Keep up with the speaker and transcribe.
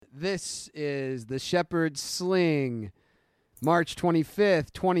This is the Shepherd's Sling, March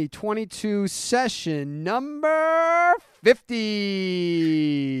 25th, 2022, session number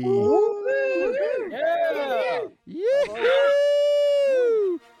 50. Woo-hoo! Yeah!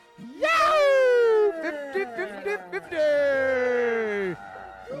 Yoo-hoo! Yoo! 50, 50, 50!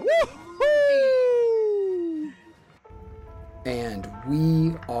 Woo-hoo! And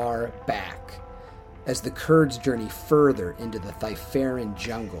we are back. As the Kurds journey further into the Thyferran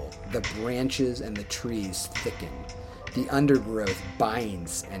jungle, the branches and the trees thicken. The undergrowth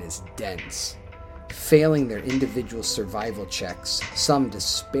binds and is dense. Failing their individual survival checks, some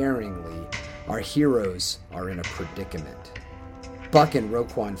despairingly, our heroes are in a predicament. Buck and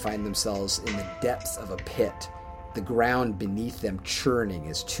Roquan find themselves in the depths of a pit, the ground beneath them churning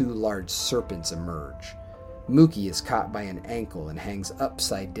as two large serpents emerge. Mookie is caught by an ankle and hangs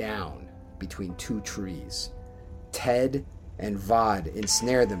upside down between two trees. Ted and Vod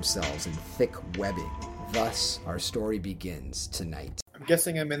ensnare themselves in thick webbing. Thus, our story begins tonight. I'm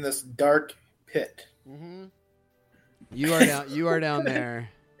guessing I'm in this dark pit. Mm-hmm. You are down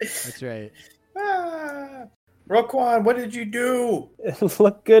there. That's right. Roquan, what did you do? It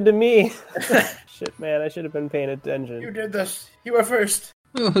looked good to me. Shit, man, I should have been paying attention. You did this. You were first.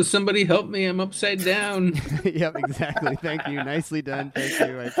 Oh, somebody help me. I'm upside down. Yep, exactly. Thank you. Nicely done. Thank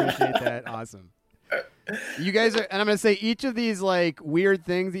you. I appreciate that. Awesome. You guys are, and I'm going to say each of these like weird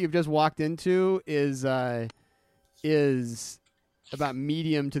things that you've just walked into is about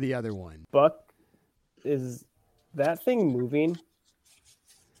medium to the other one. Buck, is that thing moving?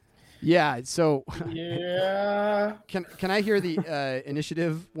 Yeah, so Yeah. can I hear the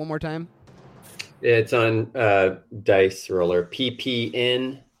initiative one more time? It's on dice roller.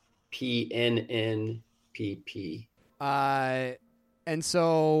 PPN, PNN, PP. And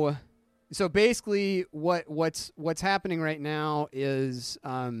so basically what's happening right now is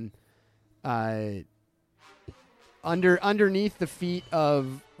underneath the feet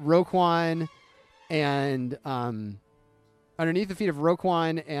of Roquan and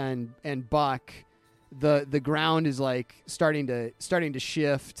Buck, the ground is like starting to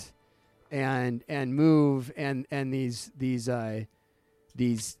shift and move, and these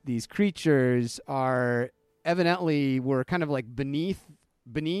creatures are evidently were kind of like beneath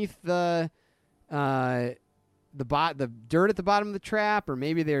the dirt at the bottom of the trap, or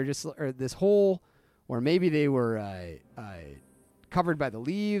maybe they were just this hole, or maybe they were covered by the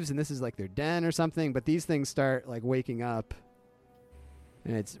leaves and this is like their den or something. But these things start like waking up,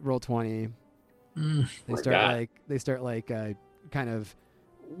 and it's roll 20. They start kind of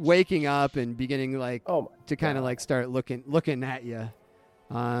waking up and beginning like to kind of like start looking at you,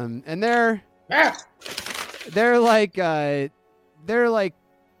 and they're like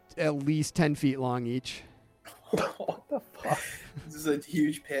at least 10 feet long each. What the fuck? This is a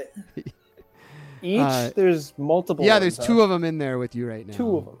huge pit. Each? There's multiple. Yeah, ones, there's two of them in there with you right now.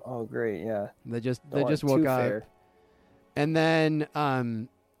 Two of them. Oh, great. Yeah. They just Don't woke want too up. fair. And then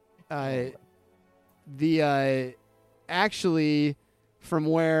actually from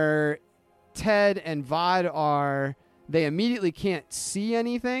where Ted and Vod are, they immediately can't see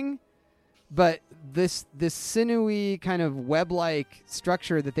anything, but this sinewy kind of web-like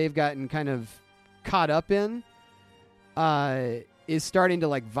structure that they've gotten kind of caught up in is starting to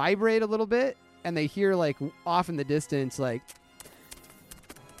like vibrate a little bit, and they hear like off in the distance like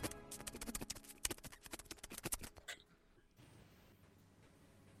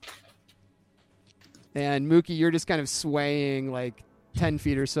and Mookie, you're just kind of swaying like 10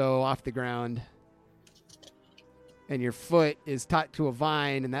 feet or so off the ground. And your foot is tied to a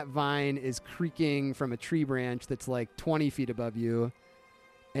vine, and that vine is creaking from a tree branch that's like 20 feet above you.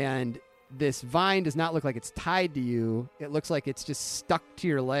 And this vine does not look like it's tied to you. It looks like it's just stuck to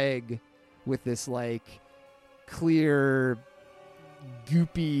your leg with this like clear,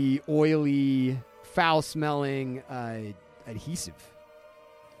 goopy, oily, foul-smelling adhesive.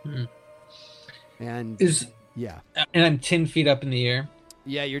 And and I'm 10 feet up in the air.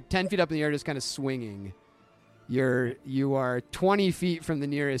 Yeah, you're 10 feet up in the air, just kind of swinging. You are 20 feet from the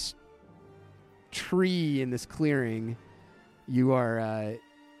nearest tree in this clearing. You are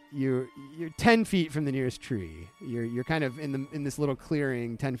you're 10 feet from the nearest tree. You're kind of in this little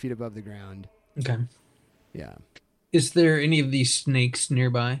clearing 10 feet above the ground. Okay. Yeah. Is there any of these snakes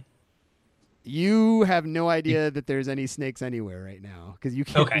nearby? You have no idea that there's any snakes anywhere right now, because you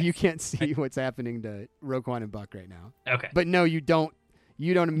can't see what's happening to Roquan and Buck right now. Okay. But no, you don't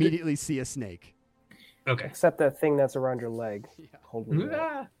immediately see a snake. Okay. Except that thing that's around your leg. Yeah. Holding you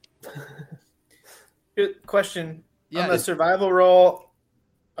up. Good question. Yeah, On the survival roll,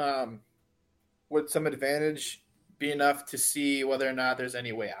 would some advantage be enough to see whether or not there's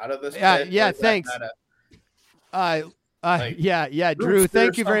any way out of this? Yeah, pit? yeah, Or is that thanks. not like, yeah, Drew, roots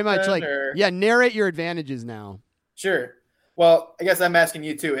thank or you very much. something, Like, or- yeah, narrate your advantages now. Sure. Well, I guess I'm asking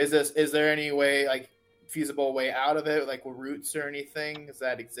you too. Is there any way, like, feasible way out of it, like with roots or anything? Does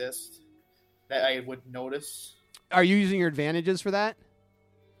that exist that I would notice? Are you using your advantages for that?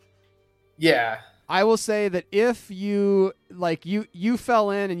 Yeah. I will say that if you you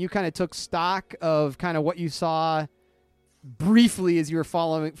fell in and you kind of took stock of kind of what you saw briefly as you were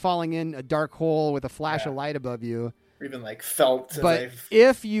falling in a dark hole with a flash of light above you. Or even like felt. But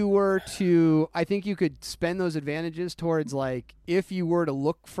if you were to, I think you could spend those advantages towards, like, if you were to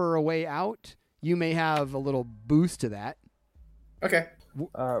look for a way out, you may have a little boost to that. Okay.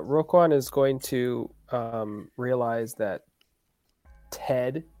 Roquan is going to realize that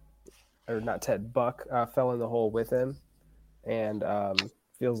Buck fell in the hole with him, and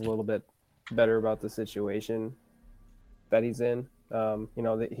feels a little bit better about the situation that he's in.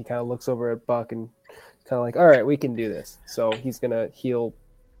 That he kind of looks over at Buck and kind of like, all right, we can do this. So he's gonna heal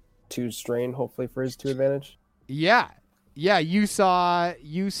 2 strain, hopefully for his 2 advantage. Yeah. You saw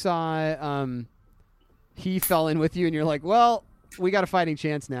he fell in with you, and you're like, well, we got a fighting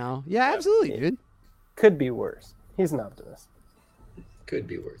chance now. Yeah, absolutely, dude. Could be worse. He's an optimist. Could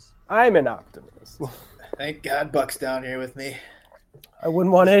be worse. I'm an optimist. Thank God Buck's down here with me. I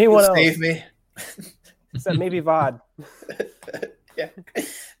wouldn't want anyone else. Save me. Except maybe Vod. Yeah.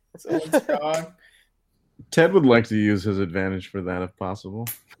 Someone strong. Ted would like to use his advantage for that if possible.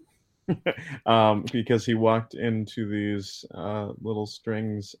 Because he walked into these little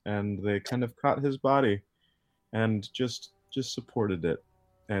strings and they kind of caught his body and just supported it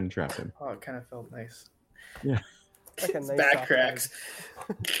and trapped him. Oh, it kind of felt nice. Yeah. Like a His nice back soft cracks.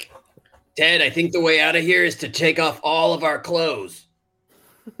 Ted, I think the way out of here is to take off all of our clothes.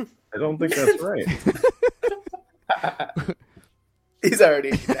 I don't think that's right. He's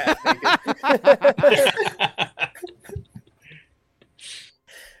already half naked.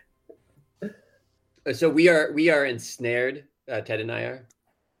 So we are ensnared. Ted and I are.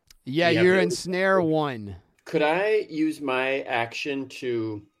 Yeah, Yeah, you're but- in snare 1. Could I use my action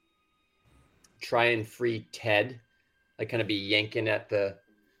to try and free Ted? Like kind of be yanking at the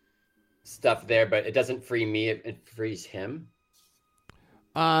stuff there, but it doesn't free me. It frees him.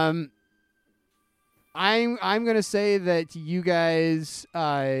 I'm gonna say that you guys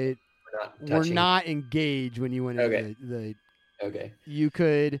We're not were touching. not engaged when you went into Okay. the Okay. you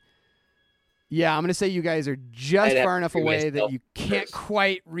could. Yeah, I'm gonna say you guys are just I'd have far to enough free away that myself you can't first.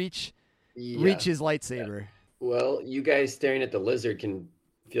 quite reach his lightsaber. Well, you guys staring at the lizard can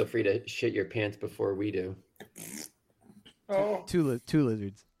feel free to shit your pants before we do. Oh. Two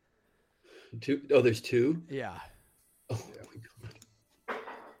lizards. Two? Oh, there's 2? Yeah. Oh, my God.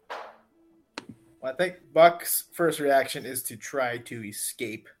 Well, I think Buck's first reaction is to try to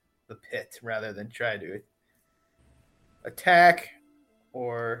escape the pit rather than try to attack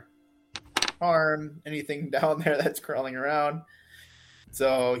or harm anything down there that's crawling around.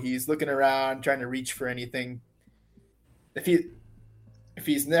 So he's looking around, trying to reach for anything. If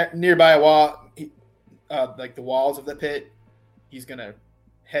he's nearby a wall, like the walls of the pit, he's gonna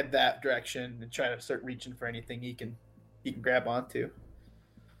head that direction and try to start reaching for anything he can grab onto.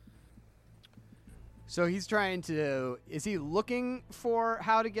 So he's trying to. Is he looking for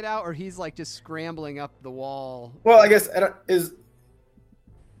how to get out, or he's like just scrambling up the wall? Well, I guess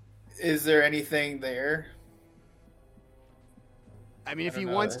is there anything there? I mean, if I he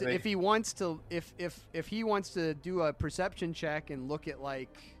don't know, wants I to, think- if he wants to do a perception check and look at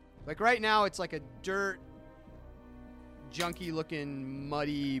like right now, it's like a dirt, junky looking,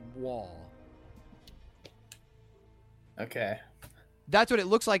 muddy wall. Okay. That's what it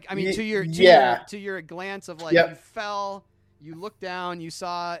looks like. I mean, Yeah. to your glance of like Yep. you fell, you looked down, you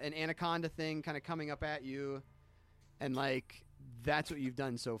saw an anaconda thing kind of coming up at you, and like that's what you've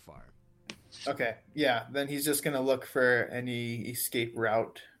done so far. Okay. Yeah. Then he's just gonna look for any escape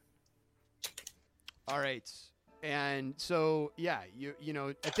route. All right. And so, yeah, you know,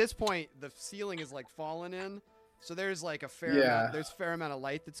 at this point, the ceiling is like fallen in. So there's like a fair amount of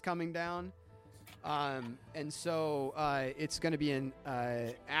light that's coming down. And so it's going to be an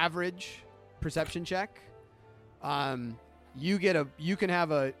average perception check. You can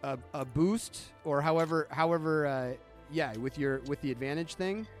have a boost or however with the advantage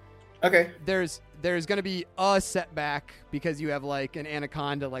thing. Okay. There's going to be a setback because you have like an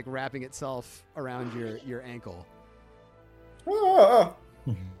anaconda like wrapping itself around your ankle. Oh.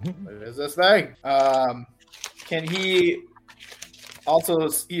 What is this thing? Can he also?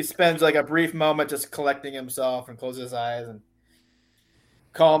 He spends like a brief moment just collecting himself and closes his eyes and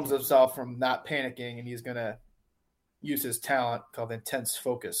calms himself from not panicking, and he's gonna use his talent called Intense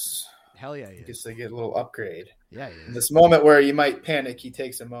Focus. Hell yeah, he He is. gets to get a little upgrade. Yeah, he In is. this moment where you might panic, he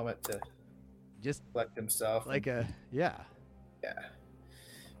takes a moment to Just collect himself. like and, yeah, yeah.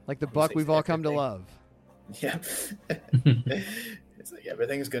 like the buck we've all come to love. Yeah. It's like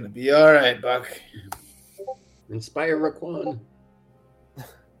everything's gonna be all right, Buck. Inspire Raquan.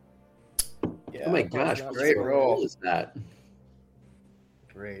 Yeah. Oh my gosh! Great roll. What is that?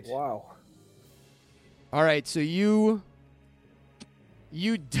 Great. Wow. All right, so you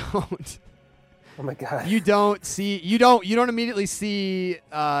don't. Oh my god. You don't immediately see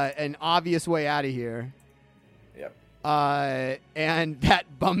an obvious way out of here. Yep. And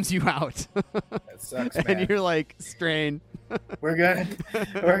that bums you out. That sucks, man. And you're like, Strain. We're gonna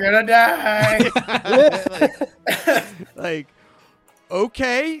die. like,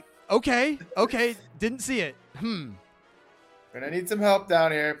 okay. Didn't see it. We're gonna need some help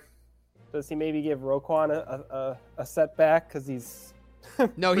down here. Does he maybe give Roquan a setback because he's?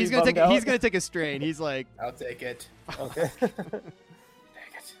 No, he's gonna take a strain. He's like, I'll take it. Okay. Take it.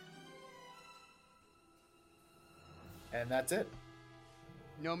 And that's it.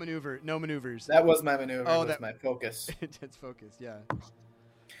 no maneuvers. That was my maneuver. Oh, That was my focus. Intense focus. Yeah.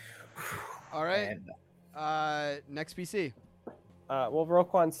 All right. And Next PC. Well,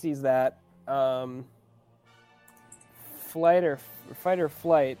 Roquan sees that. Fight or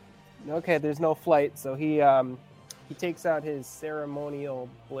flight. Okay, there's no flight, so he takes out his ceremonial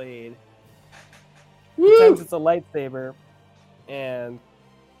blade. Pretends it's a lightsaber, and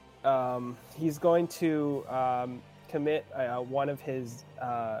he's going to commit one of his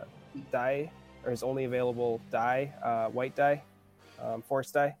die, or his only available die, white die,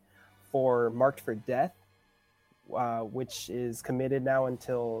 force die, for marked for death, which is committed now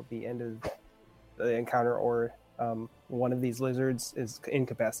until the end of the encounter, or one of these lizards is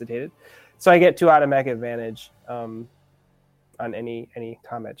incapacitated. So I get 2 automatic advantage on any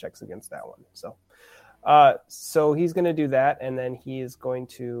combat checks against that one. So he's going to do that, and then he is going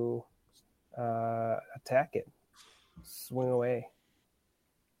to attack it, swing away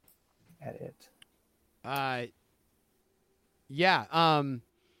at it. Yeah.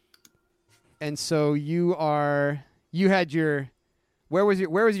 And so you had your, where was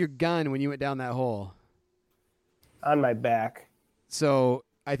your gun when you went down that hole? On my back. So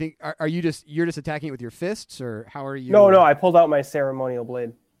I think you're just attacking it with your fists, or how are you? No, I pulled out my ceremonial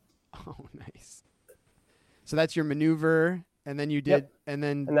blade. Oh, nice. So that's your maneuver, and then you did, Yep. and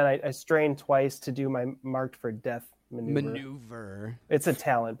then I strained twice to do my marked for death maneuver. It's a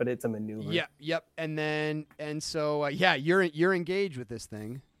talent, but it's a maneuver. Yep. And so you're engaged with this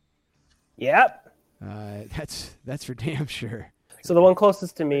thing. Yep. That's for damn sure. So the one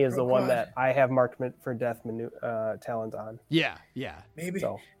closest to me is the one that I have marked for death talent on. Yeah. Maybe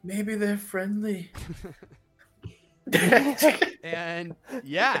they're friendly. And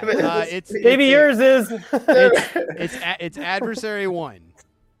it's maybe yours is. it's adversary 1.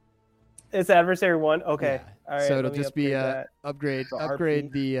 It's adversary 1. Okay. Yeah. All right. So it'll just be upgrade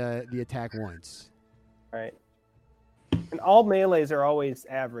upgrade the attack once. All right. And all melees are always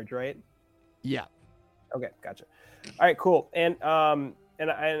average, right? Yeah. Okay, gotcha. All right, cool. And I've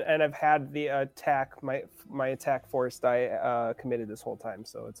had the attack, my attack force die committed this whole time,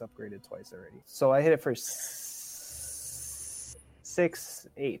 so it's upgraded twice already. So I hit it for 6,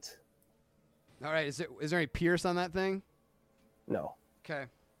 8. All right. Is there any pierce on that thing? No. Okay.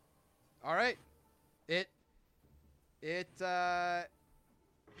 All right. It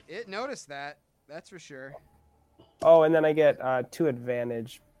noticed that. That's for sure. Oh, and then I get 2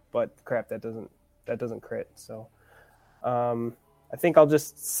 advantage, but crap, that doesn't crit. So, I think I'll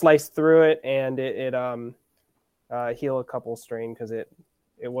just slice through it and it heal a couple strain because it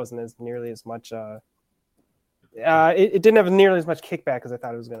wasn't as nearly as much. It didn't have nearly as much kickback as I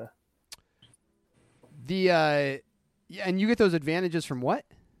thought it was gonna. And you get those advantages from what?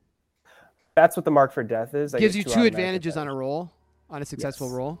 That's what the mark for death is. Gives you 2 advantages on a roll, on a successful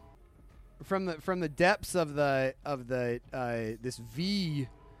roll. From the depths of this V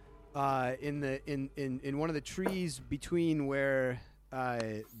in one of the trees between where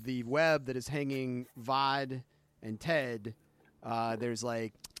the web that is hanging Vod and Ted, there's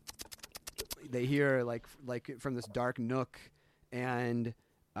like they hear like from this dark nook, and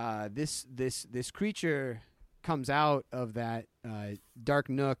this creature comes out of that dark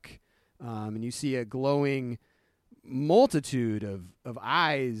nook, and you see a glowing multitude of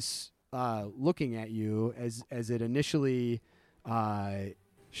eyes looking at you as it initially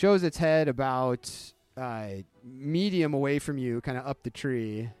shows its head about medium away from you, kind of up the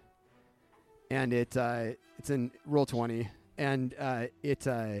tree, and it's in roll 20, and it's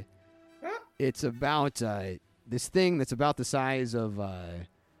about this thing that's about the size of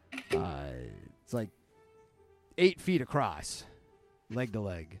it's like 8 feet across, leg to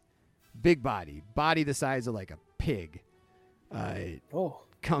leg, big body the size of like a pig.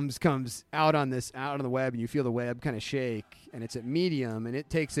 Comes out on the web, and you feel the web kind of shake, and it's at medium, and it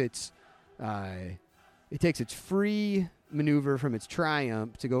takes its free maneuver from its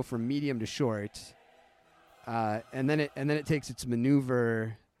triumph to go from medium to short, and then it takes its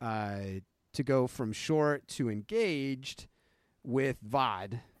maneuver to go from short to engaged with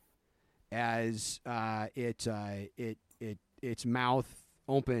Vod, as its mouth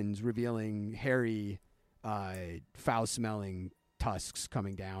opens, revealing hairy, foul-smelling tusks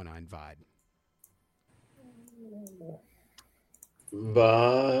coming down on Vod.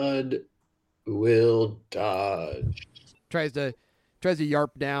 Vod will dodge. Tries to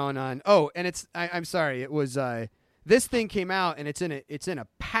yarp down on. Oh, and it's. I'm sorry. It was. This thing came out, and it's in a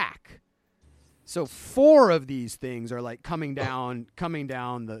pack. So 4 of these things are like coming down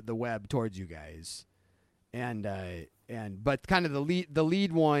the web towards you guys, but kind of the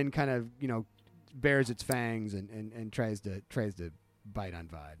lead one kind of bares its fangs and tries to bite on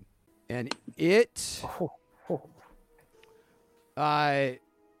Vod, and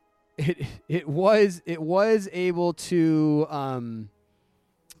it was able to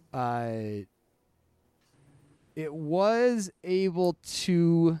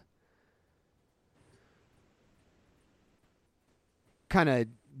kind of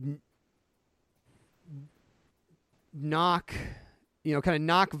knock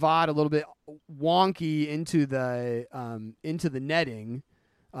Vod a little bit wonky into the netting,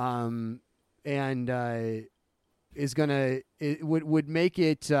 and would make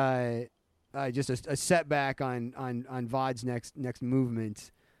it just a setback on Vod's next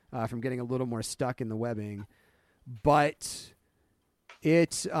movement from getting a little more stuck in the webbing, but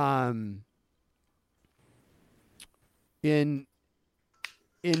it in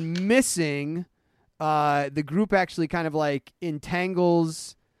missing. The group actually kind of like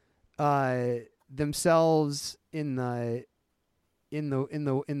entangles themselves in the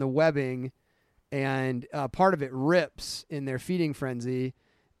webbing, and part of it rips in their feeding frenzy,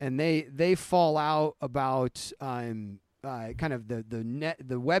 and they fall out about kind of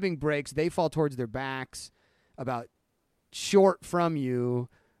the webbing breaks. They fall towards their backs, about short from you,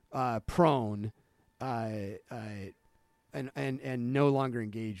 prone, and no longer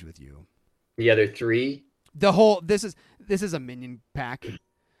engaged with you. The other 3? This is a minion pack.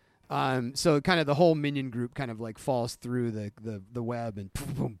 So kind of the whole minion group kind of like falls through the web and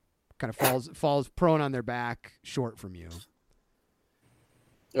boom, kind of falls prone on their back, short from you.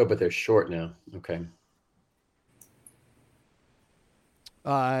 Oh, but they're short now. Okay.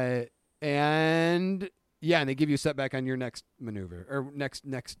 And they give you a setback on your next maneuver or next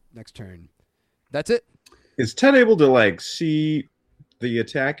turn. That's it. Is Ted able to like see the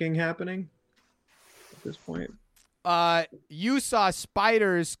attacking happening at this point? You saw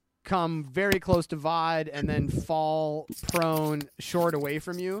spiders come very close to Vod and then fall prone short away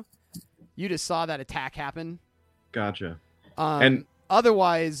from you. You just saw that attack happen. Gotcha. And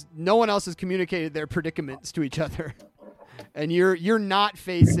otherwise, no one else has communicated their predicaments to each other. And you're not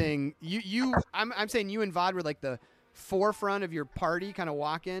facing I'm saying you and Vod were like the forefront of your party, kind of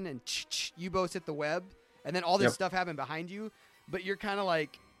walk in and you both hit the web, and then all this stuff happened behind you, but you're kind of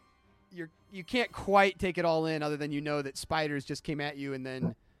like you can't quite take it all in, other than that spiders just came at you and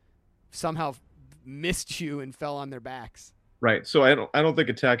then somehow missed you and fell on their backs. Right. So I don't think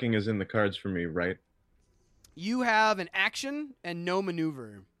attacking is in the cards for me, right? You have an action and no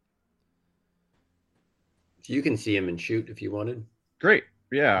maneuver. You can see him and shoot if you wanted. Great.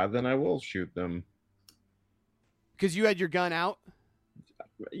 Yeah, then I will shoot them. Because you had your gun out?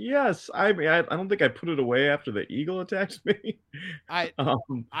 Yes. I mean, I don't think I put it away after the eagle attacked me. I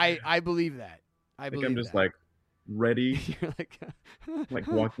believe that. I think I'm just like ready. You're like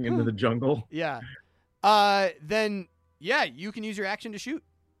walking into the jungle. Yeah. Then you can use your action to shoot.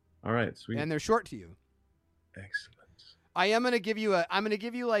 All right, sweet. And they're short to you. Excellent. I'm gonna give you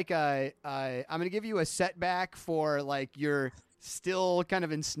a setback for like you're still kind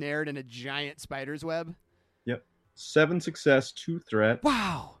of ensnared in a giant spider's web. Yep. 7 success, 2 threat.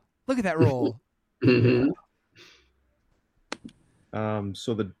 Wow. Look at that roll. Mm-hmm.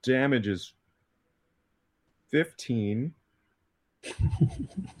 So the damage is 15.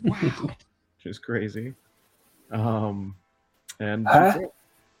 Wow. Which is crazy. And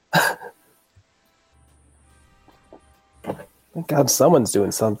Thank God someone's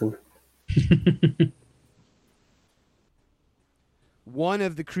doing something. One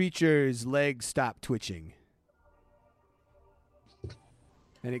of the creature's legs stop twitching.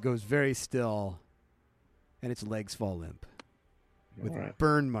 And it goes very still. and its legs fall limp, with All right.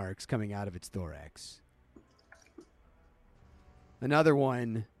 burn marks coming out of its thorax. Another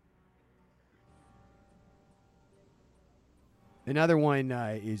one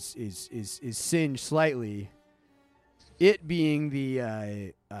is singed slightly. It being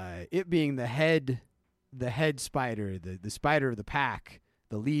the head spider, the spider of the pack,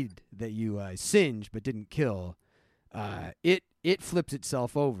 the lead that you singed but didn't kill. It flips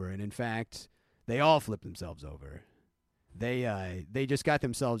itself over, and in fact, they all flip themselves over. They just got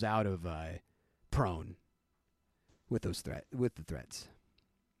themselves out of prone with the threats.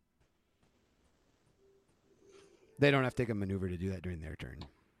 They don't have to take a maneuver to do that during their turn.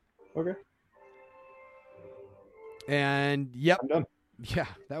 Okay. And yep, I'm done. yeah,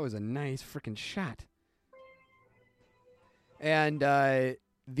 that was a nice freaking shot. And the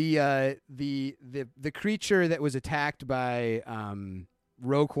creature that was attacked by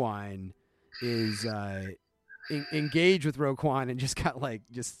Roquan is engaged with Roquan and just got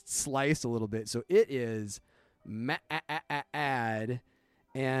just sliced a little bit. So it is mad,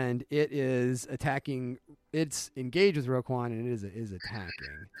 and it is attacking. It's engaged with Roquan, and it is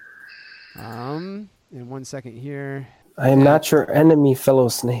attacking. In 1 second here. I am not your enemy, fellow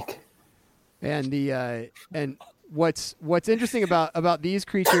snake. And and what's interesting about these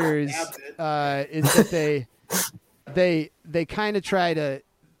creatures is that they kind of try to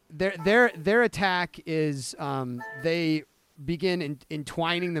their attack is they begin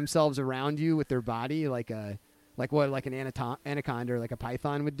entwining themselves around you with their body like an anaconda or like a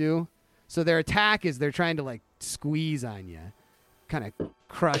python would do. So their attack is they're trying to squeeze on you, kind of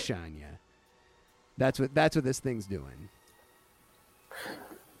crush on you. That's what this thing's doing.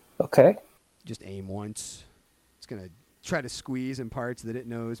 Okay. Just aim once. It's gonna try to squeeze in parts that it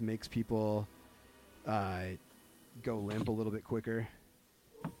knows makes people go limp a little bit quicker.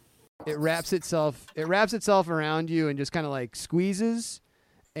 It wraps itself around you and just kind of squeezes,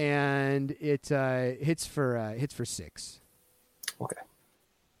 and it hits for 6. Okay.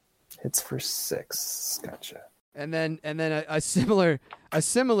 Hits for 6. Gotcha. And then a similar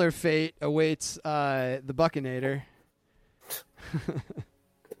fate awaits the Buckinator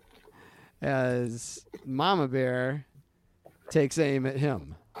as Mama Bear takes aim at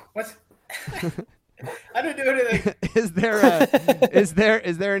him. What? I didn't do anything. Is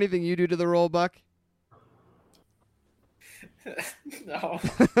there anything you do to the roll, Buck? No.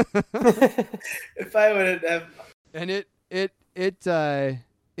 If I would have. And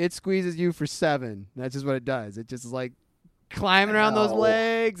it squeezes you for 7. That's just what it does. It just is climbing around those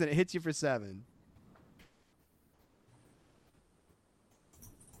legs, and it hits you for 7.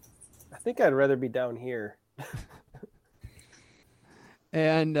 I think I'd rather be down here.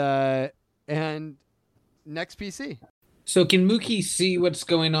 And next PC. So can Mookie see what's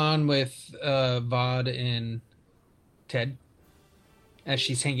going on with Vod and Ted as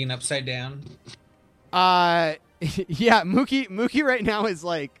she's hanging upside down? Yeah, Mookie right now is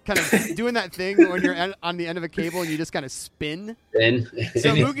kind of doing that thing when you're on the end of a cable and you just kind of spin. Then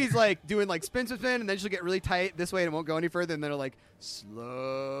So Mookie's doing spin, and then she'll get really tight this way and it won't go any further, and then it'll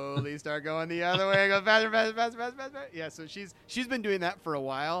slowly start going the other way and go faster. Yeah, so she's been doing that for a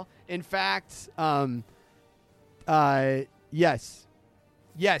while. In fact, yes.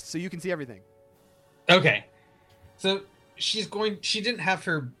 So you can see everything. Okay. So she didn't have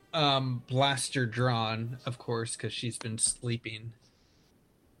her blaster drawn, of course, because she's been sleeping.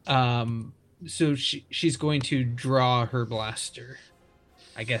 So she's going to draw her blaster,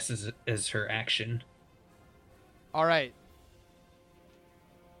 I guess, as her action. All right.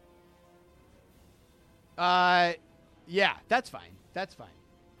 Yeah, that's fine.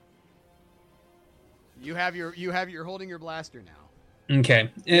 You're holding your blaster now. Okay,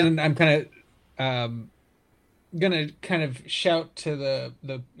 and I'm kind of gonna kind of shout to the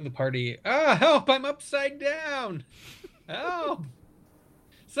party. Help! I'm upside down. Help!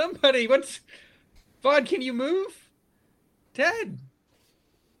 Somebody! Vod, can you move? Ted!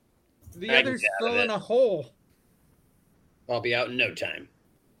 The I can others get out of fell in it. a hole. I'll be out in no time.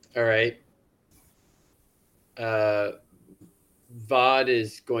 All right. Vod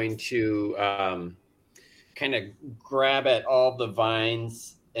is going to kind of grab at all the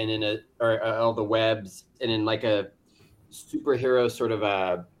vines and all the webs, and in a superhero sort of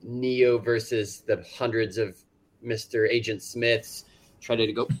a Neo versus the hundreds of Mr. Agent Smiths, try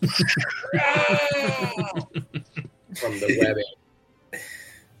to go from the webbing.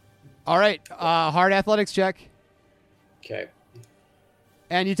 All right, hard athletics check. Okay.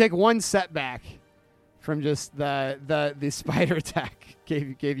 And you take 1 setback from just the spider attack.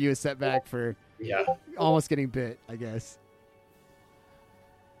 Gave you a setback for almost getting bit, I guess.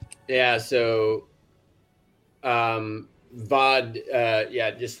 Yeah, so Vod,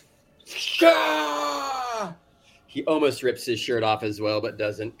 just he almost rips his shirt off as well, but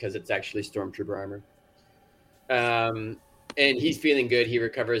doesn't because it's actually stormtrooper armor. And he's feeling good. He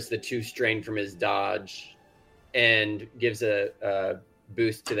recovers the 2 strain from his dodge and gives a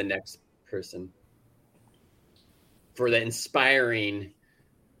boost to the next person for the inspiring,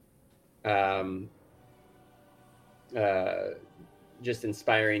 just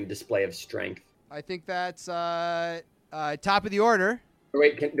inspiring display of strength. I think that's top of the order.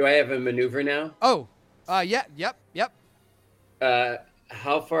 Wait, do I have a maneuver now? Oh, yep.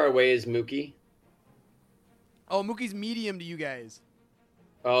 How far away is Mookie? Oh, Mookie's medium to you guys.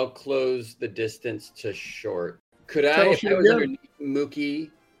 I'll close the distance to short. Could I, if I was underneath Mookie,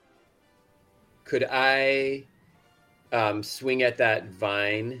 could I swing at that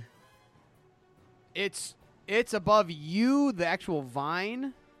vine? It's above you. The actual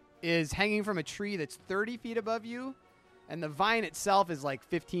vine is hanging from a tree that's 30 feet above you, and the vine itself is like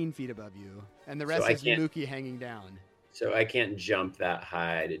 15 feet above you, and the rest is Mookie hanging down. So I can't jump that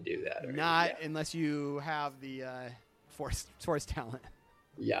high to do that. Not unless you have the force talent.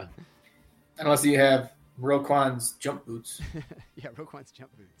 Yeah. Unless you have Roquan's jump boots. Yeah, Roquan's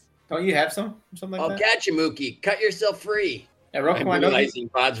jump boots. Don't you have something like I'll that? catch you, Mookie. Cut yourself free. Yeah, I'm Roquan, realizing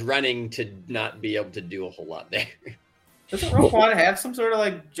Bod's running to not be able to do a whole lot there. doesn't Roquan have some sort of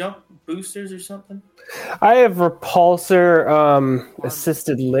like jump boosters or something? I have repulsor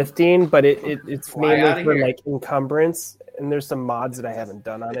assisted lifting, but it's Fly mainly outta for here. like encumbrance, and there's some mods that I haven't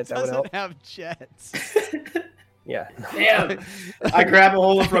done on it that would help. Doesn't have jets. Yeah. Damn. I grab a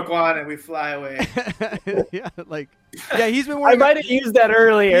hold of Roquan and we fly away. Yeah, he's been I wearing. might have used that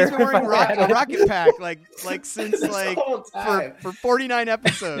earlier. He's been wearing a rocket pack like since This like whole time. for 49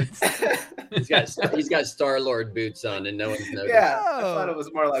 episodes. He's got Star-Lord boots on, and no one's noticed. Yeah, I Oh. thought it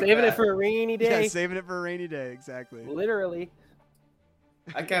was more like Saving that. it for a rainy day. Yeah, saving it for a rainy day. Exactly. Literally.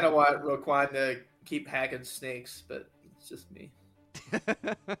 I kind of want Roquan to keep hacking snakes, but it's just me.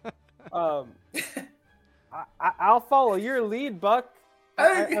 I'll follow your lead, Buck.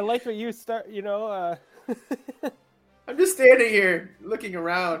 I I, like what you start. I'm just standing here looking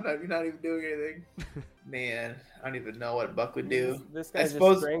around. I'm not even doing anything. Man, I don't even know what Buck would do. This I guy just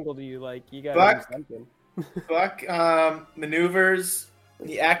suppose strangled you. Like you got Buck- to do something. Buck maneuvers.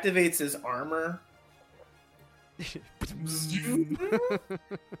 He activates his armor.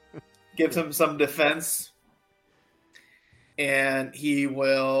 Gives him some defense. And he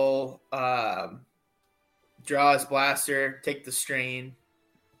will draw his blaster, take the strain,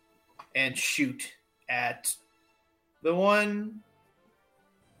 and shoot at the one.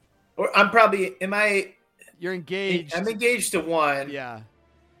 Or I'm probably You're engaged. I'm engaged to one. Yeah.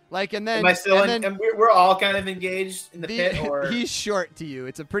 And then Am I still and and we're all kind of engaged in the pit, or he's short to you.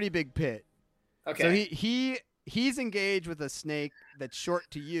 It's a pretty big pit. okay? So he's engaged with a snake that's short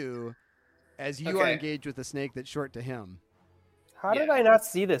to you, as you are Okay. engaged with a snake that's short to him. How did Yeah. I not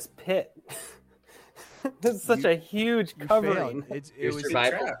see this pit? It's such a huge You covering. failed. It Your was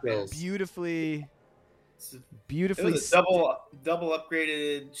survival trap. skills. beautifully It was a double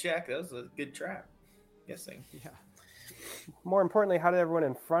upgraded check. That was a good trap. Guessing. Yeah. More importantly, how did everyone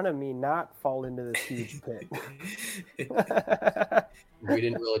in front of me not fall into this huge pit? We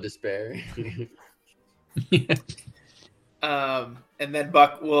didn't roll a despair. And then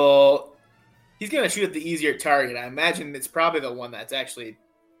Buck he's going to shoot at the easier target. I imagine it's probably the one that's actually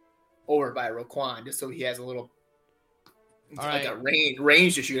over by Roquan, just so he has a little All like right. a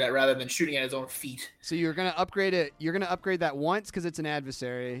range to shoot at rather than shooting at his own feet. So you're gonna upgrade it. You're gonna upgrade that once because it's an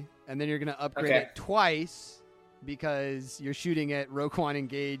adversary, and then you're gonna upgrade Okay. it twice because you're shooting at Roquan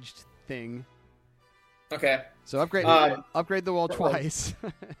engaged thing. Okay. So upgrade the wall twice.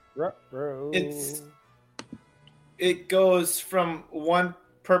 Ruh-roh. It goes from one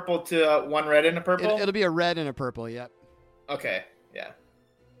purple to one red and a purple? It'll be a red and a purple. Yep. Okay. Yeah.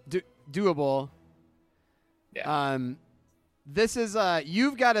 Doable. Yeah. This is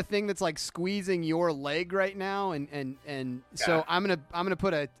you've got a thing that's like squeezing your leg right now, and so Yeah. I'm gonna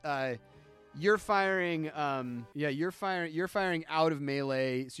put a you're firing you're firing out of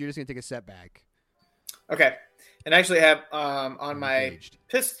melee, so you're just gonna take a step back. Okay. And I actually have on my Engaged.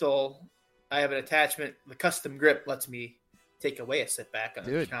 pistol, I have an attachment. The custom grip lets me take away a setback on a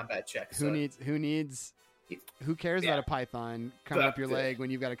Dude, combat check. Who cares Yeah. about a python coming up your Fuck it. leg when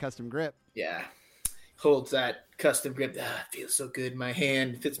you've got a custom grip? Yeah. Holds that custom grip. It feels so good. My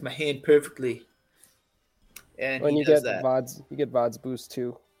hand fits my hand perfectly. And When he you does get that. VOD's boost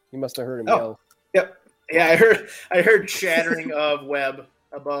too. You must have heard him Oh. yell. Yep. Yeah, I heard shattering of web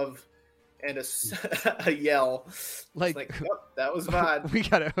above and a yell. Like, It's like, oh, that was VOD.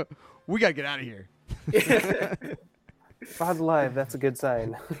 we gotta get out of here. Vod's alive. That's a good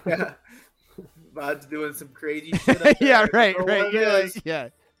sign. Yeah. Vod's doing some crazy shit. Up Yeah, there. I right, don't know right. what You're it like, is. yeah.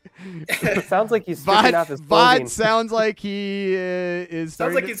 Sounds like he's stripping off his clothing. Vod sounds like he is. Sounds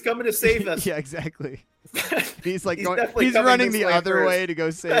starting like to- he's coming to save us. Yeah, exactly. He's like He's going. definitely He's coming running this the way other first. way to go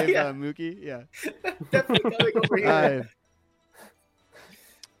save Yeah. Mookie. Yeah. Definitely coming over here.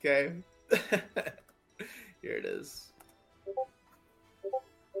 Okay. Here it is.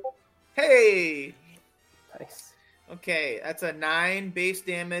 Hey. Nice. Okay, that's a 9 base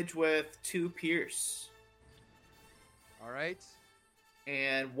damage with 2 pierce. All right.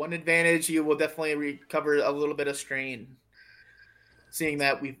 And 1 advantage, you will definitely recover a little bit of strain. Seeing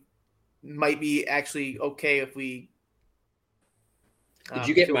that we might be actually okay if we. Did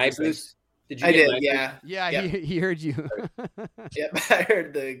you get kill my these things. boost? Did you I get did, my yeah. Yeah, Yep. he heard you. Yep, I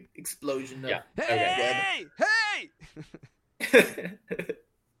heard the explosion. Of Yeah. Hey! Hey!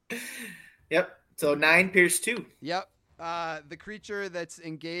 Yep. So 9 pierce 2. Yep. The creature that's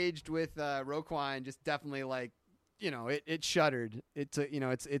engaged with Roquan just definitely like, it shuddered.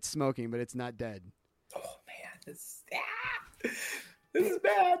 It's smoking, but it's not dead. Oh man, this is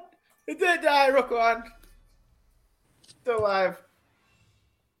bad. It did die, Roquan. Still alive.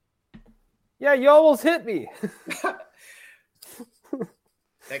 Yeah, you almost hit me.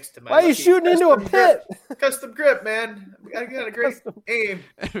 Next to my. Why are you lucky shooting into a custom pit? grip. Custom grip, man. I got a great aim.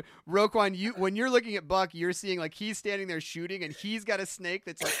 Roquan, when you're looking at Buck, you're seeing like he's standing there shooting, and he's got a snake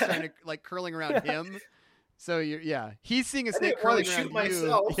that's like trying to like curling around him. So he's seeing a snake didn't wanna curling around shoot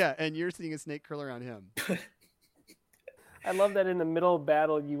myself. you. Yeah, and you're seeing a snake curl around him. I love that in the middle of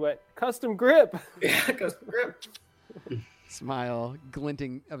battle you went custom grip. Yeah, custom grip. Smile,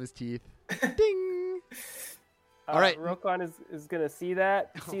 glinting of his teeth. Ding. All right. Roquan is gonna see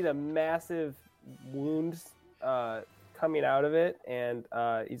that, see the massive wounds coming out of it, and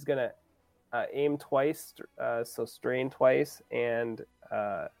he's gonna aim twice, so strain twice, and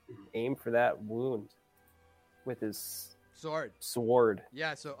aim for that wound with his sword.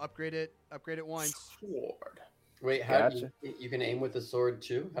 Yeah, so upgrade it once. Sword. Wait, how Gotcha. you can aim with the sword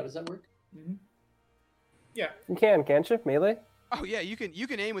too? How does that work? Mm-hmm. Yeah. You can't you? Melee? Oh yeah, you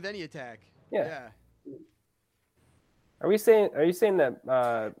can aim with any attack. Yeah. Are you saying that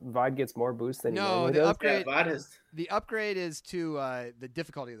Vod gets more boost than he No, normally the does? upgrade. Yeah, Vod is. The upgrade is to the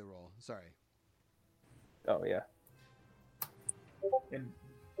difficulty of the roll. Sorry. Oh yeah.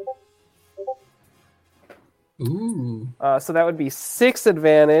 Ooh. So that would be 6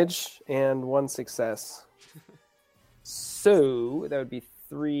 advantage and 1 success. So that would be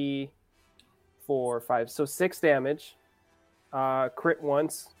 3, 4, 5. So 6 damage. Crit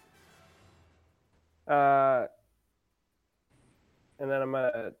once. And then I'm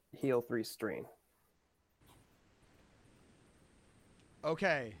gonna heal 3 strain.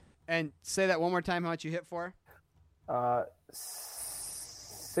 Okay, and say that one more time. How much you hit for?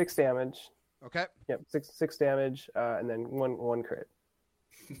 6 damage. Okay. Yep, six damage, and then one crit.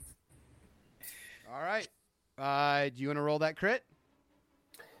 All right. Do you want to roll that crit?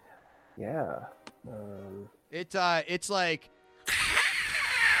 Yeah. It's like,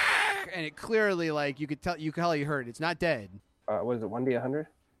 and it clearly like you could tell you heard it. It's not dead. What is it? 1d100?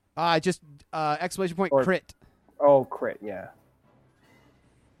 Just exclamation point Or- crit. Oh, crit. Yeah.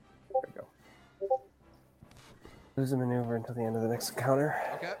 There we go. Lose a maneuver until the end of the next encounter.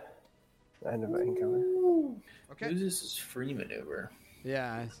 Okay. End of the encounter. Okay. This is free maneuver.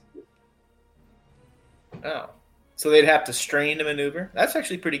 Yeah. Oh. So they'd have to strain to maneuver? That's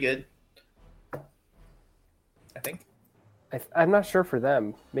actually pretty good. I think. I'm not sure for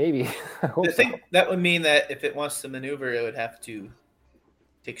them. Maybe. I hope I think that would mean that if it wants to maneuver, it would have to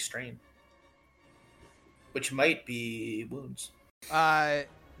take strain. Which might be wounds.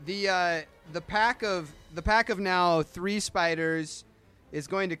 The pack of now 3 spiders is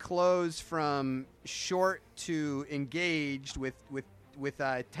going to close from short to engaged with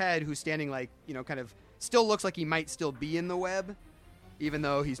Ted, who's standing like kind of still looks like he might still be in the web, even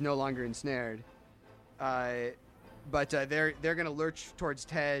though he's no longer ensnared. But they're going to lurch towards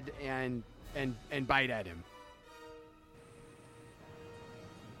Ted and bite at him.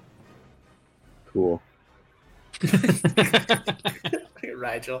 Cool.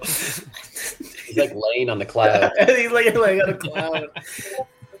 Rigel. He's like laying on the cloud. He's like on a cloud.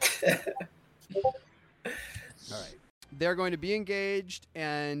 All right. They're going to be engaged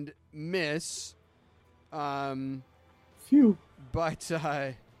and miss. Phew. But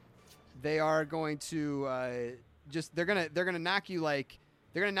they are going to they're gonna knock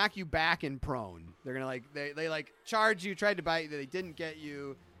you back and prone. They're gonna they charge you, tried to bite you, they didn't get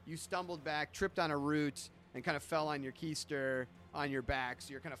you. You stumbled back, tripped on a root, and kind of fell on your keister on your back.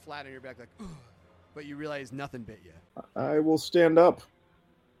 So you're kind of flat on your back, like, ugh. but you realize nothing bit you. I will stand up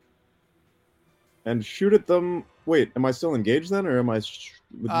and shoot at them. Wait, am I still engaged then, or am I?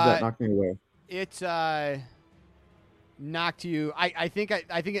 Did that knock me away? It knocked you.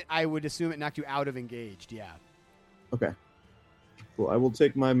 I would assume it knocked you out of engaged. Yeah. Okay. Well, I will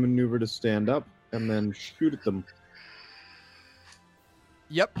take my maneuver to stand up and then shoot at them.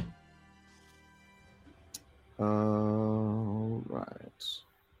 Yep. All right.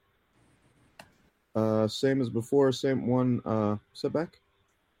 Same as before. Same one. Setback.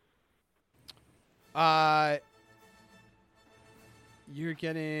 You're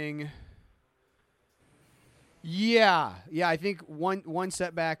getting. Yeah. I think one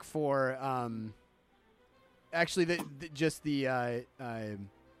setback for actually just the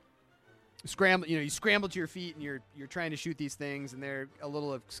scramble. You scramble to your feet and you're trying to shoot these things, and they're a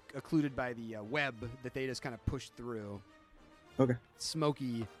little occluded by the web that they just kind of push through. Okay.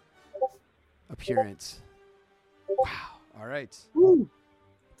 Smoky appearance. Wow. All right. Woo.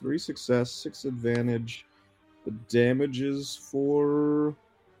 3 success, 6 advantage. The damage is for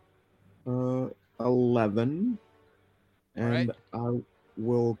 11. And right. I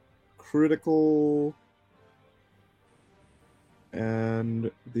will critical.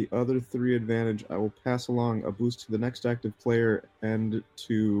 And the other 3 advantage, I will pass along a boost to the next active player and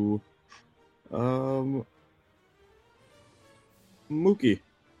to Mookie.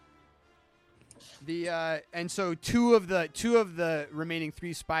 And so two of the remaining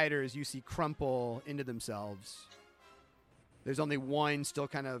 3 spiders you see crumple into themselves. There's only one still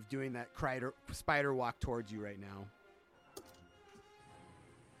kind of doing that spider walk towards you right now.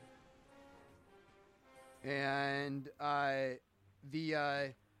 And the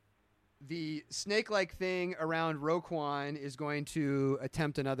snake-like thing around Roquan is going to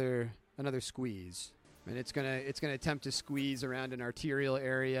attempt another squeeze. And it's gonna attempt to squeeze around an arterial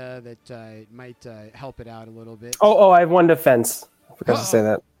area that might help it out a little bit. Oh, I have 1 defense. I forgot to say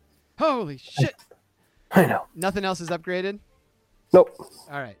that. Holy shit! I know. Nothing else is upgraded? Nope.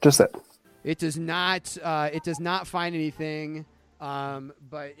 All right. Just that. It does not find anything,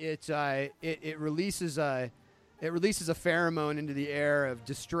 but it releases a pheromone into the air of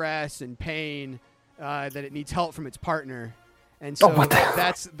distress and pain that it needs help from its partner. And so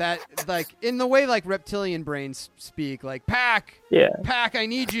that's like in the way like reptilian brains speak, like Pack, I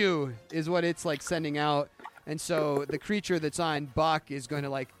need you is what it's like sending out. And so the creature that's on Buck is going to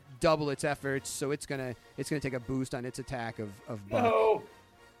like double its efforts. So it's gonna take a boost on its attack of Buck.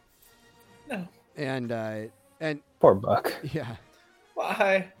 No. And poor Buck. Yeah.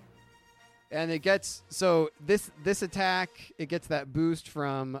 Why? And it gets this attack. It gets that boost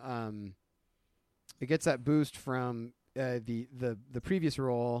from the previous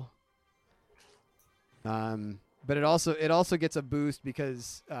roll, but it also gets a boost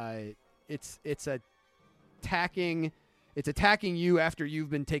because it's attacking you after you've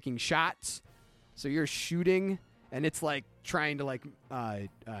been taking shots, so you're shooting and it's like trying to like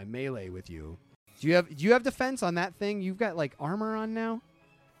melee with you. Do you have defense on that thing? You've got like armor on now.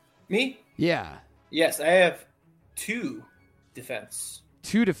 Me? Yeah. Yes, I have 2 defense.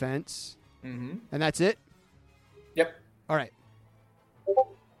 2 defense. Mm-hmm. And that's it. Yep. All right.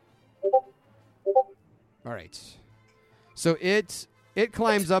 So it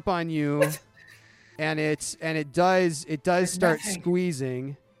climbs up on you, and it does start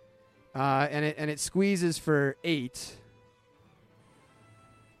squeezing, and it squeezes for 8,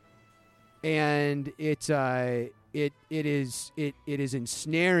 and it is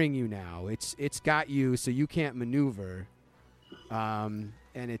ensnaring you now. It's got you, so you can't maneuver, and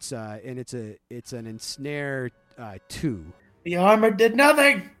it's an ensnare 2. The armor did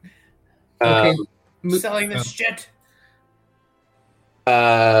nothing. Okay. Selling this shit.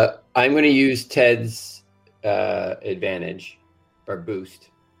 I'm going to use Ted's advantage or boost.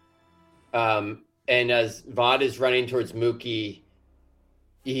 And as Vod is running towards Mookie,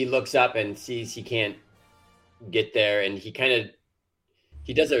 he looks up and sees he can't get there, and he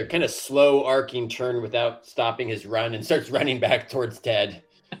does a kind of slow arcing turn without stopping his run and starts running back towards Ted.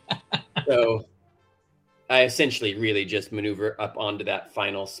 So I essentially really just maneuver up onto that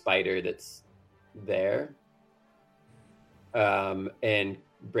final spider that's there, and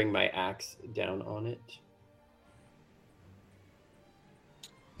bring my axe down on it.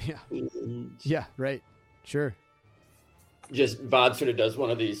 Yeah. Yeah, right. Sure. Just Vod sort of does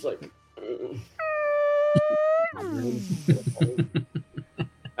one of these like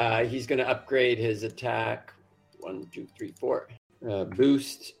he's going to upgrade his attack 1, 2, 3, 4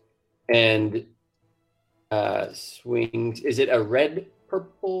 boost and swings. Is it a red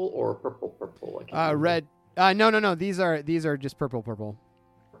purple or purple? Red. No. These are just purple. Purple.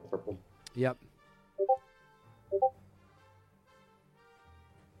 Yep.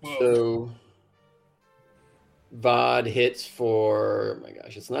 So Vod hits for, oh my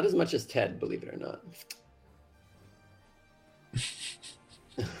gosh, it's not as much as Ted, believe it or not.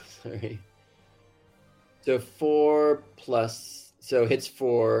 Sorry. So 4 plus, so hits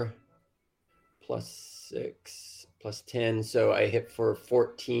 4 plus 6 plus 10. So I hit for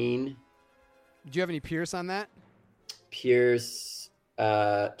 14. Do you have any pierce on that? Pierce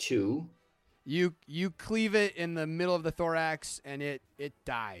 2. You cleave it in the middle of the thorax, and it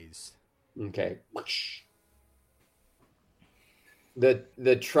dies. Okay.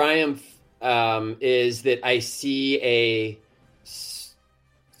 The triumph is that I see a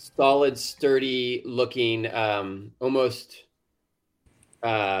solid, sturdy looking, almost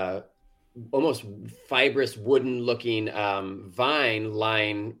fibrous, wooden looking vine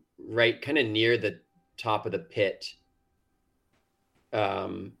lying right kind of near the top of the pit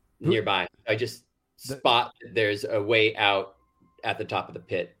nearby. I just spot that there's a way out at the top of the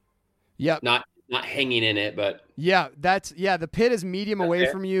pit. Yep. Not hanging in it, but the pit is medium away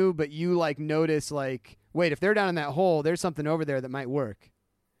there. from you, but you like notice like, wait, if they're down in that hole, there's something over there that might work.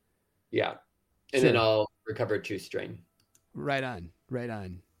 Yeah. And Sure. then I'll recover 2 strain. Right on.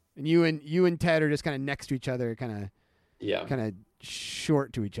 And you and Ted are just kind of next to each other, kind of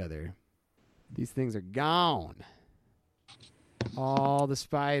short to each other. These things are gone. All the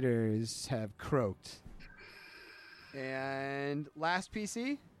spiders have croaked. And last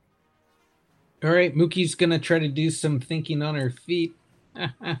PC? All right, Mookie's gonna try to do some thinking on her feet.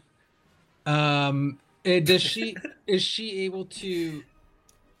 Is she able to?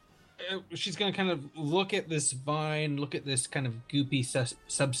 She's gonna kind of look at this vine, look at this kind of goopy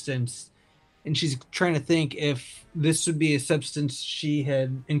substance, and she's trying to think if this would be a substance she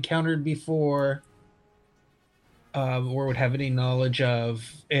had encountered before, or would have any knowledge of,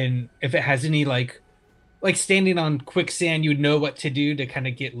 and if it has any like standing on quicksand, you'd know what to do to kind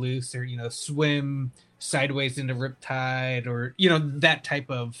of get loose, or swim sideways into riptide, or that type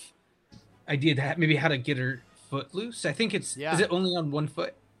of idea. Maybe how to get her foot loose. I think is it only on one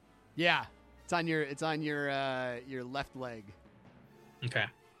foot? Yeah, it's on your left leg. Okay.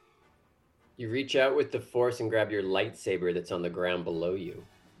 You reach out with the force and grab your lightsaber that's on the ground below you.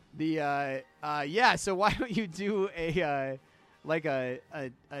 So why don't you do a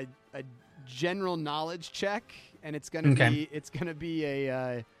general knowledge check, and it's gonna be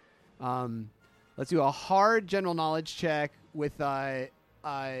a let's do a hard general knowledge check with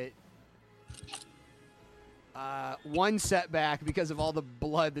one setback because of all the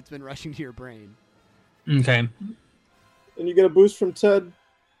blood that's been rushing to your brain. Okay. And you get a boost from Ted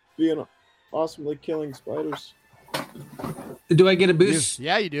being awesomely killing spiders. Do I get a boost?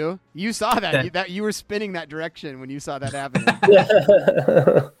 Yeah, you do. You saw that. Yeah. You were spinning that direction when you saw that happen.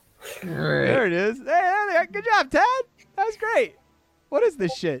 All right. There it is. Hey, good job, Ted. That was great. What is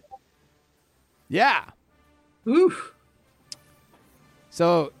this shit? Yeah. Oof.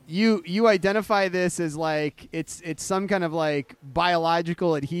 So you identify this as like it's some kind of like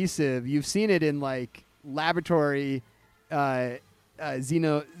biological adhesive. You've seen it in like laboratory xenomorphs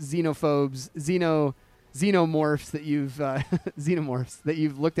that you've xenomorphs that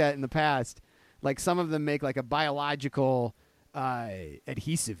you've looked at in the past. Like some of them make like a biological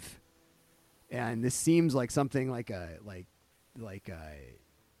adhesive, and this seems like something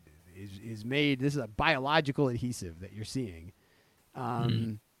is made. This is a biological adhesive that you're seeing.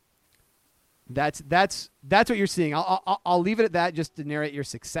 That's what you're seeing. I'll leave it at that just to narrate your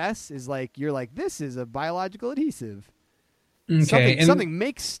success. Is like you're like, this is a biological adhesive. Okay. Something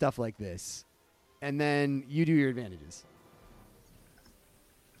makes stuff like this, and then you do your advantages.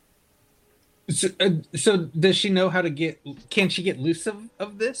 So does she know how to get? Can she get loose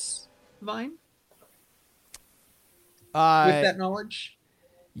of this vine? With that knowledge?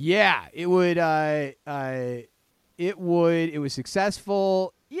 Yeah, it would. It was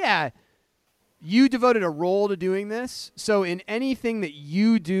successful. Yeah. You devoted a role to doing this. So in anything that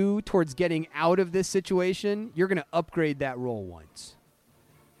you do towards getting out of this situation, you're going to upgrade that role once.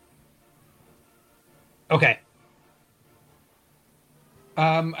 Okay.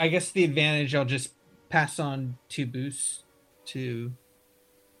 I guess the advantage, I'll just pass on 2 boosts to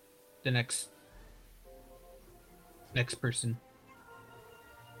the next person.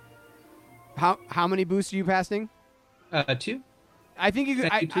 How many boosts are you passing? 2. I think you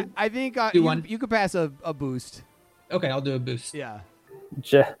could. I think you could pass a boost. Okay, I'll do a boost. Yeah.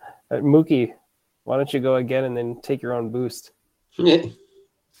 Mookie, why don't you go again and then take your own boost?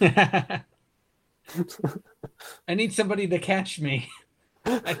 I need somebody to catch me.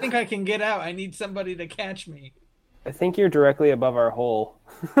 I think I can get out. I need somebody to catch me. I think you're directly above our hole.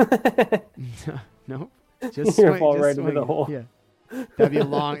 No. Just You're swing, fall just right swing into the it. hole. Yeah. That'd be a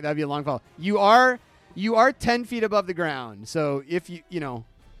long fall. You are 10 feet above the ground. So if you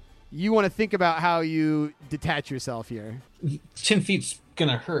want to think about how you detach yourself here. 10 feet's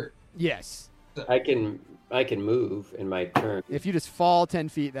gonna hurt. Yes. I can move in my turn. If you just fall 10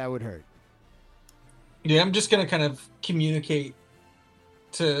 feet, that would hurt. Yeah, I'm just gonna kind of communicate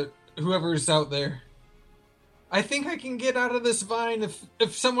to whoever's out there. I think I can get out of this vine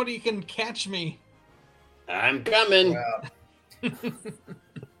if somebody can catch me. I'm coming.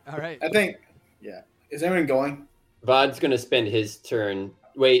 All right. I think. Yeah. Is everyone going? Vod's gonna spend his turn.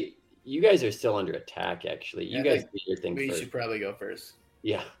 Wait, you guys are still under attack. Actually, you guys do your thing We first. should probably go first.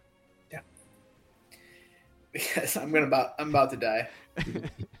 Yeah. Because I'm about to die.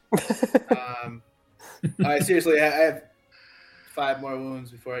 Seriously, I have 5 more wounds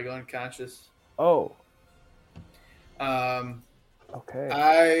before I go unconscious. Oh. Okay.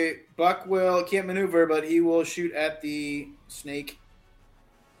 Okay. Buck can't maneuver, but he will shoot at the snake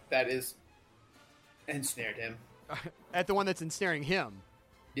that is ensnared him. At the one that's ensnaring him.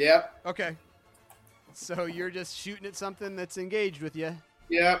 Yep. Okay. So you're just shooting at something that's engaged with you.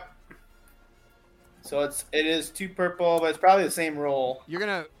 Yep. So it is 2 purple, but it's probably the same roll. You're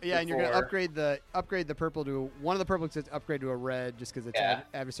gonna and you're gonna upgrade the purple to one of the purple gets upgrade to a red just because it's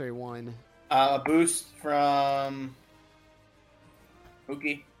adversary 1. A boost from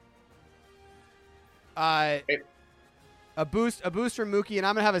Mookie. A boost from Mookie, and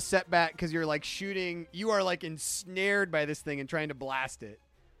I'm gonna have a setback because you're like shooting. You are like ensnared by this thing and trying to blast it.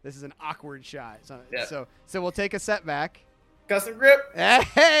 This is an awkward shot. So we'll take a setback. Custom grip.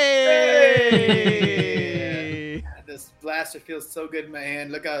 Hey! This blaster feels so good in my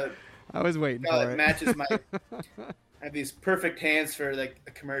hand. Look how I was waiting for it it. Matches my. I have these perfect hands for like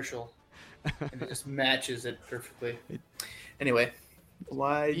a commercial, and it just matches it perfectly. Anyway,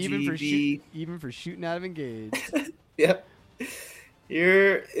 YGB. Even for shooting out of engage. Yep.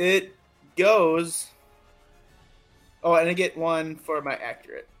 Here it goes. Oh, and I get 1 for my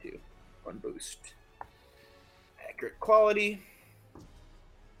accurate too. 1 boost. Accurate quality.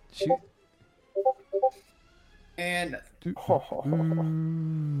 Shoot. And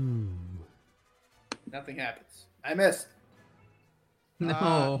nothing. Nothing happens. I missed.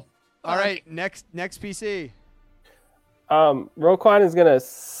 No. All right, next PC. Roquan is gonna,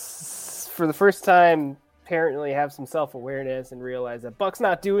 for the first time, apparently have some self-awareness and realize that Buck's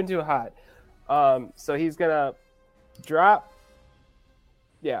not doing too hot. So he's gonna drop.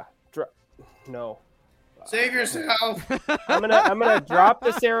 Yeah, drop. No. Save yourself. I'm gonna drop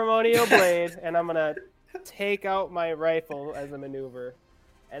the ceremonial blade and I'm gonna take out my rifle as a maneuver,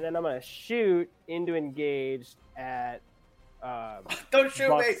 and then I'm gonna shoot into engaged at Don't shoot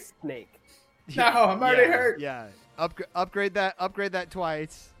Buck's me. snake. No, I'm already hurt. Yeah. Upgrade that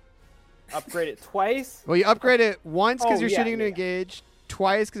twice. Upgrade it twice. Well, you upgrade it once because Oh, you're yeah, shooting to yeah. engage,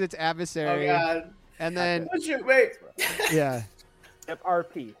 twice because it's Oh adversary, god. and then Don't shoot me. yeah, Yep,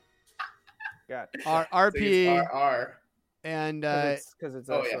 RP. Got it. RP R. and Because it's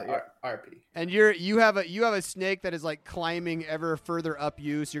Oh actually- yeah, RP. and you have a snake that is like climbing ever further up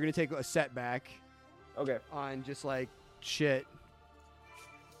you, so you're gonna take a setback Okay. on just like shit.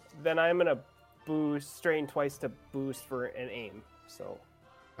 Then I'm gonna strain twice to boost for an aim. So.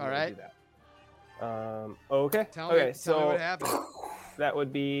 I'm All gonna right. do that. Okay. Tell okay. me So what happened. that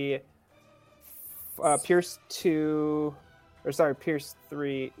would be Pierce 2, or sorry, Pierce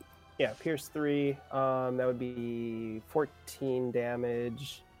 3. Yeah, Pierce 3. That would be 14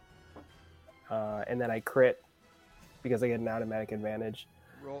 damage. And then I crit because I get an automatic advantage.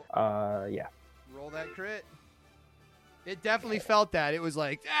 Roll Yeah. that crit. It definitely felt that. It was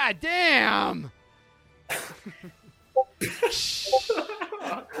like, damn.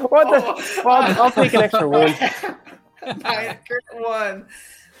 What the? Well, I'll take an extra wound. I crit 1.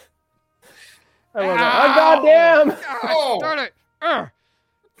 I love that. Oh, goddamn! Oh. Darn it! Darn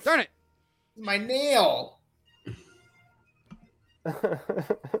it! My nail.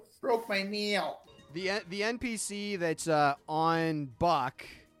 Broke my nail. The NPC that's on Buck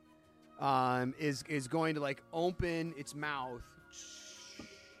is going to like open its mouth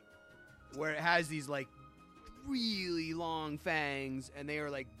where it has these like really long fangs, and they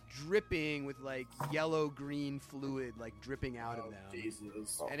are like dripping with like yellow green fluid like dripping out of them.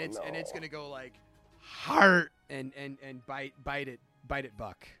 Jesus. And it's gonna go like heart and bite it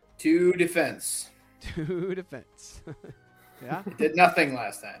Buck. 2 defense. 2 defense. Yeah. It did nothing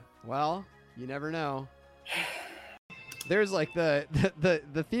last time. Well, you never know. There's like the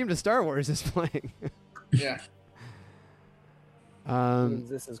theme to Star Wars is playing. Yeah.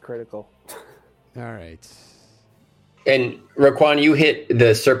 This is critical. All right. And Raquan, you hit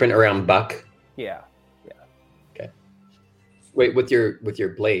the serpent around Buck. Yeah. Wait, with your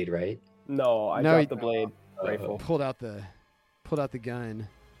blade, right? No, I No, dropped he- the blade rifle. Pulled out the gun.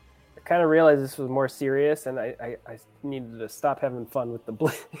 I kind of realized this was more serious, and I needed to stop having fun with the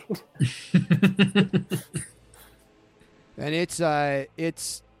blade. And it's like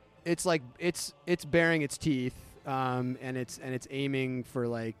it's baring its teeth, and it's aiming for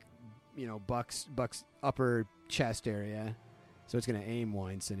like, Buck's upper chest area. So it's gonna aim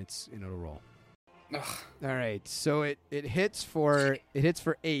once, and it'll roll. Ugh. All right, so it hits for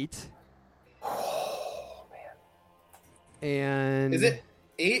 8. Oh man! And Is it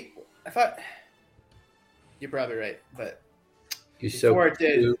 8? I thought you're probably right, but You before it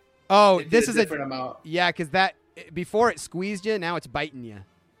did, Oh, it did this a is different amount. Yeah, because that before it squeezed you, now it's biting you.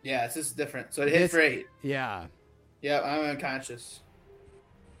 Yeah, this is different. So it hit This- for 8. Yeah. Yeah, I'm unconscious.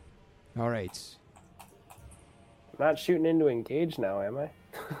 All right. I'm not shooting into engage now, am I?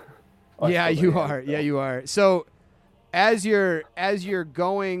 Oh, I Yeah, suppose you I am, are. so. Yeah, you are. So, as you're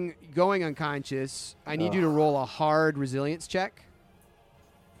going unconscious, I need you to roll a hard resilience check,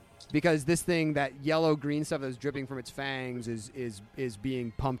 because this thing, that yellow green stuff that's dripping from its fangs, is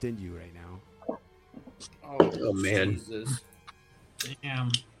being pumped into you right now. Oh, man. Jesus. Damn.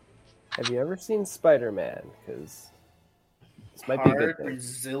 Have you ever seen Spider-Man? Because this might be a good Hard thing.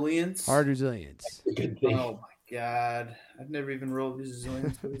 resilience. Hard resilience. Good thing. Oh my god. I've never even rolled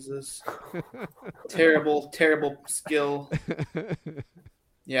resilience. What is this? Terrible skill.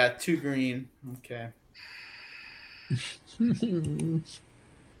 Yeah, 2 green. Okay.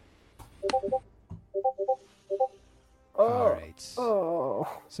 Oh, All right. oh.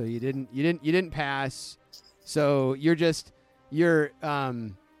 So you didn't pass. So you're so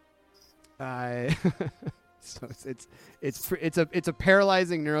it's a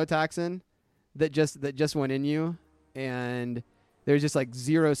paralyzing neurotoxin that just went in you, and there's just like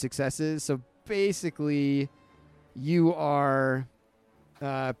 0 successes. So basically, you are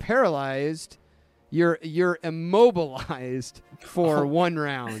paralyzed. You're immobilized for 1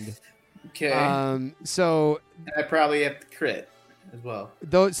 round. Okay. So And I probably have to crit as well.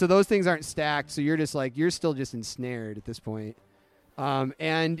 those things aren't stacked, so you're still just ensnared at this point.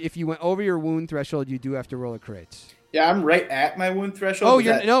 And if you went over your wound threshold, you do have to roll a crit. Yeah, I'm right at my wound threshold. Oh, Is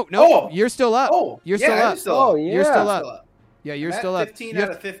you're that- no, Oh! you're still up. Oh, You're yeah, still I'm up. still Oh, up. yeah. You're still I'm up. still up. Yeah, you're I'm at still up. 15 you out have,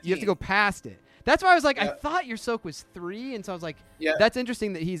 of 15. You have to go past it. That's why I was like, I Yep. thought your soak was 3, and so I was like, Yep. that's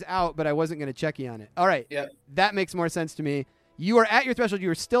interesting that he's out, but I wasn't going to check you on it. All right, Yep. that makes more sense to me. You are at your threshold. You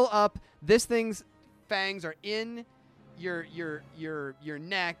are still up. This thing's fangs are in your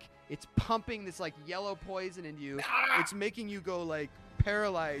neck. It's pumping this like yellow poison into you. It's making you go like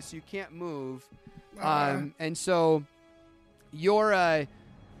paralyzed, so you can't move. And so you're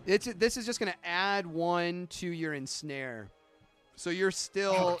this is just going to add 1 to your ensnare. So you're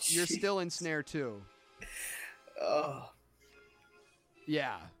still ensnared too. Oh.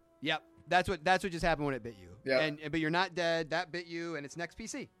 Yeah. Yep. That's what just happened when it bit you. Yep. But you're not dead. That bit you, and it's next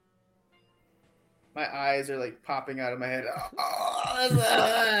PC. My eyes are like popping out of my head.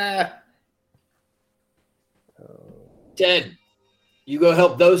 Ted, you go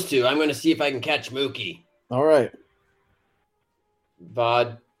help those 2. I'm going to see if I can catch Mookie. All right.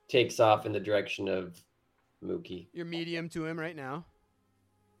 Vod takes off in the direction of Mookie. You're medium to him right now.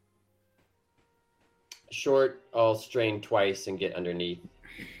 Short, I'll strain twice and get underneath.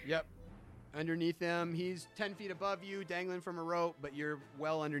 Yep. Underneath him. He's 10 feet above you, dangling from a rope, but you're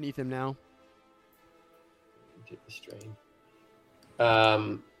well underneath him now. Take the strain.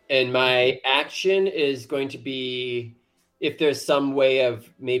 And my action is going to be if there's some way of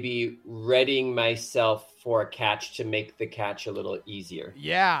maybe readying myself for a catch to make the catch a little easier.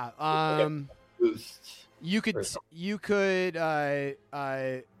 Yeah. Boost. You could. I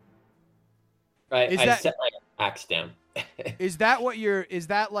that- set my axe down. Is that what you're? Is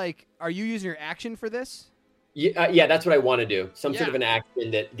that like? Are you using your action for this? Yeah, that's what I want to do. Some sort Yeah. of an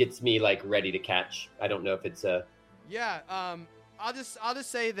action that gets me like ready to catch. I don't know if it's a. Yeah. I'll just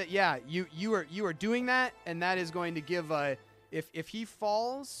say that. Yeah. You are doing that, and that is going to give a. If he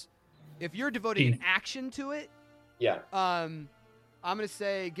falls, if you're devoting an action to it, Yeah. I'm gonna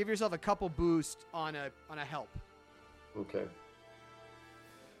say give yourself a couple boost on a help. Okay.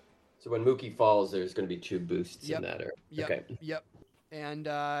 So when Mookie falls, there's going to be 2 boosts Yep. in that. Or, Yep. Okay. Yep. And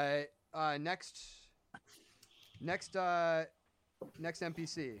next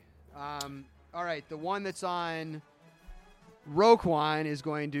NPC. All right, the one that's on Roquan is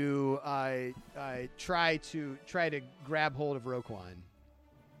going to try to grab hold of Roquan.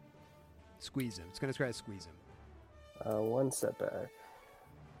 Squeeze him. It's going to try to squeeze him. 1 setback.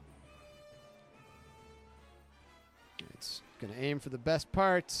 It's going to aim for the best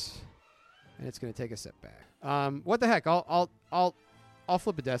parts, and it's going to take a setback. What the heck? I'll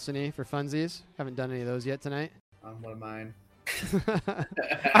flip a destiny for funsies. Haven't done any of those yet tonight. One of mine.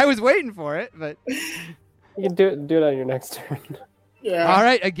 I was waiting for it, but You can do it on your next turn. Yeah. all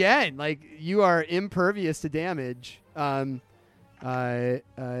right. Again, like you are impervious to damage. I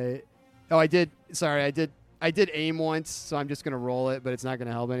did. Sorry, I did aim once, so I'm just going to roll it, but it's not going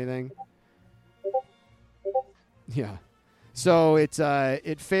to help anything. Yeah. So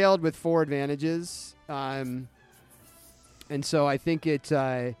it failed with 4 advantages, and so I think it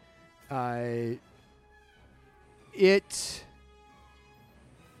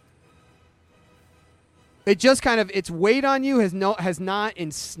just kind of its weight on you has not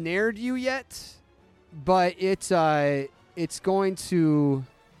ensnared you yet, but it's going to.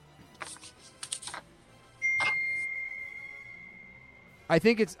 I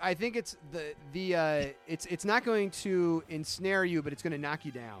think it's it's not going to ensnare you, but it's going to knock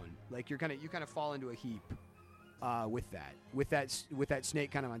you down. Like you kind of fall into a heap with that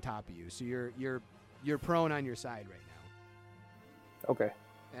snake kind of on top of you. So you're prone on your side right now. Okay.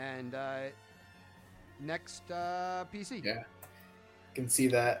 And next PC. Yeah. You can see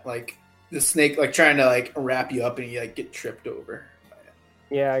that like the snake like trying to like wrap you up and you like get tripped over.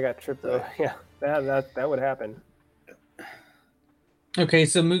 Yeah, I got tripped over. Yeah, that would happen. Okay,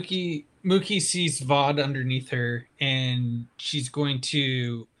 so Mookie sees Vod underneath her, and she's going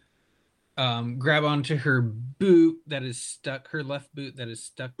to grab onto her boot that is stuck, her left boot that is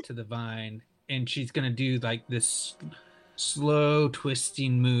stuck to the vine, and she's going to do like this slow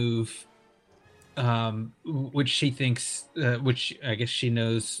twisting move, which she thinks, which I guess she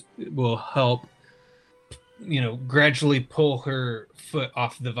knows will help, gradually pull her foot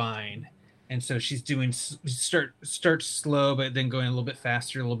off the vine. And so she's doing start slow, but then going a little bit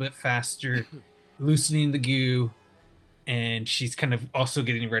faster, loosening the goo, and she's kind of also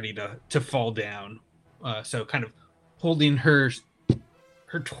getting ready to fall down. So kind of holding her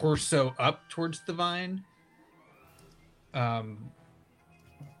torso up towards the vine,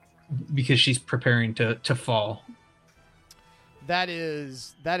 because she's preparing to fall. That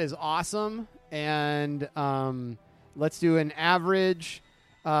is awesome, and let's do an average.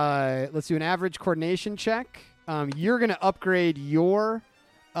 Let's do an average coordination check. You're going to upgrade your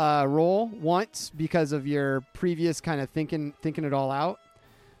roll once because of your previous kind of thinking it all out.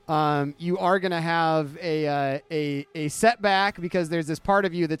 You are going to have a setback because there's this part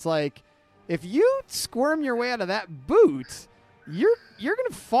of you that's like, if you squirm your way out of that boot, you're going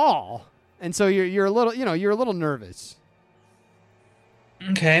to fall, and so you're a little nervous.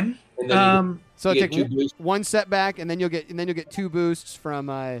 Okay. So take one setback, and then you'll get 2 boosts from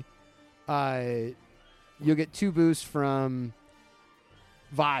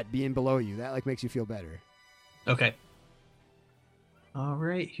Vod being below you. That like makes you feel better. Okay. All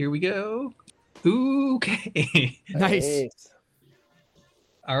right, here we go. Okay. Nice.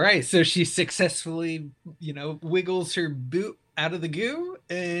 All right, so she successfully, wiggles her boot out of the goo,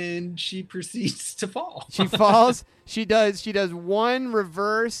 and she proceeds to fall. She falls. She does one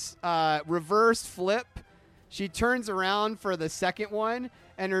reverse flip. She turns around for the second one,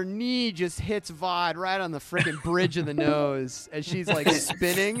 and her knee just hits Vod right on the freaking bridge of the nose as she's like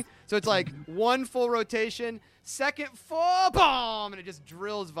spinning. So it's like one full rotation, second full bomb, and it just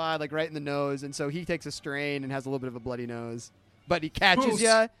drills Vod like right in the nose. And so he takes a strain and has a little bit of a bloody nose, but he catches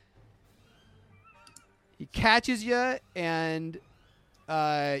you. He catches you, and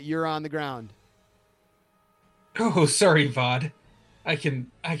you're on the ground. Oh, sorry, Vod. I can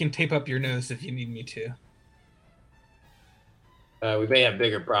tape up your nose if you need me to. We may have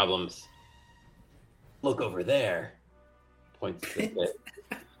bigger problems. Look over there. Points to the pit.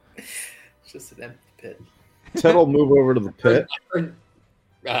 It's just an empty pit. Ted will move over to the pit.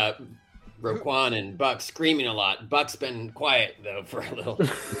 Roquan and Buck screaming a lot. Buck's been quiet though for a little.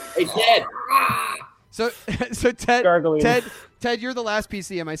 Hey, Ted! So Ted, Gargling. Ted, you're the last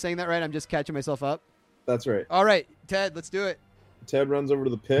PC. Am I saying that right? I'm just catching myself up. That's right. All right, Ted, let's do it. Ted runs over to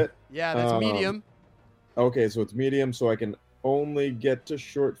the pit. Yeah, that's medium. Okay, so it's medium, so I can only get to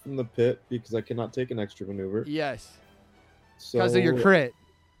short from the pit because I cannot take an extra maneuver. Yes, So, because of your crit.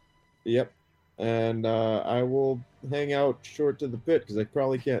 Yep. And I will hang out short to the pit because I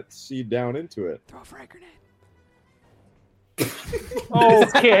probably can't see down into it. Throw a frag grenade.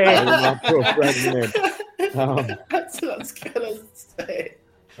 Okay. I will not throw a frag grenade. That's what I was gonna say.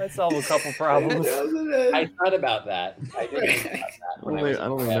 That solved a couple problems. I thought about that. I didn't think about that. when I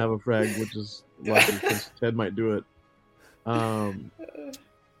don't even have a frag, which is lucky because Ted might do it.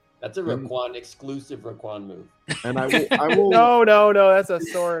 That's a Raquan exclusive Raquan move. And I will. No, that's a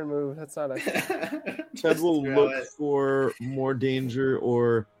Soren move. That's not a. Ted will look for more danger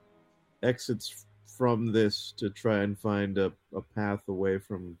or exits from this to try and find a path away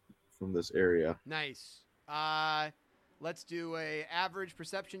from this area. Nice. Let's do a average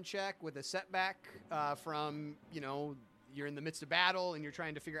perception check with a setback from, you're in the midst of battle and you're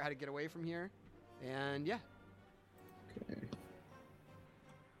trying to figure out how to get away from here. And yeah. Okay.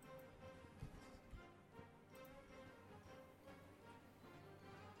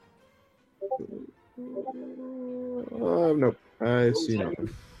 Nope. I see nothing.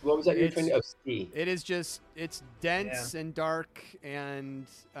 What was that you're trying to see? It is just, it's dense and dark and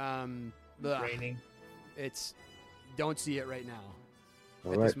Raining. Don't see it right now.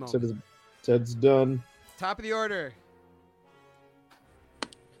 All at right. this moment. Ted's done. Top of the order.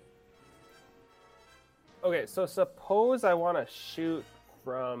 Okay, so suppose I want to shoot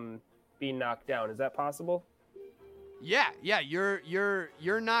from being knocked down. Is that possible? Yeah.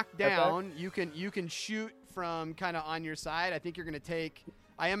 You're knocked down. Okay. You can shoot from kind of on your side. I think you're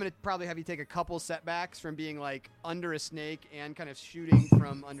I am going to probably have you take a couple setbacks from being like under a snake and kind of shooting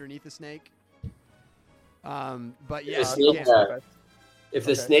from underneath a snake. But yeah, if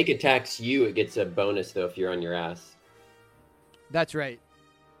the snake attacks you, it gets a bonus though if you're on your ass. That's right.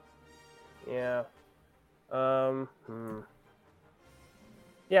 Yeah.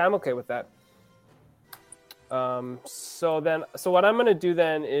 Yeah, I'm okay with that. So what I'm gonna do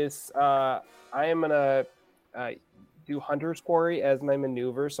then is I am gonna do Hunter's Quarry as my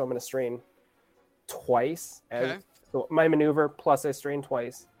maneuver. So I'm gonna strain twice. So my maneuver plus I strain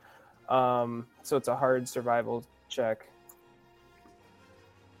twice. So it's a hard survival check.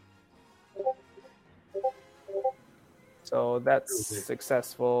 So that's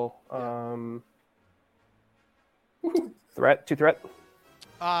successful. Threat, 2 threat.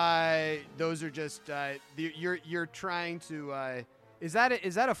 Those are just you're trying to. Is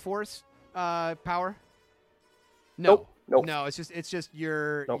that a force power? No, Nope. No, it's just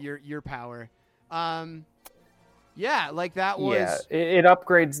your power. Yeah, like that was. Yeah, it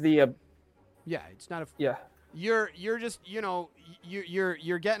upgrades the. Yeah, it's not a. Yeah. You're just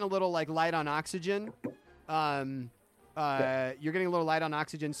you're getting a little like light on oxygen. You're getting a little light on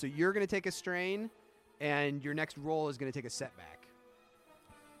oxygen, so you're gonna take a strain, and your next roll is gonna take a setback.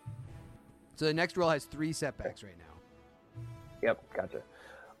 So the next roll has 3 setbacks right now. Yep, gotcha.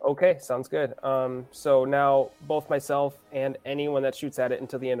 Okay, sounds good. So now both myself and anyone that shoots at it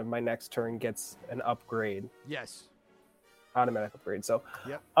until the end of my next turn gets an upgrade. Yes. Automatic upgrade. So.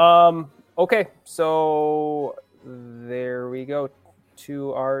 Yep. Okay, so there we go.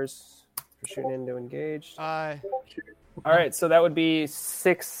 2 R's for shooting into engaged. All right, so that would be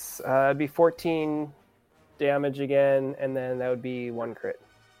 6. It'd be 14 damage again, and then that would be 1 crit.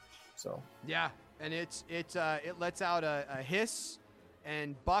 So. Yeah, and it lets out a hiss,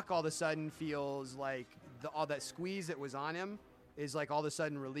 and Buck all of a sudden feels like all that squeeze that was on him is like all of a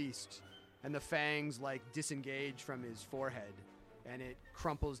sudden released, and the fangs like disengage from his forehead, and it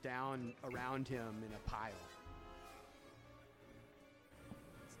crumples down around him in a pile.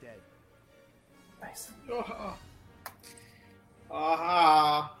 It's dead. Nice.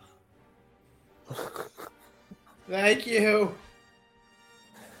 Aha. Thank you.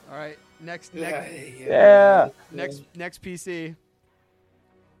 All right, next PC.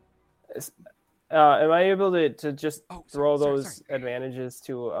 Am I able to just throw sorry. those advantages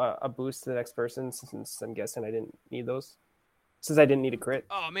to a boost to the next person, since I'm guessing I didn't need those? Since I didn't need a crit.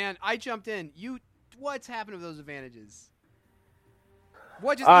 Oh man, I jumped in. What's happened to those advantages?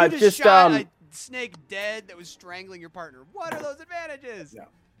 What you just shot a snake dead that was strangling your partner. What are those advantages? No.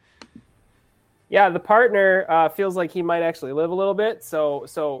 Yeah, the partner feels like he might actually live a little bit. So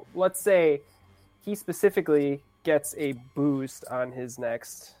let's say he specifically gets a boost on his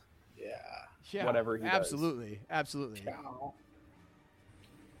next. Yeah, whatever he does. Absolutely.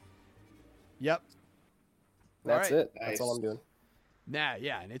 Yep. That's all right. it. That's all I'm doing.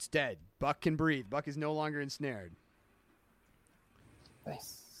 Yeah, and it's dead. Buck can breathe. Buck is no longer ensnared.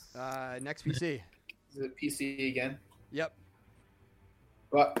 Nice. Next PC. Is it PC again? Yep.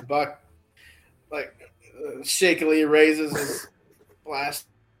 Buck shakily raises his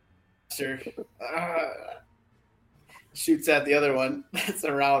blaster. Shoots at the other one that's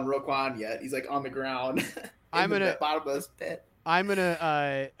around Roquan yet. He's like on the ground. I'm gonna the bottom of this pit. I'm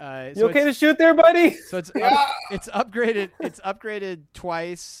gonna. You okay to shoot there, buddy? So it's upgraded. It's upgraded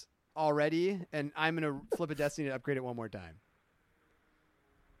twice already, and I'm gonna flip a destiny to upgrade it one more time.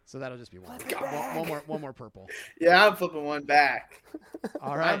 So that'll just be one more purple. Yeah, I'm flipping one back.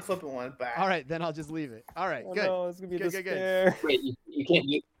 All right, I'm flipping one back. All right, then I'll just leave it. All right, good. No, it's gonna be good. Wait, you can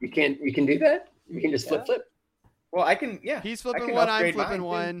do that? You can just flip. Well, I can. Yeah, He's I flipping can one. I'm upgrade flipping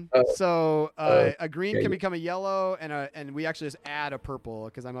mine, one. So a green yeah, can yeah. become a yellow, and we actually just add a purple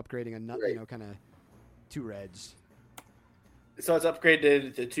because I'm upgrading Right. kind of 2 reds. too. So it's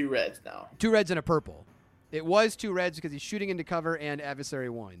upgraded to 2 reds now. 2 reds and a purple. It was 2 reds because he's shooting into cover and adversary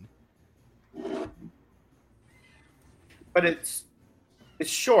 1. But it's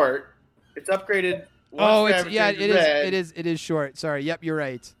short. It's upgraded. Oh, once it's for yeah. adversary It is. red. It is short. Sorry. Yep, you're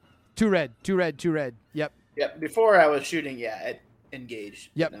right. 2 red. 2 red. 2 red. Yep. Yep. Before I was shooting, at engaged.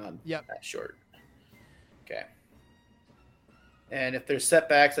 Yep. Now I'm Yep. that short. Okay. And if there's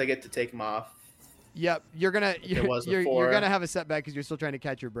setbacks, I get to take them off. Yep. You're was you're before. gonna have a setback because you're still trying to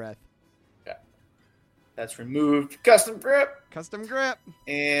catch your breath. That's removed. Custom grip. Custom grip.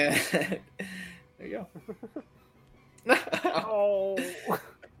 And there you go. Oh.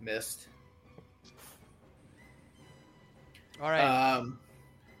 Missed. All right.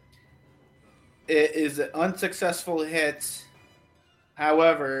 It is an unsuccessful hit.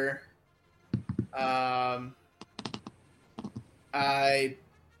 However, I'm in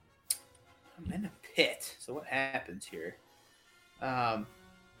a pit. So what happens here?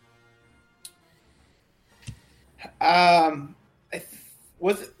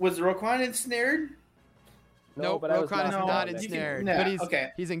 Was Roquan ensnared? Nope, but I was Rokan is knocking not down next to him. ensnared. No, But he's okay.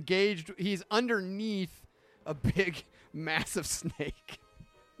 he's engaged. He's underneath a big, massive snake.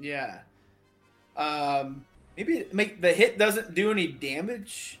 Yeah. Maybe the hit doesn't do any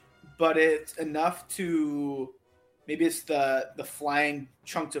damage, but it's enough to maybe it's the flying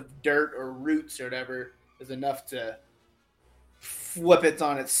chunks of dirt or roots or whatever is enough to flip it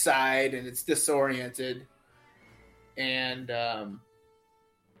on its side and it's disoriented. And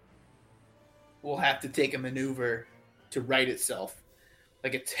we'll have to take a maneuver to right itself.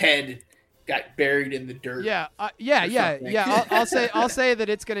 Like its head got buried in the dirt. Yeah, or yeah. something. I'll say that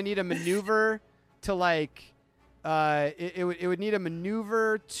it's gonna need a maneuver to like. It would need a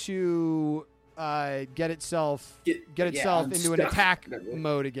maneuver to get itself into an unstuck. attack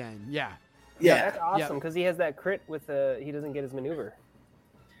mode again. Yeah. Yeah. That's awesome because he has that crit with he doesn't get his maneuver.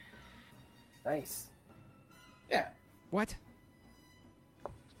 Nice. Yeah. What?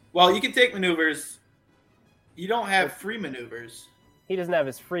 Well, you can take maneuvers. You don't have free maneuvers. He doesn't have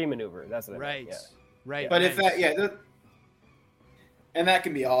his free maneuver. That's what I Right. meant. Right. But right. if that, and that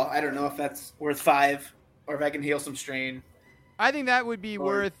can be all. I don't know if that's worth 5 or if I can heal some strain. I think that would be Or-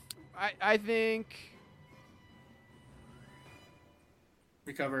 worth. I think.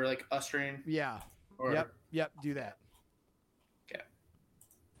 Recover like a strain. Yeah. Or, Yep. Do that. Okay.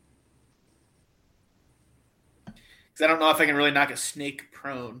 Because I don't know if I can really knock a snake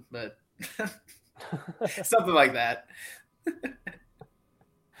prone, but something like that. You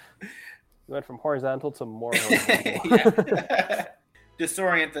went from horizontal to more horizontal. Yeah.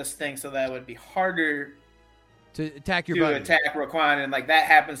 Disorient this thing so that it would be harder To attack your to buddy. attack Roquan, and like that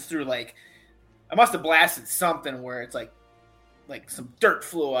happens through like I must have blasted something where it's like some dirt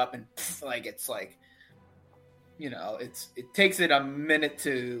flew up and like it's like it takes it a minute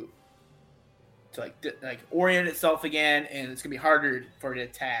to like orient itself again, and it's gonna be harder for it to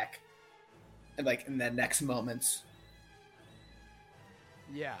attack and like in the next moments.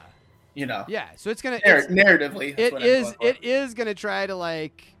 Yeah. Yeah, So it's gonna. narratively. That's what I'm going for. It is gonna try to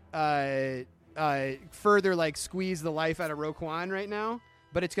like further like squeeze the life out of Roquan right now,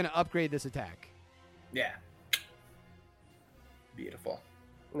 but it's gonna upgrade this attack. Yeah. Beautiful.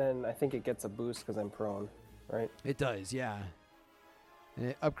 And then I think it gets a boost because I'm prone, right? It does, yeah. And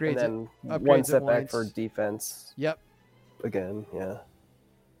it And upgrades then upgrades one it setback for once. defense Yep. again. Yeah.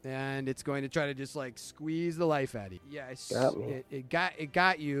 And it's going to try to just like squeeze the life out of you. Yeah, Got me. it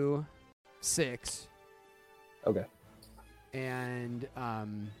got you 6. Okay. And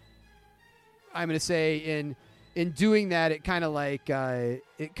I'm gonna say in doing that, it kind of like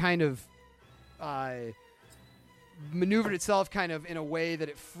maneuvered itself kind of in a way that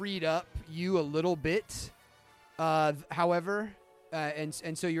it freed up you a little bit. However, and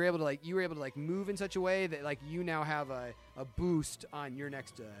so you were able to move in such a way that like you now have a boost on your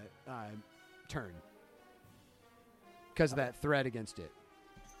next turn because of that threat against it.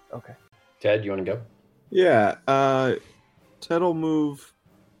 Okay. Ted, you want to go? Yeah, Ted will move.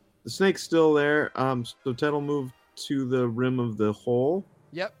 The snake's still there. So Ted will move to the rim of the hole.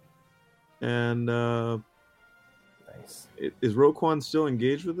 Yep. And Nice. is Roquan still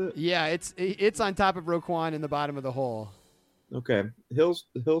engaged with it? Yeah, it's on top of Roquan in the bottom of the hole. Okay, he'll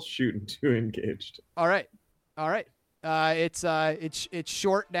shoot into engaged. All right. It's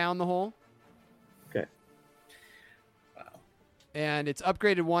short down the hole. Okay. Wow. And it's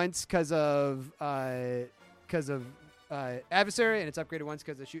upgraded once because of adversary, and it's upgraded once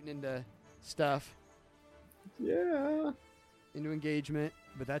because of shooting into stuff. Yeah. into engagement,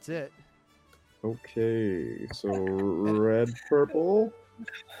 but that's it. Okay, so red, purple.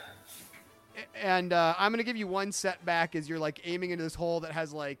 And I'm gonna give you one setback as you're like aiming into this hole that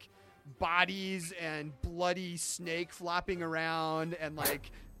has like bodies and bloody snake flopping around, and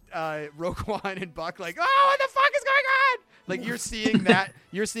like Roquan and Buck like, oh, what the fuck is going on? Like you're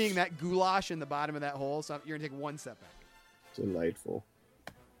seeing that goulash in the bottom of that hole, so you're gonna take one setback. Delightful.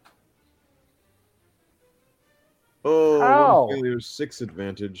 Oh, Ow. one failure, 6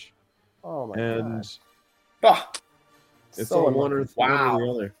 advantage. Oh my And Oh, it's So on one or wow. the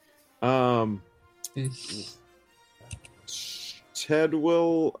other. Ted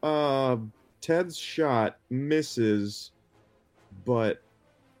will Ted's shot misses, but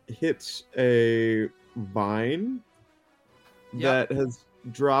hits a vine Yep. that has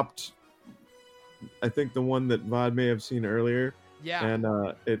dropped. I think the one that Vod may have seen earlier, Yeah. and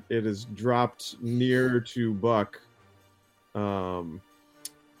it is dropped near to Buck, and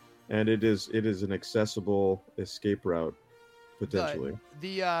it is an accessible escape route potentially.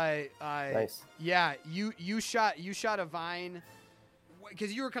 Nice. Yeah, you shot a vine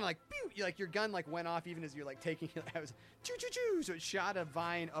because you were kind of like, pew, like your gun like went off even as you're like taking it. I was choo choo choo, so it shot a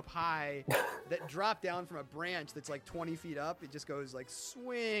vine up high that dropped down from a branch that's like 20 feet up. It just goes like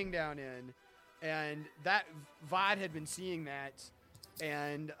swing down in, and that Vod had been seeing that,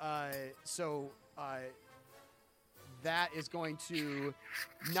 and so that is going to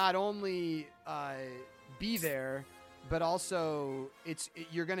not only be there, but also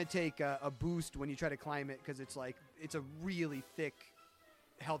you're going to take a boost when you try to climb it because it's a really thick,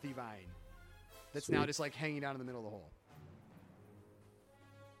 healthy vine that's now Sweet. just like hanging down in the middle of the hole.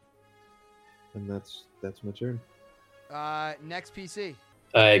 And that's my turn. Next PC.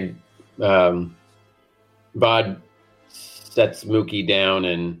 Vod sets Mookie down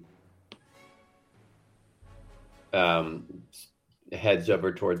and heads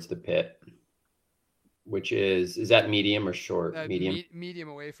over towards the pit, which is that medium or short? Medium. Medium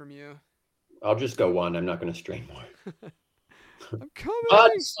away from you. I'll just go one. I'm not going to strain more. I'm coming.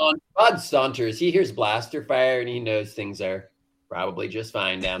 Vod saunters. He hears blaster fire and he knows things are probably just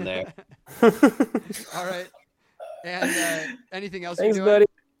fine down there. All right. And anything else Thanks, you're doing? buddy.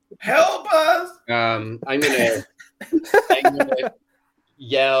 help us! I'm gonna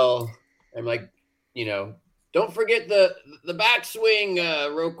yell. I'm like, don't forget the backswing,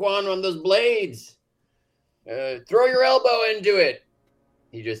 Roquan, on those blades. Throw your elbow into it.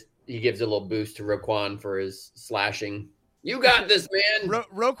 He gives a little boost to Roquan for his slashing. You got this, man.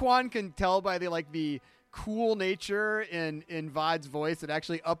 Roquan can tell by the cool nature in Vod's voice that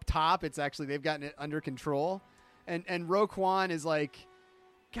actually up top they've gotten it under control, and Roquan is like,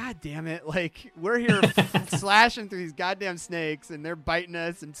 God damn it, like we're here slashing through these goddamn snakes and they're biting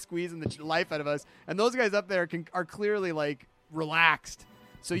us and squeezing the life out of us, and those guys up there are clearly like relaxed,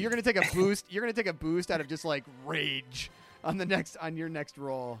 so you're gonna take a boost out of just like rage on your next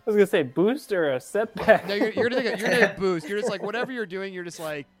roll. I was gonna say boost or a setback. No, you're gonna take a boost. You're just like, whatever you're doing, you're just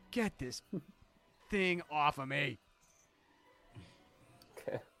like, get this thing off of me.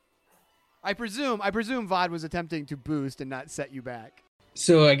 Okay. I presume Vod was attempting to boost and not set you back.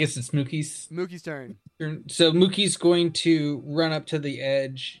 So I guess it's Mookie's turn. So Mookie's going to run up to the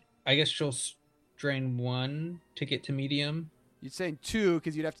edge. I guess she'll strain 1 to get to medium. You're saying 2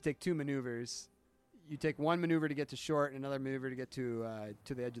 because you'd have to take 2 maneuvers. You take 1 maneuver to get to short and another maneuver to get to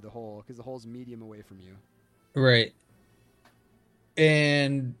the edge of the hole because the hole's medium away from you. Right.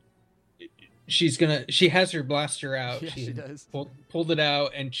 And she has her blaster out. Yeah, she does. Pulled it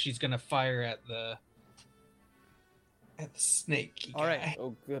out, and she's gonna fire at the snake. All right.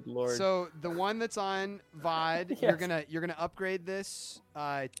 Oh, good lord. So the one that's on Vod, Yes. you're gonna upgrade this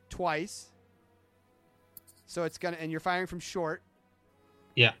twice. So it's gonna, and you're firing from short.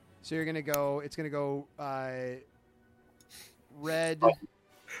 Yeah. So you're gonna go. It's gonna go red,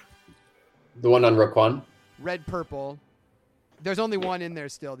 The one on Roquan. red, purple. There's only one in there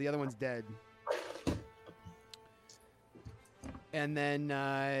still. The other one's dead. And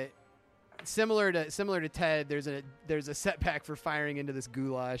then similar to Ted, there's a setback for firing into this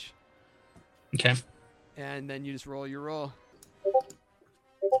goulash. Okay. And then you just roll your roll.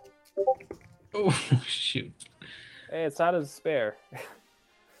 Oh shoot! Hey, it's out of spare.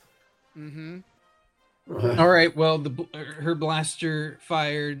 Mm-hmm. All right. Well, her blaster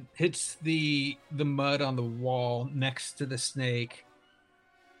fired, hits the mud on the wall next to the snake.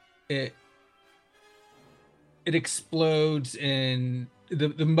 It explodes, and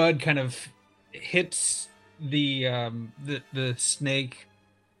the mud kind of hits the snake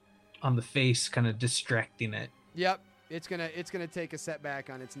on the face, kind of distracting it. Yep. It's gonna take a setback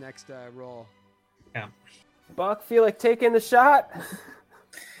on its next roll. Yeah. Buck, feel like taking the shot?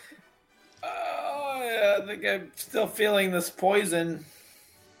 Oh, yeah, I think I'm still feeling this poison.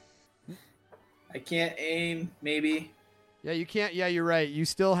 I can't aim, maybe. Yeah, you can't. Yeah, you're right. You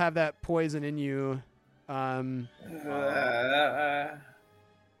still have that poison in you. No.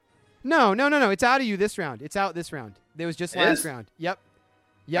 It's out of you this round. It's out this round. It was just last round. Yep.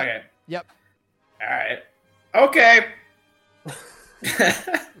 Okay. Yep. All right. Okay.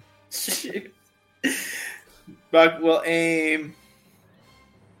 Shoot. Buck will aim.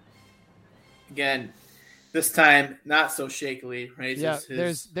 Again, this time not so shakily. Raises Yeah.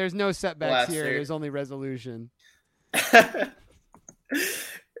 his There's no setbacks here. blaster. There's only resolution.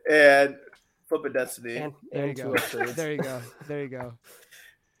 And flip a destiny. And There you two go. upgrades. There you go. There you go.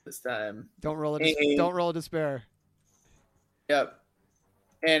 This time. Don't roll a Aim. don't roll a despair. Yep.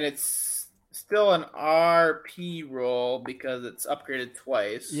 And it's still an RP roll because it's upgraded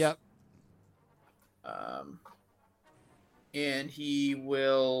twice. Yep. And he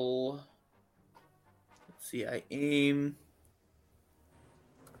will. Let's see. I aim.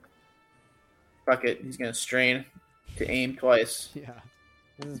 Fuck it. He's gonna strain to aim twice. Yeah.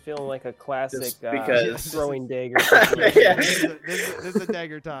 This is feeling like a classic Just because- throwing dagger. Yeah. This is a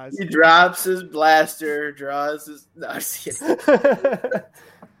dagger toss. He drops his blaster, draws his. No, I'm just kidding.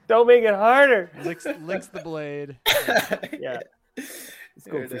 Don't make it harder. Licks the blade. Yeah. Let's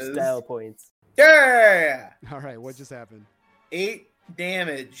There go it for is. style points. Yeah. All right, what just happened? 8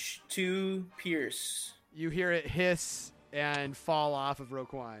 damage to Pierce. You hear it hiss and fall off of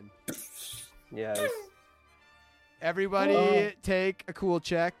Roquan. Yes. Everybody take a cool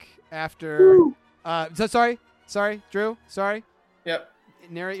check after. Sorry, Drew. Sorry. Yep.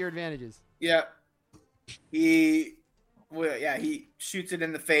 Narrate your advantages. Yep. He shoots it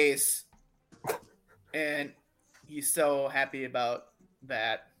in the face, and he's so happy about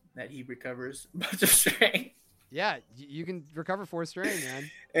that he recovers a bunch of strength. Yeah, you can recover 4 strain, man.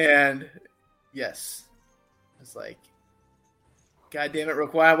 And yes, it's like, God damn it,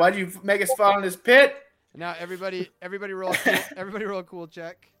 Roquan, why'd you make us fall in this pit? Now everybody roll a cool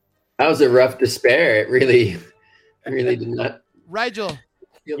check. That was a rough despair. It really did not. Rigel,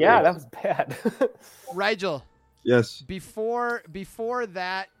 feel Yeah, very- that was bad. Rigel. Yes. Before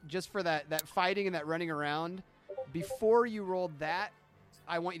that, just for that fighting and that running around, before you rolled that,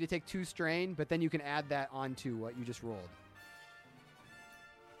 I want you to take 2 strain, but then you can add that onto what you just rolled.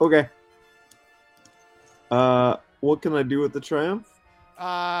 Okay. What can I do with the triumph?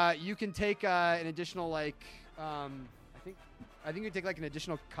 You can take an additional I think you take like an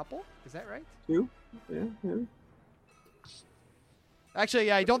additional couple. Is that right? 2? Yeah. Actually,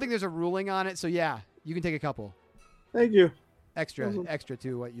 yeah, I don't think there's a ruling on it, so yeah, you can take a couple Thank you. extra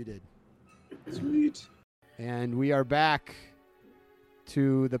to what you did. Sweet. And we are back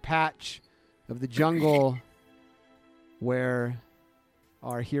to the patch of the jungle where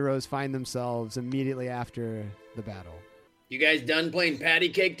our heroes find themselves immediately after the battle. You guys done playing patty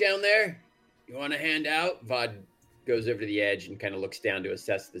cake down there? You want a hand out? Vod goes over to the edge and kind of looks down to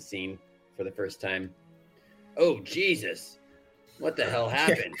assess the scene for the first time. Oh, Jesus. What the hell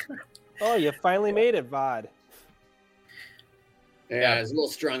happened? Oh, you finally made it, Vod. Yeah, I was a little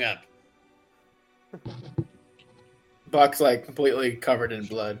strung up. Buck's like completely covered in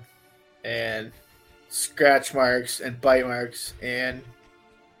blood and scratch marks and bite marks, and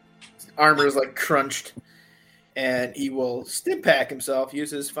his armor is like crunched, and he will stim pack himself,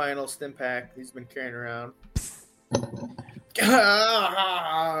 use his final stim pack he's been carrying around.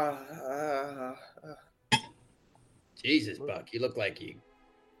 Jesus, Buck, you look like you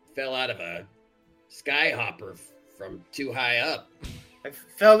fell out of a skyhopper from too high up. I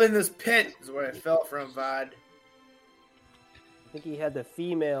fell in this pit is where I fell from, Vod. I think he had the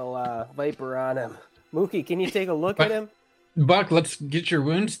female viper on him. Mookie, can you take a look at him? Buck, let's get your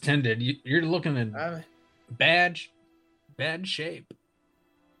wounds tended. You're looking in I'm bad shape.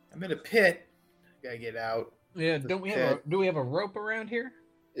 in a pit. Gotta get out. Yeah, do we have a rope around here?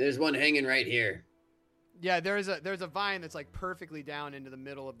 There's one hanging right here. Yeah, there's a vine that's like perfectly down into the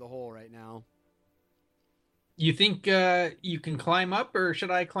middle of the hole right now. You think you can climb up, or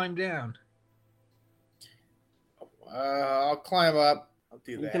should I climb down? I'll climb up. I'll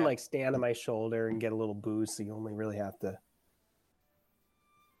do You that. can like stand on my shoulder and get a little boost, so you only really have to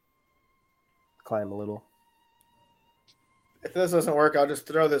climb a little. If this doesn't work, I'll just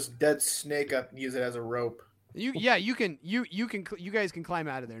throw this dead snake up and use it as a rope. You guys can climb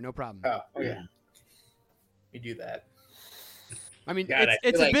out of there, no problem. Oh, okay. You do that. I mean, God,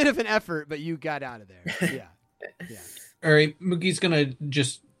 it's I a feel bit of an effort, but you got out of there. Yeah. All right, Mookie's gonna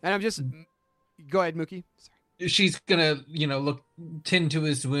just. And I'm just go ahead, Mookie. Sorry. She's gonna, tend to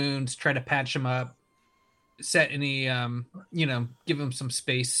his wounds, try to patch him up, set any give him some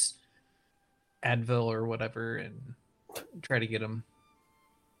space Advil or whatever and try to get him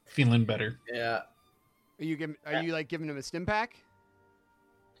feeling better. Yeah. Are you like giving him a stim pack?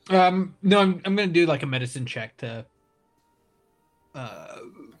 No, I'm gonna do like a medicine check to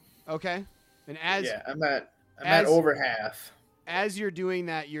Okay. And I'm at over half. As you're doing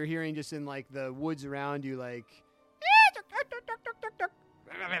that, you're hearing just in like the woods around you, like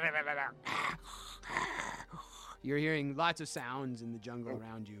you're hearing lots of sounds in the jungle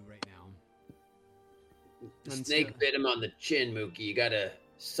around you right now. The snake bit him on the chin, Mookie. You gotta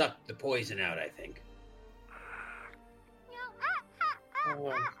suck the poison out, I think.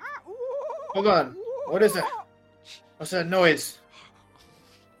 Hold on. What is it? What's that noise?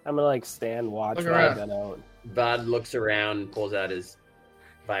 I'm gonna like stand watch Look while around. I gun out. Vod looks around, pulls out his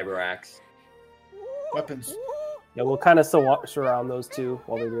vibro axe. Weapons. Yeah, we'll kind of surround those two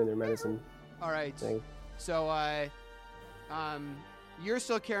while they're doing their medicine All right. thing. So, you're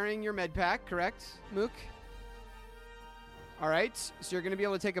still carrying your med pack, correct, Mook? All right. So you're going to be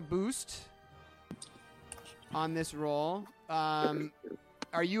able to take a boost on this roll.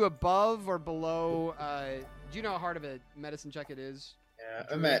 Are you above or below? Do you know how hard of a medicine check it is? Yeah,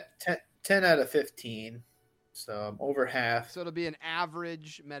 I'm at 10 out of 15. So I'm over half. So it'll be an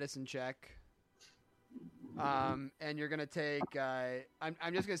average medicine check. And you're going to take,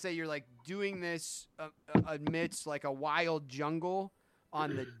 I'm just going to say you're like doing this amidst like a wild jungle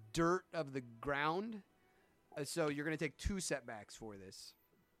on the dirt of the ground. So you're going to take 2 setbacks for this.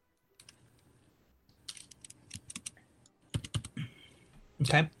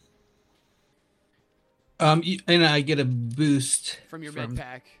 Okay. And I get a boost From your med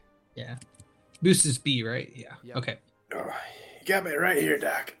pack. Yeah. Boost is B, right? Yeah. Yep. Okay. Oh, you got me right here,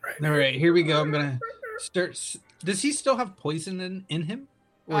 Doc. Right. All right, here we go. I'm gonna start. Does he still have poison in him,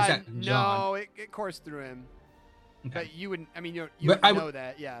 or is that John? No, it coursed through him. Okay. But you wouldn't. I mean, you But would know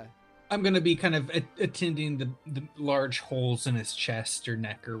that. Yeah. I'm gonna be kind of attending the large holes in his chest or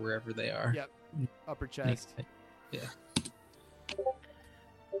neck or wherever they are. Yep. Upper chest. Yeah.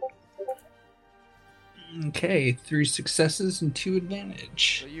 Okay, 3 successes and 2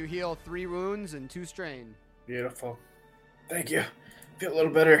 advantage. So you heal 3 wounds and 2 strain. Beautiful. Thank you. Feel a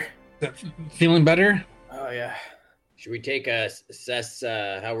little better. Feeling better? Oh, yeah. Should we take a assess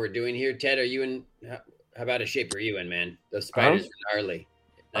how we're doing here, Ted? Are you in? How about a shape are you in, man? Those spiders are gnarly.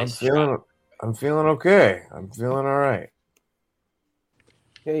 Nice shot. I'm feeling okay. I'm feeling all right.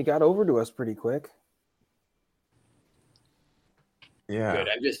 Yeah, you got over to us pretty quick. Yeah. Good.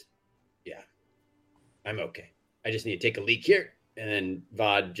 I'm okay. I just need to take a leak here, and then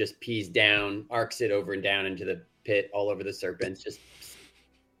Vod just pees down, arcs it over and down into the pit, all over the serpents. Just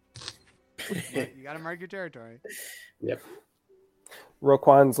You got to mark your territory. yep.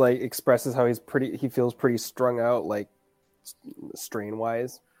 Roquan's like expresses how he feels pretty strung out, like strain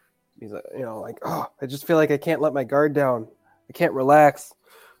wise. He's like, like, oh, I just feel like I can't let my guard down. I can't relax.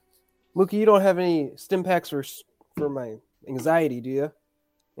 Mookie, you don't have any stim packs for my anxiety, do you?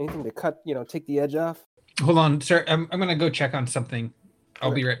 Anything to cut, take the edge off? Hold on, sir. I'm gonna go check on something.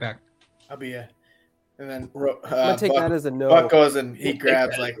 I'll be right back. I'll be and then I'm gonna take that as a no. Buck goes and he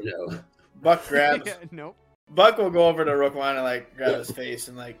grabs Buck grabs. Yeah, nope. Buck will go over to Roquan and like grab his face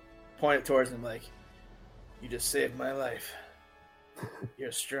and like point it towards him like, "You just saved my life. You're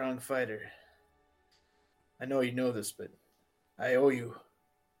a strong fighter. I know you know this, but I owe you.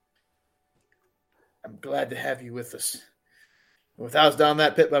 I'm glad to have you with us. If I was down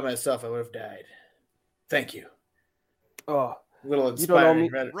that pit by myself, I would have died. Thank you." Oh, little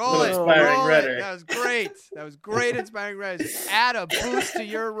inspiring rhetoric. Rhetoric. That was great. That was great inspiring rhetoric. Add a boost to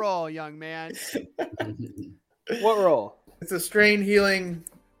your roll, young man. What roll? It's a strain healing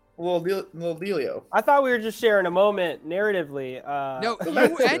little dealio. I thought we were just sharing a moment narratively. No,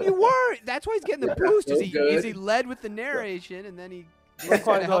 you were. That's why he's getting the boost. Is he led with the narration, and then he's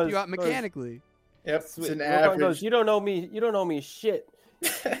going to help you out mechanically. Yep, it's an average. Goes, you don't know me. You don't know me shit.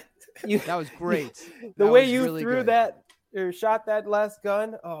 That was great. The way you really threw that or shot that last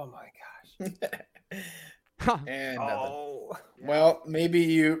gun. Oh my gosh. And well, maybe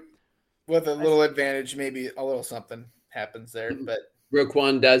you, with a little advantage, maybe a little something happens there. But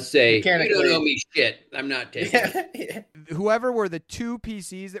Roquan does say, "You don't know me shit. I'm not taking it." Whoever were the 2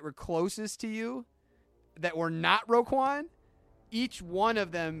 PCs that were closest to you, that were not Roquan, each one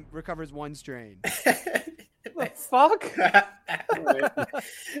of them recovers 1 strain. The fuck?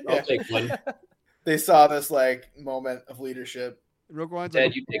 I'll take one. They saw this like moment of leadership. Roquan's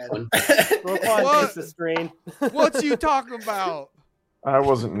Dad, you take one. Roquan takes the strain. What's you talking about? I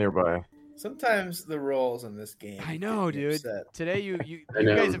wasn't nearby. Sometimes the rolls in this game. I know, get me dude. upset. Today you I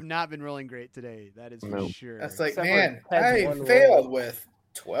know. guys have not been rolling great today. That is for Nope. sure. That's like, Except for man, Ted's I one failed roll. with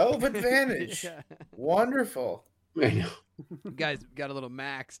 12 advantage. Yeah. Wonderful. I know. You guys got a little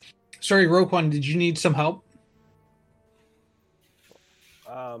maxed. Sorry, Roquan, did you need some help?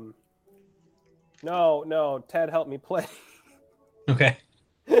 No, Ted helped me play. Okay.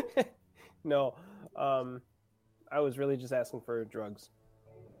 No, I was really just asking for drugs.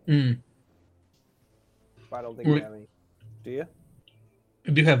 Mm. I don't think you have any. Do you?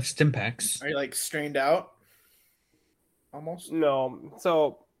 I do have stim packs. Are you like strained out? Almost. No.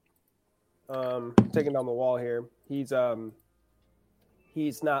 So, taking down the wall here, he's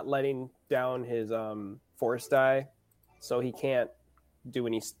not letting down his force die, so he can't do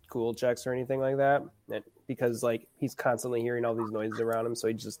any cool checks or anything like that, because like he's constantly hearing all these noises around him, so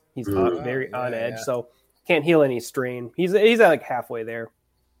he's very on edge. Yeah. So can't heal any strain. He's at like halfway there.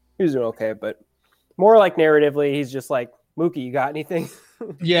 He's doing okay, but more like narratively, he's just like, Mookie, you got anything?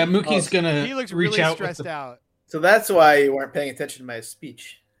 Yeah, Mookie's gonna He looks reach really out stressed with the, out. So that's why you weren't paying attention to my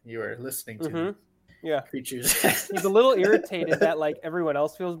speech. You were listening to Mhm. Yeah. creatures. He's a little irritated that like everyone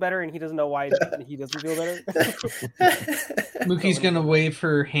else feels better and he doesn't know why he doesn't feel better. Mookie's gonna wave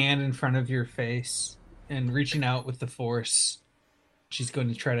her hand in front of your face and reaching out with the force. She's going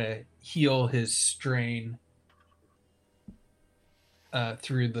to try to heal his strain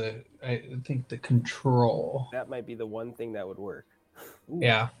through I think the control. That might be the one thing that would work.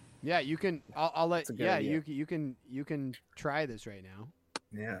 Yeah. Yeah, you can. I'll let. That's a good Yeah, idea. you can try this right now.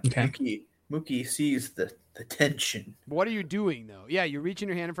 Yeah. Okay. Mookie sees the tension. What are you doing though? Yeah, you're reaching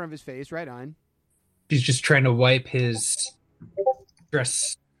your hand in front of his face. Right on. She's just trying to wipe his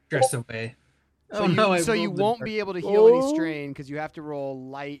stress away. So you won't be able to heal any strain because you have to roll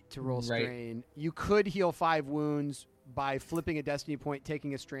light to roll Right. strain. You could heal 5 wounds by flipping a destiny point,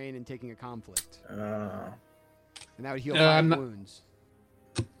 taking a strain, and taking a conflict, and that would heal 5 wounds.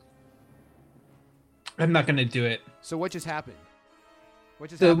 I'm not gonna do it. So what just happened? What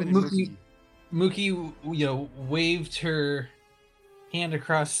just So happened in Mookie? Mookie, waved her hand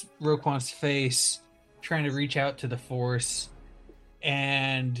across Roquan's face, trying to reach out to the force,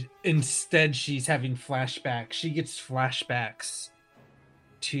 and instead she's having flashbacks. She gets flashbacks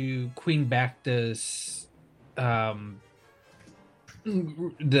to Queen Bacta's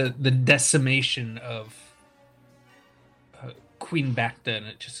the decimation of Queen Bacta, and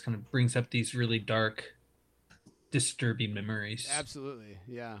it just kind of brings up these really dark, disturbing memories. Absolutely,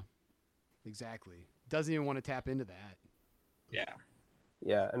 yeah, exactly. Doesn't even want to tap into that. Yeah.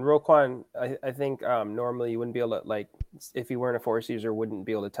 Yeah, and Roquan, I think normally you wouldn't be able to, like, if you weren't a force user, wouldn't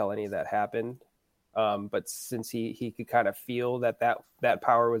be able to tell any of that happened. But since he could kind of feel that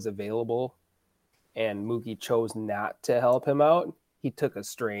power was available, and Mookie chose not to help him out, he took a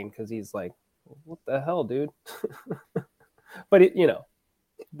strain because he's like, "What the hell, dude?" But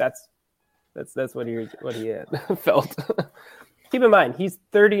that's what he had felt. Keep in mind, he's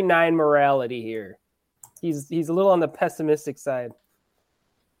 39 morality here. He's a little on the pessimistic side.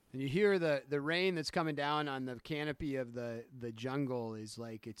 And you hear the rain that's coming down on the canopy of the jungle is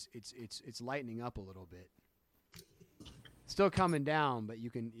like it's lightening up a little bit. Still coming down, but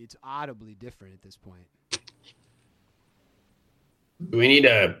it's audibly different at this point. Do we need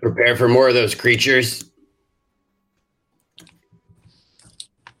to prepare for more of those creatures?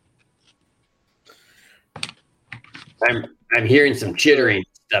 I'm hearing some chittering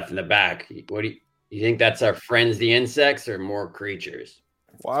stuff in the back. What do you think that's our friends, the insects, or more creatures?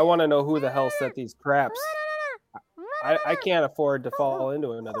 Well, I want to know who the hell set these traps. I can't afford to fall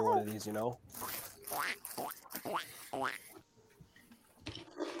into another one of these, you know.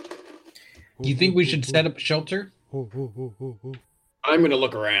 Do you think we should set up a shelter? I'm going to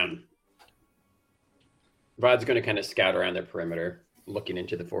look around. Rod's going to kind of scout around the perimeter, looking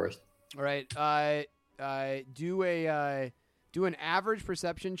into the forest. All right. Do an average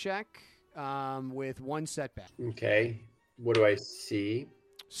perception check with 1 setback. Okay. What do I see?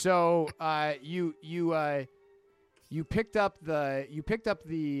 So you picked up the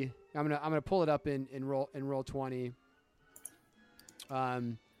I'm gonna pull it up in roll 20.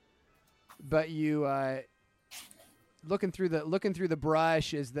 But you looking through the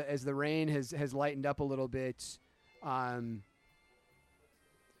brush as the rain has lightened up a little bit. Just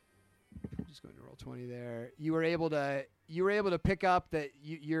going to roll 20 there. You were able to pick up that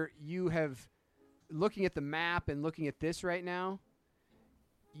you have, looking at the map and looking at this right now,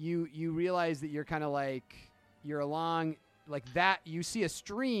 you realize that you're kind of like, you're along like that. You see a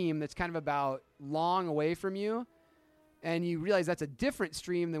stream that's kind of about long away from you, and you realize that's a different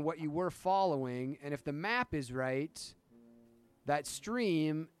stream than what you were following. And if the map is right, that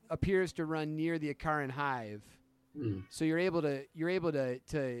stream appears to run near the Akarin Hive. So you're able to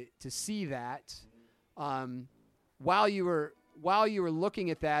see that. While you were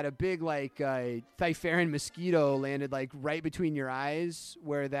looking at that, a big Thyferran mosquito landed like right between your eyes,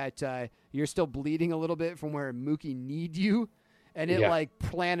 where that you're still bleeding a little bit from where Mookie kneed you, and it like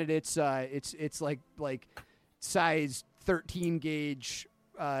planted its like size 13 gauge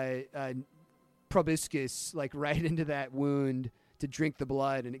proboscis like right into that wound to drink the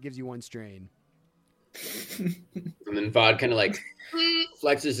blood, and it gives you 1 strain. And then Vod kind of like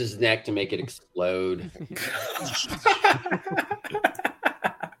flexes his neck to make it explode.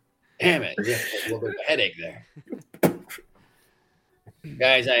 Damn it! Yeah, a little bit of a headache there,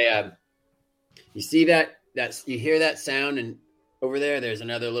 guys. You see that you hear that sound, and over there's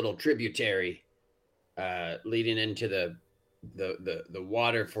another little tributary leading into the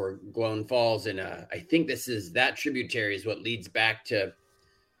water for Glone Falls, and I think that tributary is what leads back to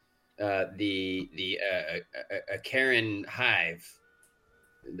the Akarin Hive.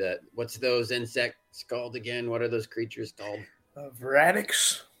 What's those insects called again? What are those creatures called?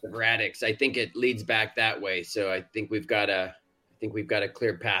 Vratix. The Vratix. I think it leads back that way. So I think we've got a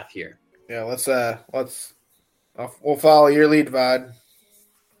clear path here. Yeah, we'll follow your lead, Vod.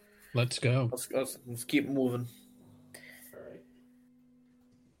 Let's go. Let's keep moving. All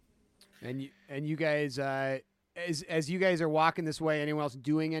right. And you guys, as you guys are walking this way, anyone else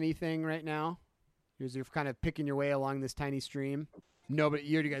doing anything right now? You're kind of picking your way along this tiny stream. No, but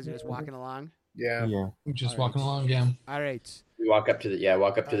you guys are just walking along. Yeah. I'm just walking along. Yeah. All right. We walk up to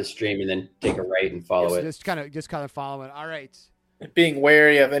the stream and then take a right and follow it. Just kind of follow it. All right. Being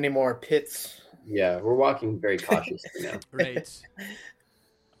wary of any more pits. Yeah, we're walking very cautiously now. Right.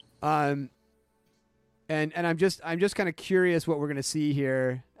 And I'm just kind of curious what we're gonna see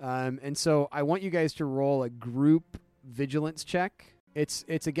here. And so I want you guys to roll a group vigilance check. It's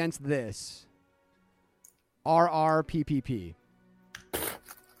against this. RRPPP.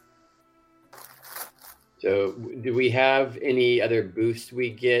 So, do we have any other boosts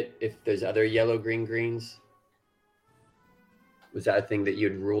we get if there's other yellow, green, greens? Was that a thing that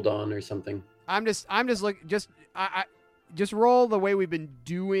you'd ruled on or something? I'm just like just roll the way we've been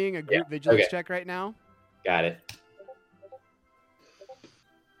doing a group vigilance check right now. Got it.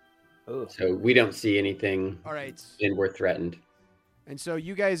 Oh. So we don't see anything. All right. And we're threatened. And so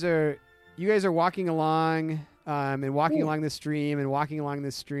you guys are walking along and walking along the stream and walking along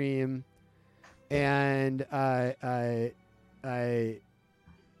this stream. And as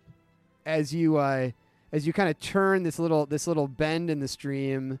you kind of turn this little bend in the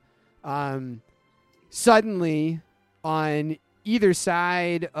stream, suddenly on either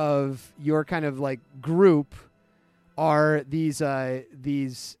side of your kind of like group are these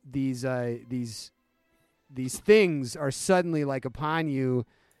things are suddenly like upon you,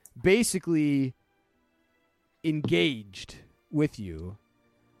 basically engaged with you.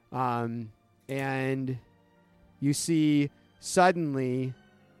 And you see suddenly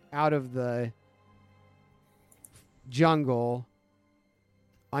out of the jungle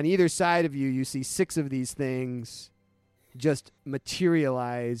on either side of you, you see 6 of these things just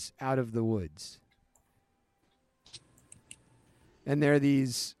materialize out of the woods. And they're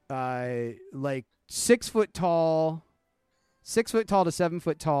these like 6 foot tall to 7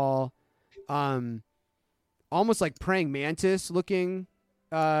 foot tall, almost like praying mantis looking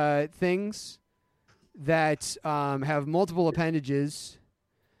things that have multiple appendages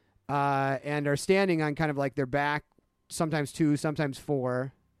and are standing on kind of like their back, sometimes 2, sometimes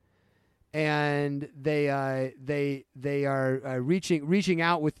 4, and they are reaching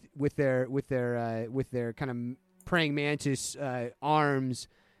out with their kind of praying mantis arms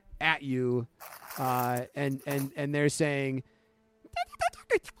at you, and they're saying,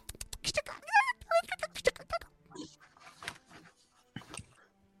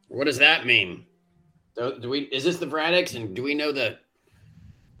 What does that mean? Is this the Vratix, and do we know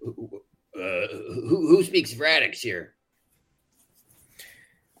who speaks Vratix here?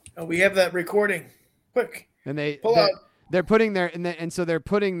 Oh, we have that recording. Quick. And they're putting their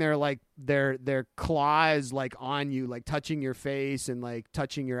claws like on you, like touching your face and like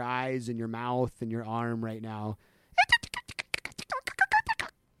touching your eyes and your mouth and your arm right now.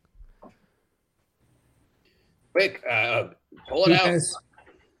 Quick, pull it out.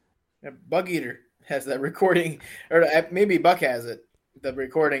 Yeah, Bug Eater has that recording, or maybe Buck has it. The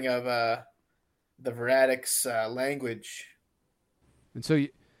recording of the Vratix language, and so he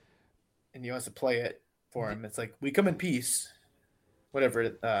wants to play it for him. It's like, we come in peace, whatever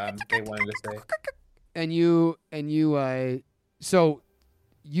they wanted to say. And you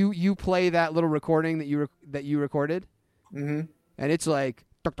play that little recording that you recorded, mm-hmm. and it's like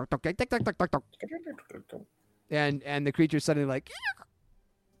tuk, tuk, tuk, tuk, tuk, tuk, tuk, tuk. And the creature's suddenly like,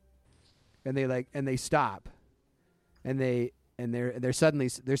 and they stop, and they're suddenly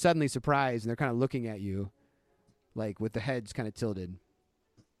surprised, and they're kind of looking at you, like with the heads kind of tilted.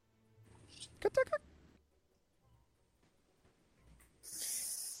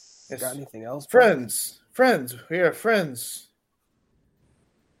 Got anything else? Friends, we are friends.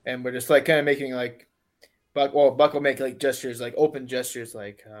 And we're just like kind of making like Buck will make like gestures, like open gestures,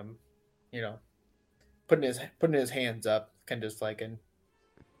 like putting his hands up, kind of just like in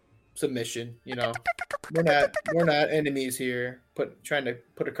submission. We're not enemies here. Trying to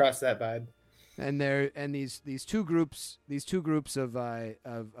put across that vibe. And these two groups of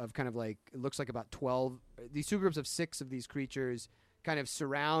kind of like, it looks like about 12. These two groups of 6 of these creatures kind of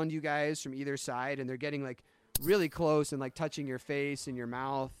surround you guys from either side, and they're getting like really close and like touching your face and your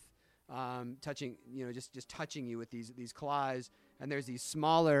mouth, touching just touching you with these claws. And there's these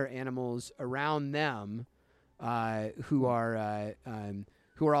smaller animals around them who are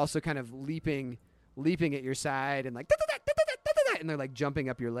also kind of leaping at your side and like and they're like jumping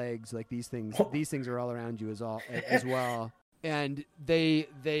up your legs. Like these things are all around you as well. And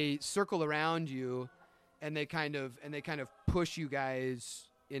they circle around you, and they kind of push you guys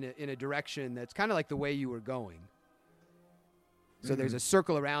in a direction that's kind of like the way you were going. So there's a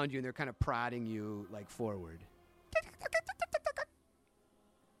circle around you, and they're kind of prodding you like forward.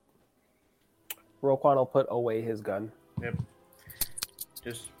 Roquan will put away his gun. Yep.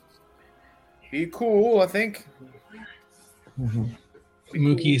 Just be cool, I think.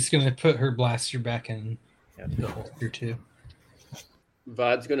 Mookie's gonna put her blaster back in the holster too.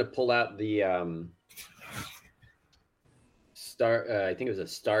 Vod's gonna pull out the star. I think it was a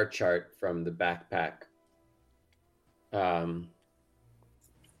star chart from the backpack, and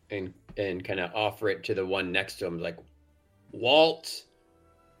kind of offer it to the one next to him, like Walt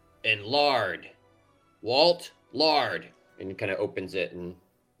and Lard, and he kind of opens it and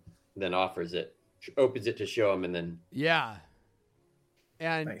then opens it to show him, and then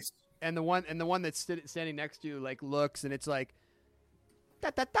and nice. and the one that's standing next to you like looks, and it's like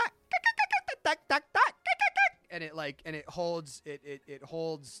and it holds the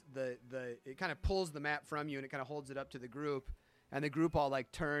it kind of pulls the map from you, and it kind of holds it up to the group, and the group all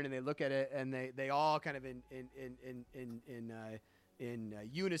like turn and they look at it, and they all kind of in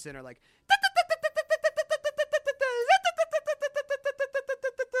unison are like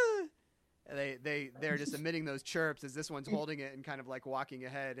they're just emitting those chirps as this one's holding it and kind of like walking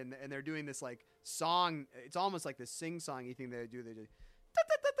ahead, and they're doing this like song. It's almost like this sing-songy thing they do. They just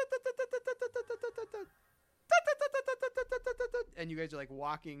and you guys are like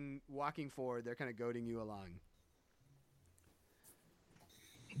walking forward. They're kind of goading you along.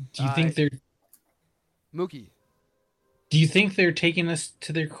 Do you think they're Mookie? Do you think they're taking us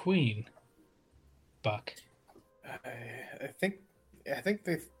to their queen, Buck? I think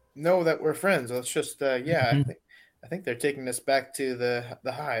they know that we're friends. Let's just I think they're taking us back to the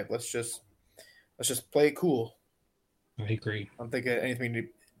hive. Let's just play cool. I agree. I don't think anything to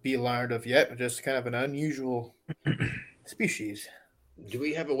be alarmed of yet. Just kind of an unusual species. Do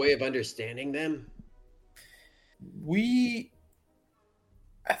we have a way of understanding them?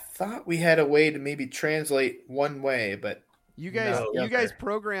 I thought we had a way to maybe translate one way, but you guys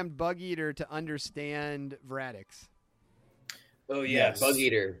programmed Bug Eater to understand Vratix. Oh yeah, yes. Bug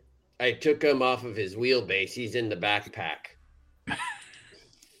Eater. I took him off of his wheelbase. He's in the backpack.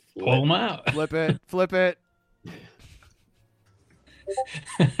 Pull him out. Flip it.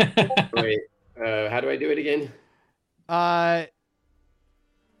 Wait, how do I do it again?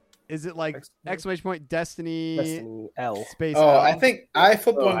 Is it like exclamation point Destiny L space? Oh, L? I think I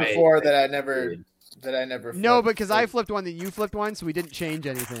flipped one before that I never flipped. No, because I flipped one that you flipped one, so we didn't change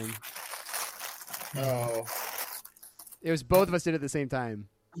anything. Oh. It was both of us did it at the same time.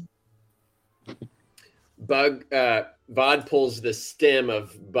 Vod pulls the stem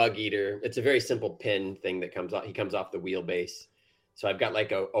of Bug Eater. It's a very simple pin thing that comes off. He comes off the wheelbase. So I've got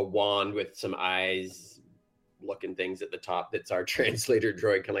like a wand with some eyes looking things at the top. That's our translator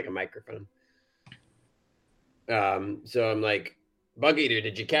droid, kind of like a microphone. So I'm like, Bug Eater,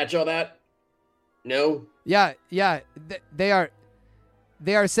 did you catch all that? No? Yeah. They are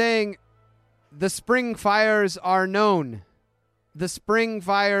saying the spring fires are known. The spring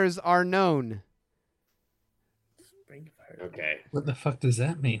fires are known. Okay. What the fuck does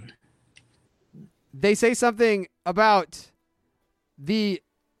that mean? They say something about the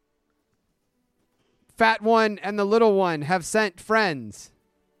fat one and the little one have sent friends.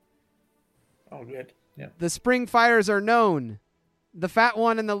 Oh, good. Yeah. The spring fires are known. The fat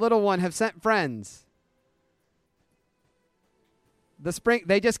one and the little one have sent friends. The spring.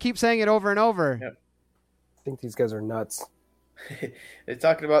 They just keep saying it over and over. Yep. I think these guys are nuts. They're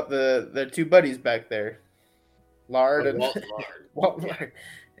talking about the two buddies back there, Lard and Walt Lard. Walt Lard.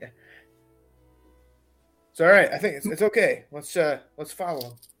 Yeah. It's all right. I think it's okay. Let's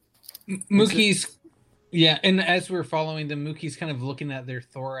follow him. Mookie's, yeah, and as we're following them, Mookie's kind of looking at their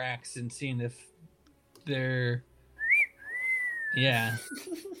thorax and seeing if they're, yeah,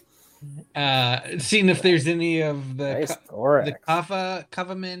 seeing if there's any of the Nice thorax. the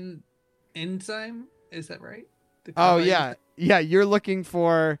Kavamin enzyme. Is that right? The Oh kava yeah, yeah. You're looking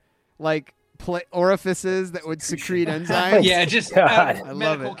for like orifices that would secrete enzymes. Yeah, just God. out of I love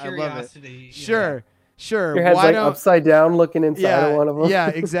medical it. I love it. curiosity. you know. Sure. Your head's Why like don't? upside down, looking inside Yeah, of one of them. yeah,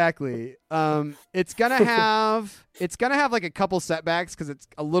 exactly. It's gonna have like a couple setbacks because it's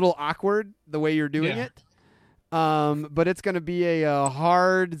a little awkward the way you're doing Yeah. it. But it's gonna be a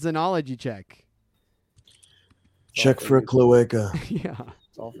hard xenology check. Check for a cloaca. Yeah.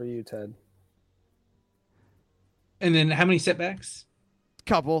 It's all for you, Ted. And then how many setbacks?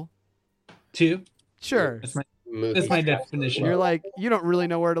 Couple. 2. Sure. That's my Mookie. definition. You're like, you don't really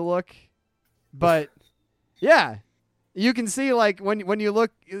know where to look. But yeah. You can see like when you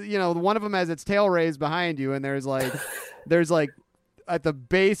look, one of them has its tail raised behind you, and there's like at the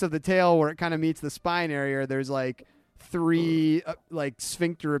base of the tail where it kind of meets the spine area, there's like 3 like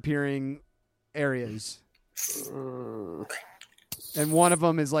sphincter appearing areas. And one of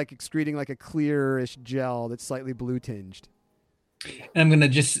them is like excreting like a clearish gel that's slightly blue tinged. And I'm gonna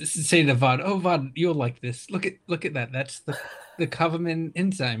just say to Vod, "Oh, Vod, you'll like this. Look at that. That's the Kavamin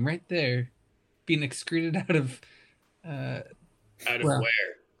enzyme right there, being excreted out of Out of Well.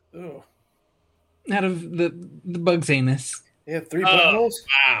 where? Oh, out of the bug's anus." you have 3 Oh, buttholes.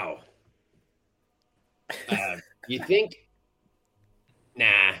 wow. You think?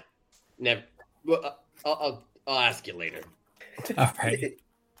 Nah, never. Well, I'll ask you later. All right.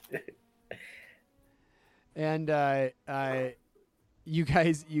 And you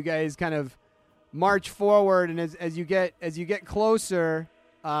guys kind of march forward, and as you get closer,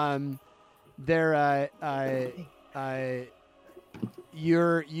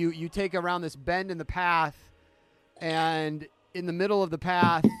 you take around this bend in the path, and in the middle of the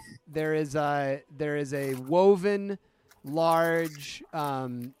path there is a woven large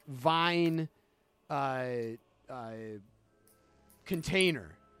vine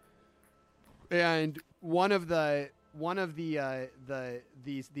container, and one of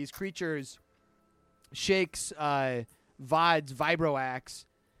these creatures shakes Vod's vibroaxe,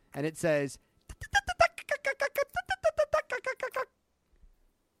 and it says,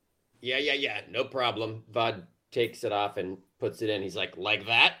 Yeah. No problem. Vod takes it off and puts it in. He's like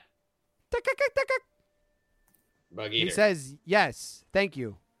that? Bug eater. he says, yes, thank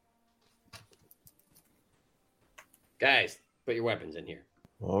you. Guys, put your weapons in here.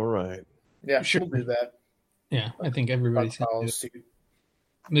 All right. Yeah, Sure. we'll do that. Yeah, I think everybody's gonna do it. Suit.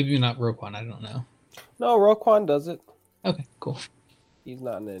 Maybe not Roquan. I don't know. No, Roquan does it. Okay, cool. He's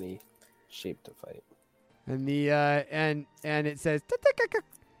not in any shape to fight. And the and it says,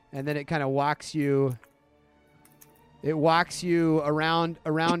 and then it kind of walks you. It walks you around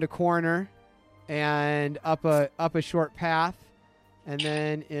a corner, and up a short path, and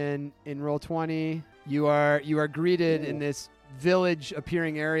then in roll 20, you are greeted in this village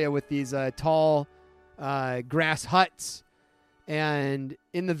appearing area with these tall grass huts, and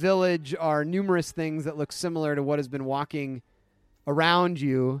in the village are numerous things that look similar to what has been walking around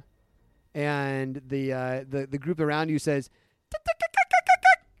you, and the group around you says,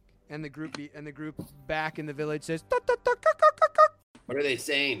 and the group back in the village says, What are they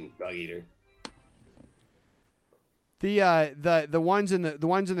saying, Bug Eater? the ones in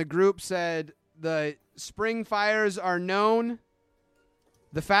the group said, the spring fires are known.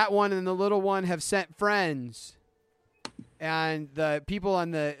 The fat one and the little one have sent friends, and the people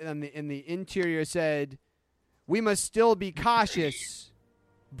in the interior said, we must still be cautious.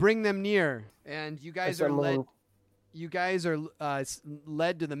 Bring them near. And you guys are led. You guys are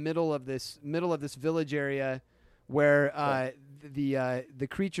led to the middle of this village area, where the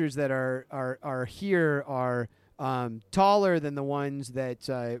creatures that are here are taller than the ones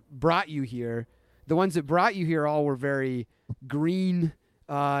that brought you here. The ones that brought you here all were very green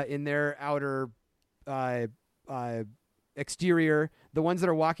in their outer exterior. The ones that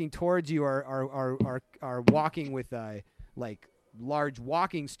are walking towards you are walking with like large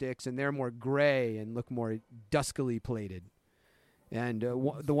walking sticks, and they're more gray and look more duskily plated. And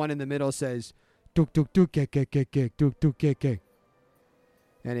the one in the middle says, "Tuk tuk tuk kek kek kek kek tuk tuk kek kek,"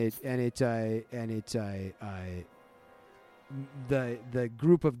 and it's the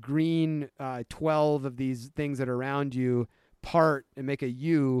group of green 12 of these things that are around you part and make a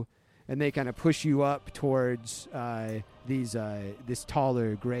U, and they kind of push you up towards this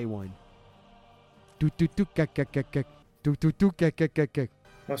taller gray one.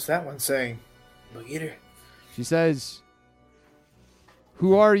 What's that one saying? Look at her. She says,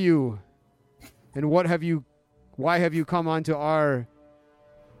 "Who are you, and why have you come onto our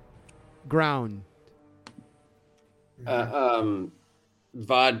ground?"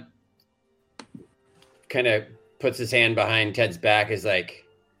 Vod kind of puts his hand behind Ted's back, is like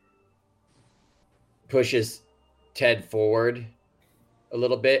pushes Ted forward a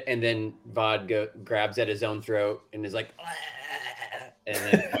little bit, and then Vod grabs at his own throat and is like, and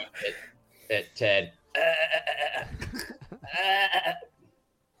then at Ted.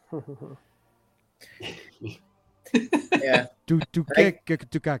 Yeah.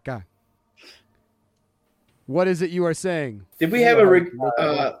 What is it you are saying? Did we have a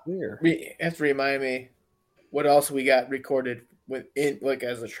you have to remind me what else we got recorded like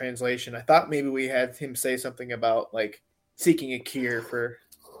as a translation. I thought maybe we had him say something about like seeking a cure for.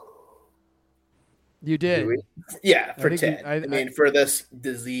 You did. Yeah, for Ted. For this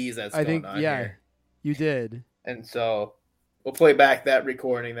disease that's going on here. You did. And so we'll play back that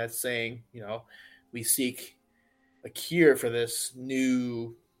recording that's saying, we seek a cure for this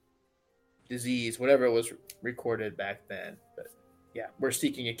new disease, whatever it was recorded back then. But yeah, we're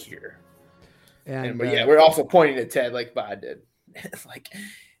seeking a cure. And we're also pointing at Ted like Bod did. Like,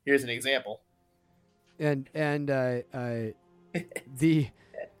 here's an example. And the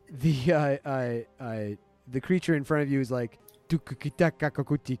creature in front of you is like,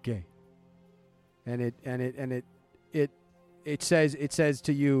 and it says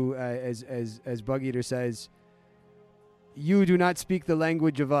to you, as Bug Eater says, "You do not speak the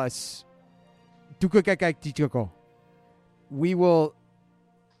language of us. We will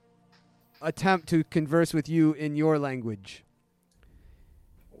attempt to converse with you in your language."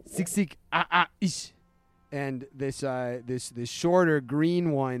 And this shorter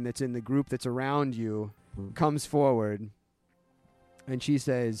green one that's in the group that's around you comes forward, and she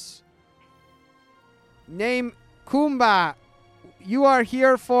says, "Name Kumba. You are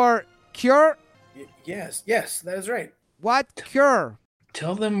here for cure?" Yes, that is right. "What cure?"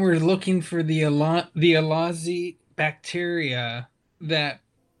 Tell them we're looking for the Alazi bacteria that...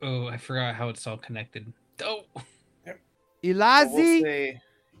 Oh, I forgot how it's all connected. Oh. Ilazi? We'll say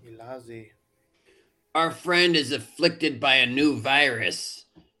Ilazi. Our friend is afflicted by a new virus.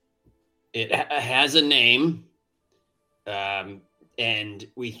 It has a name. And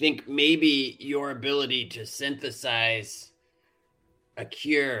we think maybe your ability to synthesize a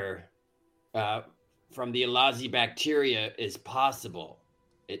cure from the Alazi bacteria is possible.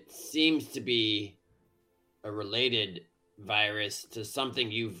 It seems to be a related virus to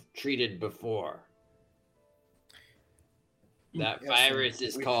something you've treated before. That virus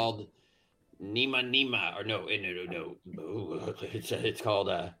is called Nima, or no. It's called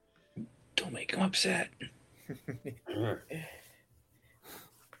Don't make him upset.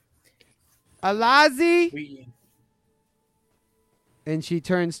 Alazi? And she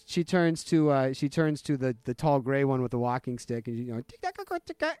turns to the tall gray one with the walking stick, and and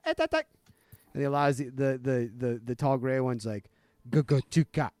the Alazi, the tall gray one's like,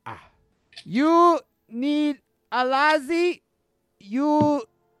 "You need Alazi. You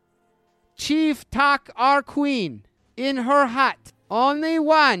chief talk our queen in her hut. Only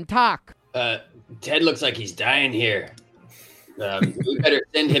one talk." Ted looks like he's dying here. We better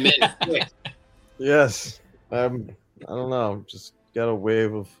send him in quick. Yes. I don't know. Just got a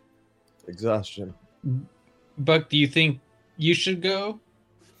wave of exhaustion. Buck, do you think you should go?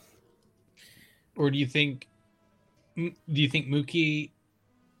 Or do you think Mookie?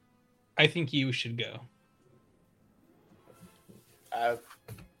 I think you should go.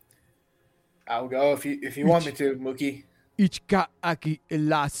 I'll go if you want me to, Mookie. Ichka aki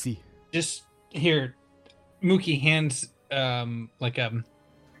elasi. Just here, Mookie hands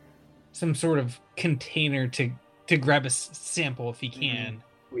some sort of container to grab a sample if he can.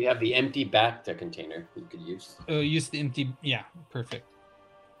 We have the empty Bacta container we could use. Oh, use the empty. Yeah, perfect.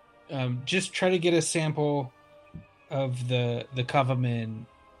 Just try to get a sample of the Kavamin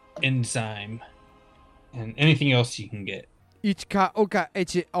enzyme and anything else you can get. Ichka oka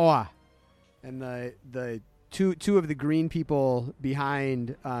eche oa. And the two of the green people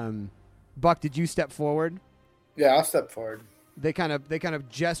behind Buck, did you step forward? Yeah, I'll step forward. They kind of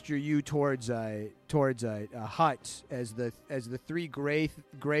gesture you towards a hut as the three gray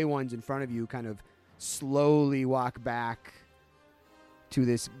ones in front of you kind of slowly walk back to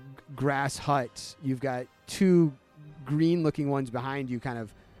this grass hut. You've got two green looking ones behind you kind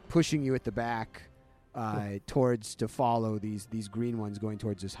of pushing you at the back towards to follow these green ones going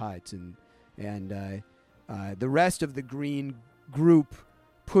towards this hut, and the rest of the green group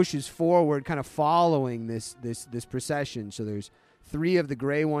pushes forward, kind of following this procession. So there's 3 of the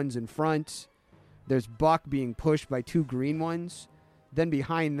gray ones in front. There's Buck being pushed by 2 green ones. Then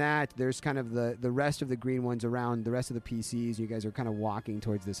behind that, there's kind of the rest of the green ones around the rest of the PCs. You guys are kind of walking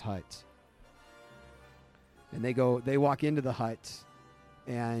towards this hut. And they walk into the hut,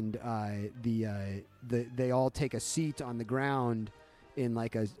 and they all take a seat on the ground in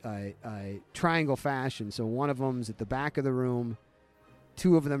like a triangle fashion. So one of them's at the back of the room,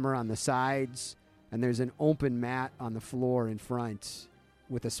 2 of them are on the sides, and there's an open mat on the floor in front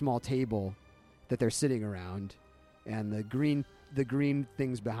with a small table that they're sitting around, and the green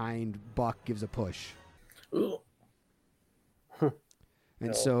things behind Buck gives a push. Ooh. And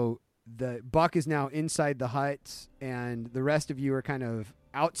No. so the Buck is now inside the hut, and the rest of you are kind of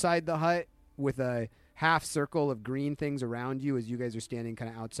outside the hut with a half circle of green things around you as you guys are standing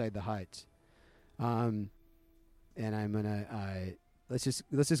kind of outside the hut. And I'm gonna let's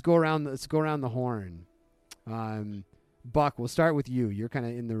just go around. Let's go around the horn. Buck, we'll start with you. You're kind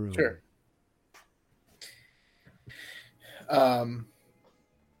of in the room. Sure.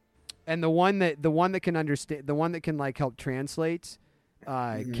 And the one that can understand, the one that can like help translate,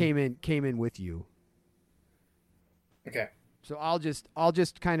 came in with you. Okay. So I'll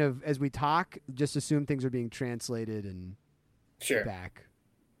just kind of, as we talk, just assume things are being translated and Sure. back.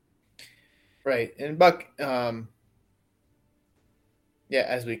 Right. And Buck, as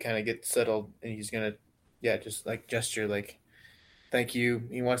we kind of get settled, and he's gonna, just like gesture, like, thank you.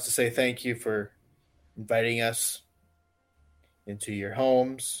 He wants to say thank you for inviting us into your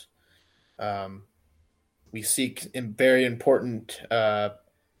homes. We seek a very important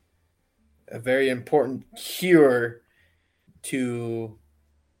cure to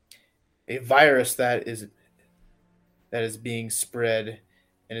a virus that is being spread,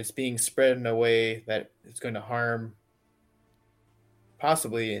 and it's being spread in a way that is going to harm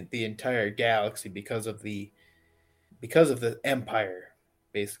possibly the entire galaxy because of the Empire.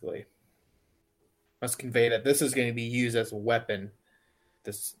 Basically, must convey that this is going to be used as a weapon.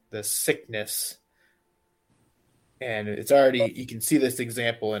 This sickness, and it's already, you can see this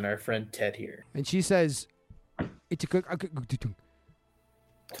example in our friend Ted here. And she says,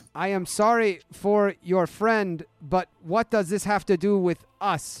 I am sorry for your friend, but what does this have to do with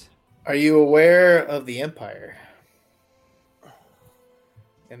us? Are you aware of the Empire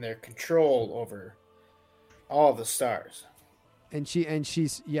and their control over all the stars? And she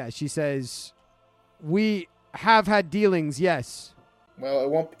says, we have had dealings, yes.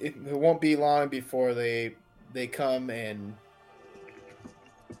 Well, it won't be long before they come and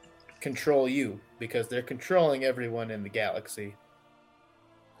control you, because they're controlling everyone in the galaxy.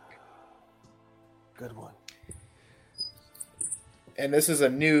 Good one. And this is a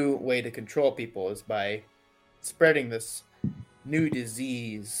new way to control people, is by spreading this new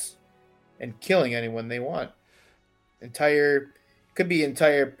disease and killing anyone they want. Could be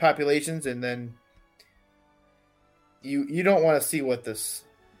entire populations, and then you don't want to see what the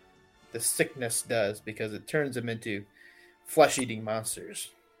sickness does, because it turns them into flesh-eating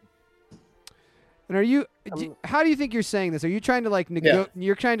monsters. And how do you think you're saying this? Are you trying to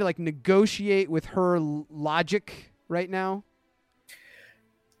you're trying to negotiate with her logic right now?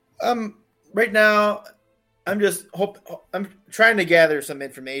 Right now, I'm trying to gather some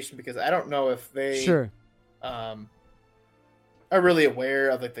information, because I don't know if they are really aware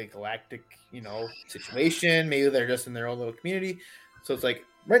of the galactic, situation. Maybe they're just in their own little community. So it's like,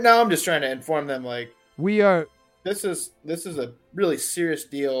 right now I'm just trying to inform them, like, this is a really serious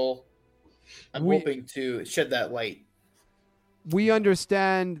deal. I'm hoping to shed that light. We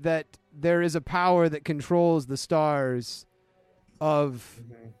understand that there is a power that controls the stars of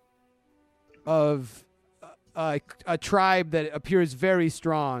a tribe that appears very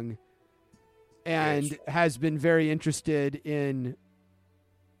strong and has been very interested in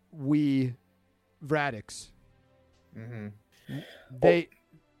Vratix. Mm-hmm.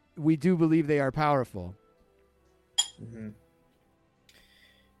 We do believe they are powerful. Mm-hmm.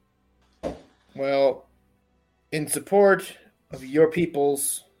 Well, in support of your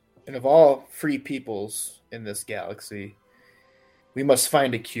peoples and of all free peoples in this galaxy, we must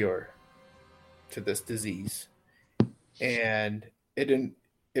find a cure to this disease. And it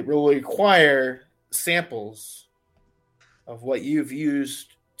will require samples of what you've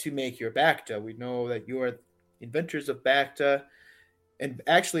used to make your Bacta. We know that you are inventors of Bacta, and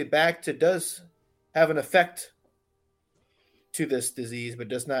actually Bacta does have an effect to this disease, but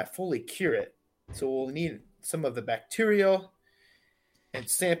does not fully cure it. So we'll need some of the bacterial and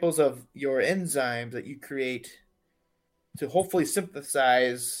samples of your enzymes that you create to hopefully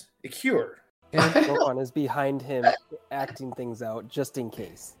synthesize a cure. And Rohan is behind him, acting things out just in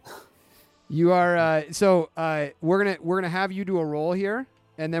case. you are we're gonna have you do a roll here,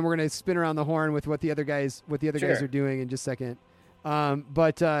 and then we're gonna spin around the horn with what the other guys Sure. are doing in just a second.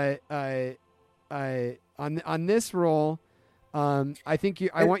 But on this roll, I think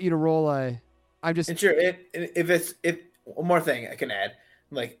I want you to roll a. I'm just And sure, if one more thing I can add,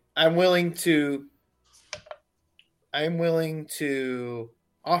 like I'm willing to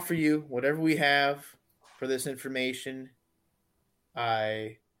offer you whatever we have for this information.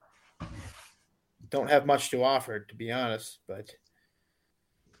 I don't have much to offer, to be honest, but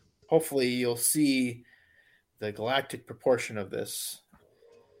hopefully you'll see the galactic proportion of this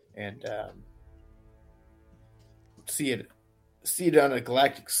and see it on a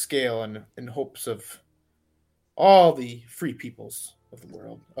galactic scale and in hopes of all the free peoples of the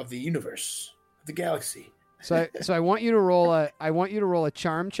world, of the universe, of the galaxy. so I want you to roll a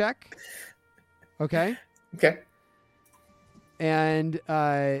charm check. Okay. Okay. And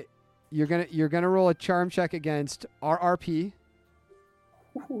you're gonna roll a charm check against RRP.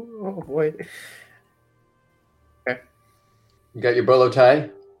 Oh boy. You got your bolo tie?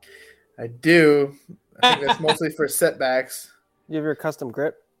 I do. I think that's mostly for setbacks. You have your custom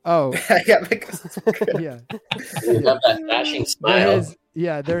grip. Oh, I got my custom grip. yeah. You have that dashing smile.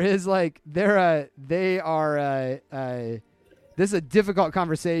 This is a difficult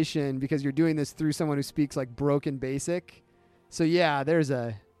conversation because you're doing this through someone who speaks like broken basic. So yeah, there's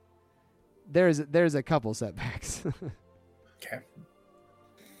a couple setbacks. Okay.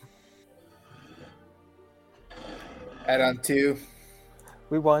 Add on 2.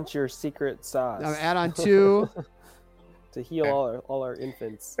 We want your secret sauce Now add on 2. to heal all our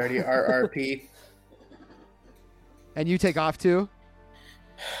infants. 30 RRP. And you take off 2.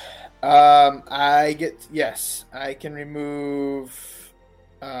 I can remove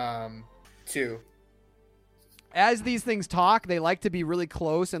 2. As these things talk, they like to be really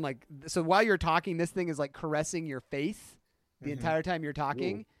close and like so while you're talking, this thing is like caressing your face the entire time you're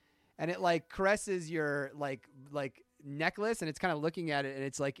talking. Ooh. And it like caresses your like necklace, and it's kind of looking at it, and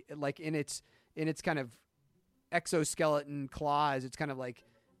it's like in its kind of exoskeleton claws, it's kind of like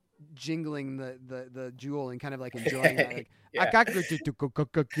jingling the jewel and kind of like enjoying that. Like, Yeah.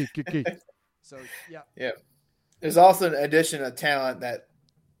 So yeah. Yeah. There's also an addition of talent that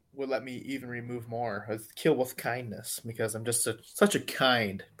would let me even remove more. Kill with kindness, because I'm just such a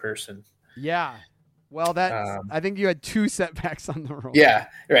kind person. Yeah. Well, I think you had 2 setbacks on the roll. Yeah,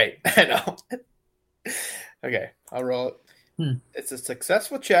 right. I know. Okay, I'll roll it. It's a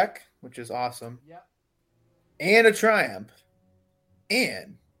successful check, which is awesome. Yep. And a triumph.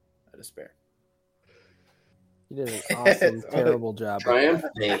 And a despair. You did an awesome, terrible job. Triumph,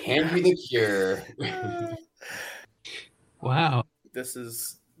 they hand you the cure. Wow. This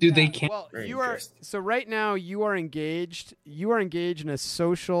is Dude, they can't. Well, very you are interesting. so right now you are engaged. You are engaged in a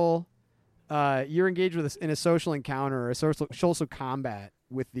social. You're engaged in a social encounter or a social combat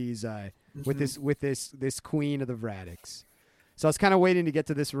with these. With this queen of the Vratix. So I was kind of waiting to get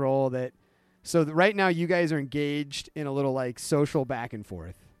to this role right now you guys are engaged in a little like social back and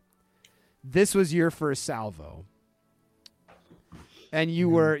forth. This was your first salvo. And you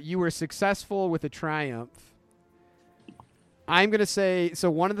were successful with a triumph. I'm going to say, so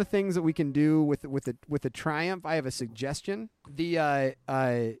one of the things that we can do with the triumph, I have a suggestion.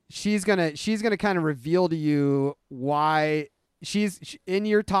 She's going to kind of reveal to you why in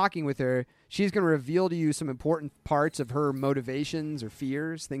your talking with her, she's going to reveal to you some important parts of her motivations or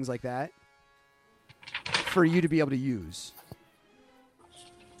fears, things like that, for you to be able to use.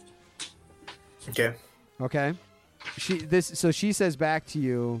 okay. Okay. So she says back to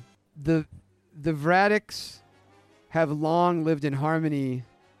you, the Vratix have long lived in harmony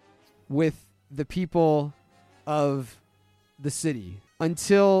with the people of the city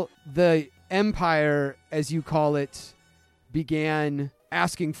until the Empire, as you call it, began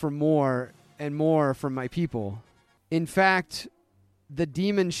asking for more and more from my people. In fact, the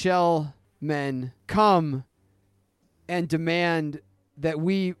demon shell men come and demand that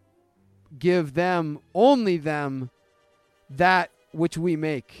we give them, only them, that which we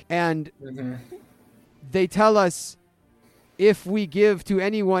make. And they tell us if we give to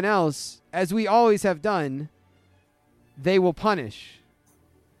anyone else, as we always have done, they will punish.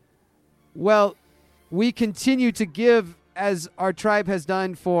 Well, we continue to give as our tribe has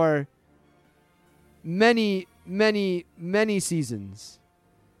done for many, many, many seasons.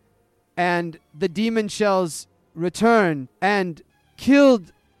 And the demon shells returned and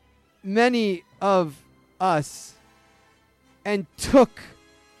killed many of us. and took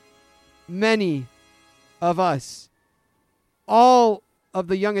many of us. All of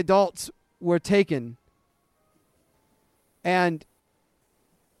the young adults were taken. And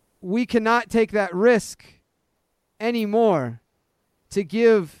we cannot take that risk anymore to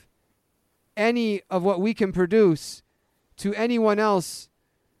give any of what we can produce to anyone else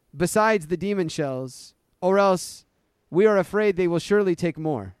besides the demon shells, or else we are afraid they will surely take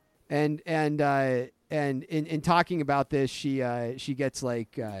more. And in talking about this, she gets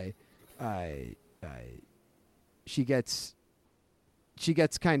like she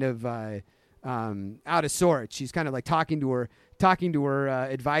gets kind of out of sorts. She's kind of like talking to her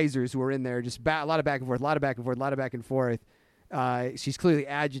advisors who are in there, just a lot of back and forth. She's clearly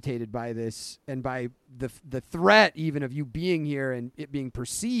agitated by this and by the threat even of you being here and it being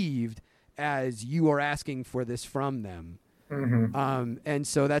perceived as you are asking for this from them. Mm-hmm. And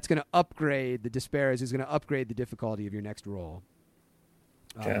so that's going to upgrade the despair is going to upgrade the difficulty of your next roll.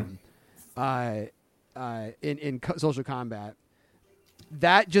 Okay. In social combat,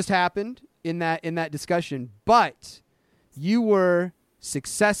 that just happened in that discussion, but you were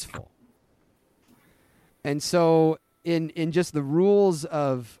successful. And so in just the rules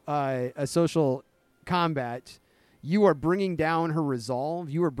of a social combat, you are bringing down her resolve.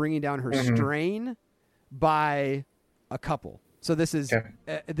 You are bringing down her strain by a couple. So this is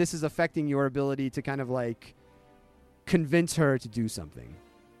affecting your ability to kind of like convince her to do something.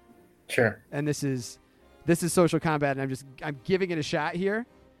 Sure. And this is social combat, and I'm giving it a shot here,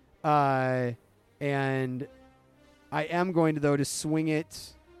 and I am going to swing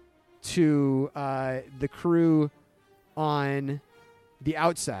it to the crew on the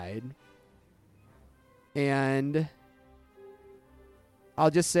outside, and I'll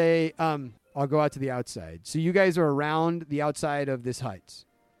just say I'll go out to the outside. So you guys are around the outside of this hut.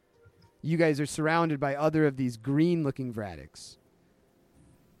 You guys are surrounded by other of these green-looking Vratix.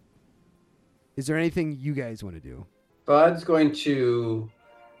 Is there anything you guys want to do? Bud's going to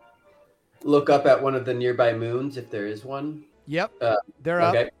look up at one of the nearby moons, if there is one. Yep, they're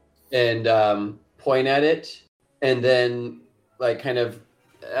up. And point at it, and then, like, kind of,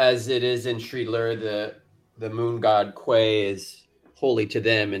 as it is in Sri Lur, the moon god Quay is holy to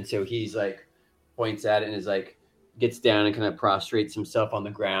them, and so he's like points at it and is like gets down and kind of prostrates himself on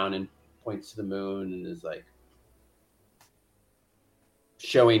the ground and points to the moon and is like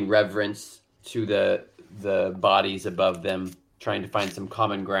showing reverence to the bodies above them, trying to find some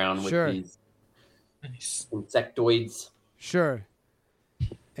common ground with these insectoids. Sure.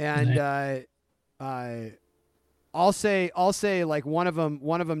 And I'll say like one of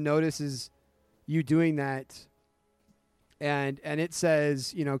them notices you doing that, and it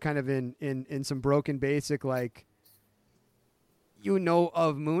says, you know, kind of in some broken basic, like, you know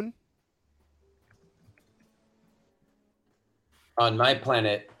of moon? On my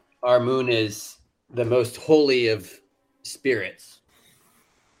planet, our moon is the most holy of spirits.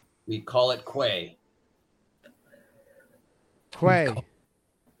 We call it Quay. Quay.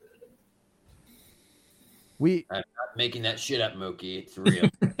 I'm not making that shit up, Mookie. It's real.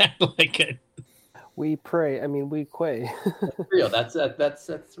 I like it. We pray. I mean, we quay. That's real.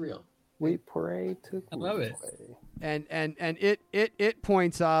 That's real. We pray to. I love it. And it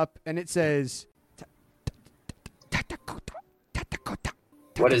points up and it says,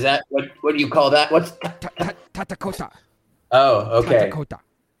 What is that? What do you call that? What's Tatakota? Oh, okay. Tatakota.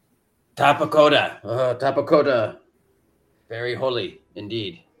 Tapakota. Tapakota. Very holy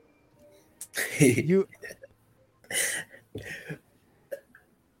indeed. You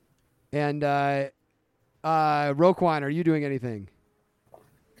and Roquan, are you doing anything?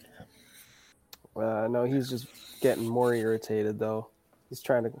 No, he's just getting more irritated though. He's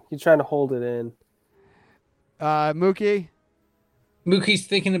trying to hold it in. Mookie? Mookie's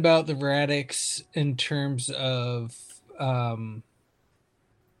thinking about the Vratix in terms of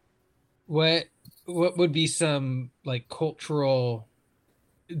what would be some like cultural.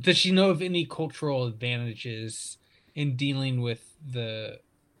 Does she know of any cultural advantages in dealing with the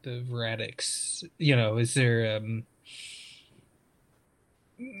Vratix? You know, is there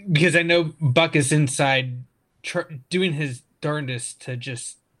because I know Buck is inside doing his darndest to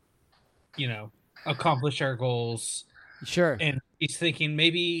just, you know, accomplish our goals. Sure. And he's thinking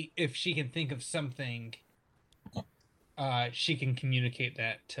maybe if she can think of something, she can communicate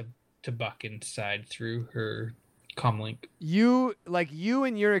that to Buck inside through her comlink. You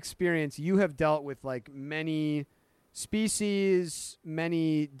in your experience, you have dealt with like many species,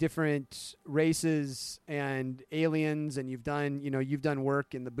 many different races and aliens, and you've done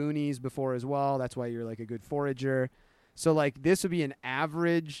work in the boonies before as well. That's why you're like a good forager. So like this would be an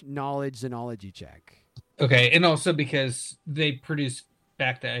average knowledge xenology check. Okay, and also because they produce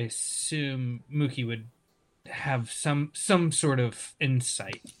back that I assume Mookie would have some sort of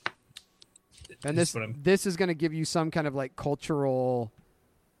insight. And Is what I'm- this is going to give you some kind of like cultural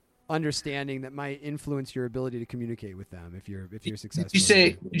understanding that might influence your ability to communicate with them if you're successful.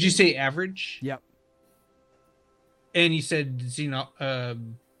 Did you say average? Yep. And you said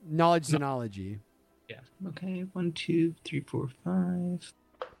Knowledge xenology. Yeah. Okay. 1, 2, 3, 4, 5.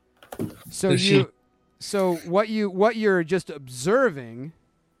 So what you're just observing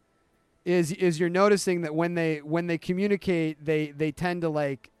is you're noticing that when they communicate, they tend to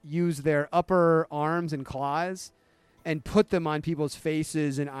like use their upper arms and claws and put them on people's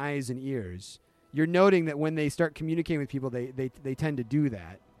faces and eyes and ears. You're noting that when they start communicating with people, they tend to do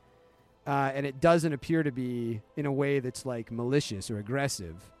that. And it doesn't appear to be in a way that's like malicious or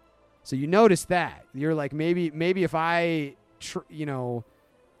aggressive. So you notice that. You're like, maybe if I,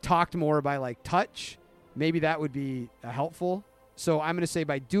 talked more by like touch, maybe that would be helpful. So I'm going to say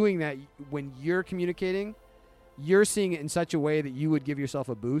by doing that, when you're communicating, you're seeing it in such a way that you would give yourself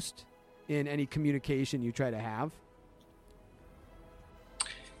a boost in any communication you try to have.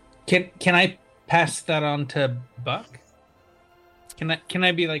 Can I pass that on to Buck? Can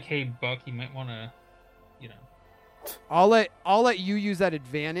I be like, hey Buck, you might want to, I'll let you use that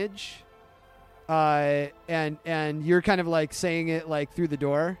advantage, and you're kind of like saying it like through the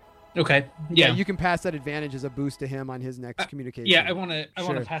door. Okay. Yeah. You can pass that advantage as a boost to him on his next communication. Yeah, I want to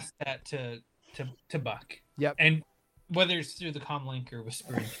pass that to Buck. Yep. And whether it's through the comm link or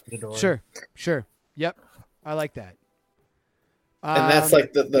whispering through the door. Sure. Yep. I like that. And that's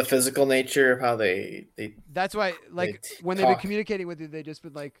like the physical nature of how they that's why like when they've been communicating with you, they just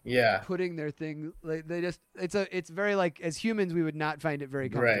been like putting their thing like it's very like, as humans we would not find it very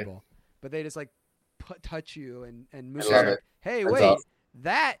comfortable, right. But they just like touch you and move like, hey, wait, awesome.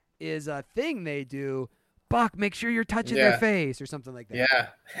 That is a thing they do. Buck, make sure you're touching their face or something like that.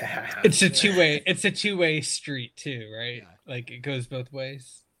 Yeah. It's a two-way street too, right? Yeah. Like it goes both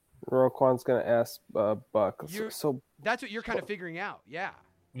ways. Roquan's gonna ask Buck. So that's what you're kind of figuring out, yeah.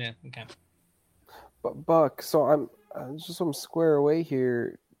 Yeah. Okay. But Buck, so I'm square away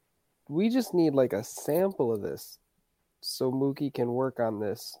here. We just need like a sample of this, so Mookie can work on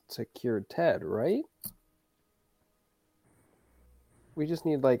this to cure Ted, right? We just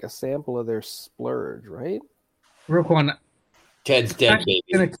need like a sample of their splurge, right? Roquan, Ted's dead, baby.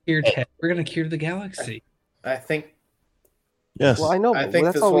 We're gonna cure Ted. We're gonna cure the galaxy. I think. Yes. Well, I know. I think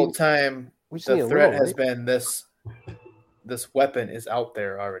this whole time the threat has right? been this weapon is out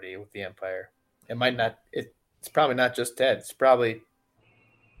there already with the Empire. It might not. It's probably not just Ted. It's probably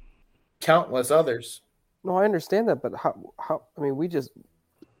countless others. No, I understand that, but how? I mean, we just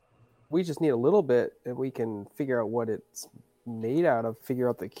need a little bit, and we can figure out what it's made out of. Figure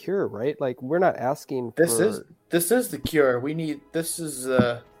out the cure, right? Like we're not asking for. This is the cure. We need. This is.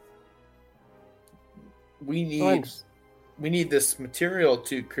 We need this material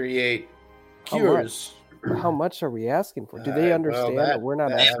to create cures. How much are we asking for? Do they understand that we're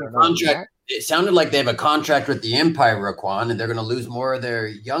not asking for contract? It sounded like they have a contract with the Empire, Raquan, and they're going to lose more of their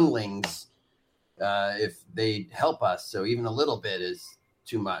younglings if they help us. So even a little bit is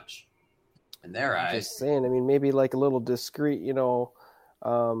too much in their eyes. Just saying. I mean, maybe like a little discreet.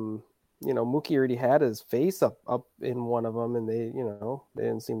 Mookie already had his face up in one of them, and they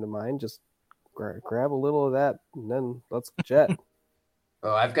didn't seem to mind. Just grab a little of that, and then let's jet.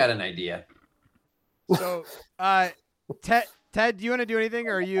 Oh, I've got an idea. So, Ted, do you want to do anything,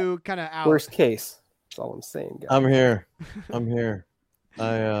 or are you kind of out? Worst case. That's all I'm saying, guys. I'm here.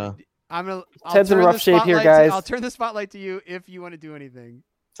 I'll Ted's in rough shape here, guys. I'll turn the spotlight to you if you want to do anything.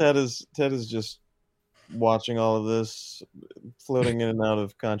 Ted is just watching all of this, floating in and out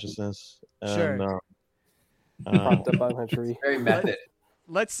of consciousness. And, sure. Propped up on a tree. Very method.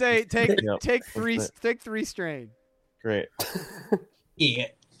 Let's say take three strain. Great. Yeah.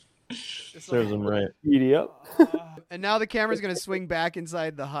 Serves him right. Yep. And now the camera's gonna swing back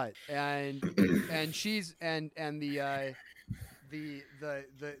inside the hut, and she's and the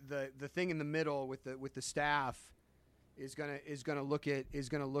thing in the middle with the staff is gonna look at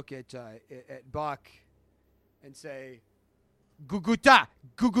Buck and say, "Guguta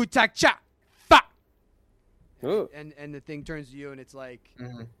cha fa," and the thing turns to you and it's like,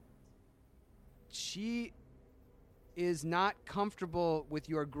 she is not comfortable with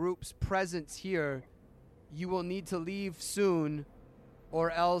your group's presence here. You will need to leave soon,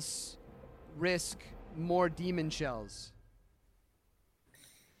 or else risk more demon shells.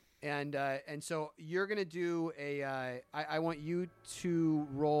 And so you're gonna do a. I want you to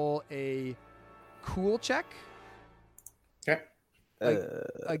roll a cool check. Okay.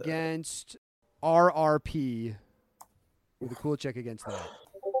 Against RRP with a cool check against that.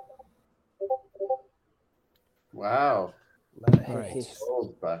 Wow. Nice.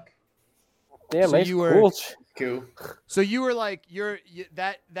 Old buck. Damn, So nice you were- cool. Cool. So you were like,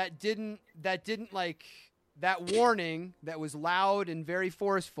 that didn't like that warning that was loud and very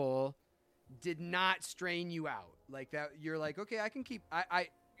forceful did not strain you out like that. You're like, okay, I can keep,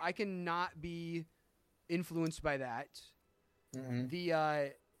 I cannot be influenced by that. Mm-hmm.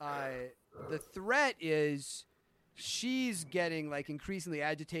 The threat is she's getting like increasingly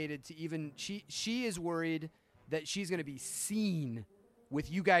agitated to even she is worried that she's going to be seen with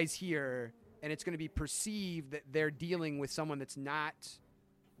you guys here, and it's going to be perceived that they're dealing with someone that's not,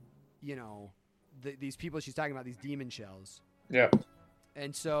 these people she's talking about, these demon shells. Yeah.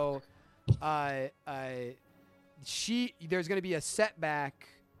 And so there's going to be a setback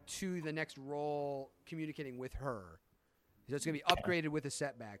to the next roll communicating with her. So it's going to be upgraded with a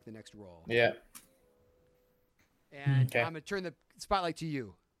setback the next roll. Yeah. And Okay. I'm going to turn the spotlight to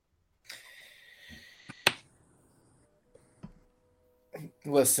you.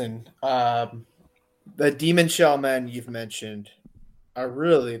 Listen, the demon shell men you've mentioned are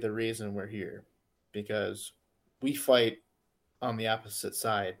really the reason we're here, because we fight on the opposite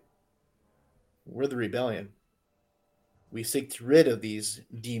side. We're the rebellion. We seek to rid of these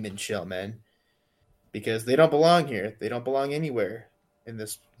demon shell men because they don't belong here. They don't belong anywhere in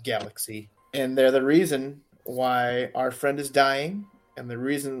this galaxy. And they're the reason why our friend is dying, and the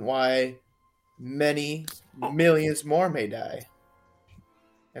reason why many millions more may die.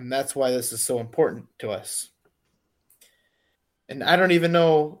 And that's why this is so important to us. And I don't even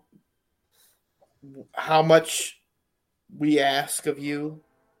know how much we ask of you.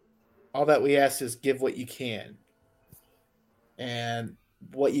 All that we ask is give what you can. And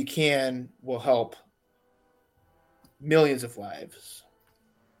what you can will help millions of lives.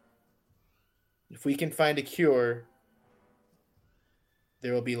 If we can find a cure,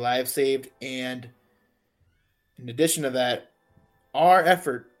 there will be lives saved. And in addition to that, our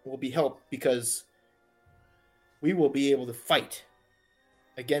effort will be helped because we will be able to fight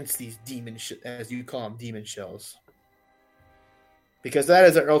against these as you call them, demon shells. Because that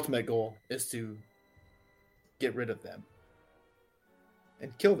is our ultimate goal, is to get rid of them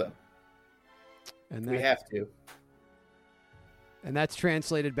and kill them. And We have to. And that's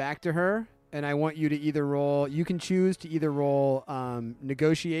translated back to her. And I want you to either roll, you can choose to either roll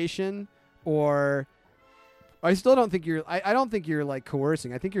negotiation, or I still don't think I don't think you're like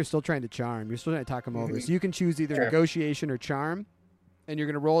coercing. I think you're still trying to charm. You're still trying to talk them over. So you can choose either negotiation or charm, and you're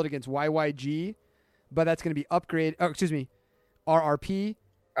going to roll it against YYG, but that's going to be upgraded. Oh, excuse me, RRP.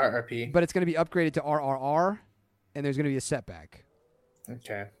 RRP. But it's going to be upgraded to RRR, and there's going to be a setback.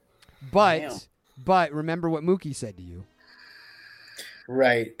 Okay. But remember what Mookie said to you.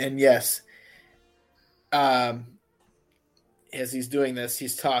 Right. And yes, as he's doing this,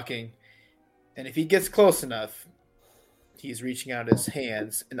 he's talking. And if he gets close enough, he's reaching out his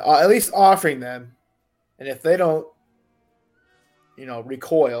hands and at least offering them. And if they don't,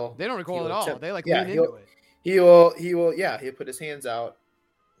 recoil. They don't recoil at all. They lean he'll, into it. He'll put his hands out.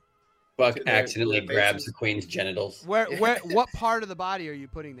 Buck accidentally grabs the queen's genitals. What part of the body are you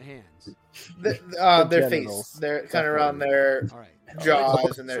putting the hands? Their face. They're kind of around their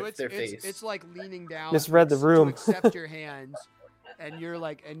jaws and their face. It's like leaning down. Misread the room. To accept your hands, and you're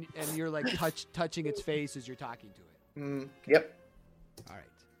like, touching its face as you're talking to it. Yep. All right.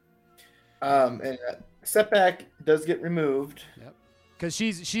 And setback does get removed. Yep. Because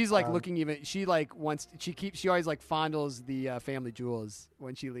she's like looking even. She like wants. She always like fondles the family jewels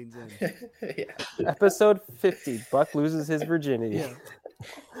when she leans in. Yeah. Episode 50. Buck loses his virginity. Yeah.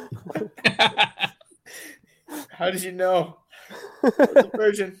 How did you know? It's a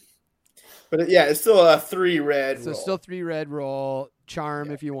virgin. But it's still a 3 red. So roll. still 3 red roll.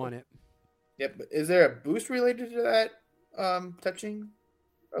 Charm if you want it. Yep. But is there a boost related to that touching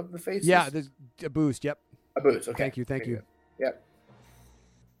of the face? Yeah, there's a boost. Yep. A boost. Okay. Thank you. Yep.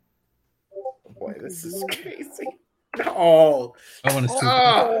 Boy, this is crazy. No. I want to see.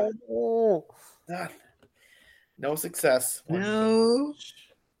 Oh. Nothing. No success. No.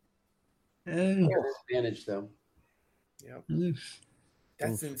 Advantage though. Yep.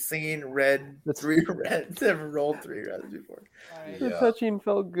 That's insane. Red. 3 reds. Never rolled 3 reds before. The touching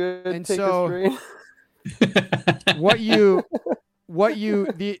felt good. And Take so- a strain.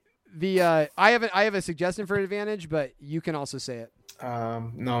 I have a suggestion for advantage, but you can also say it.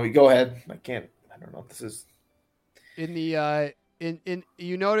 No, you go ahead. I can't. I don't know if this is In the in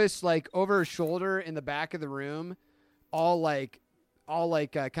you notice like over her shoulder in the back of the room, all like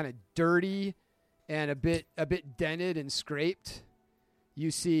kind of dirty and a bit dented and scraped.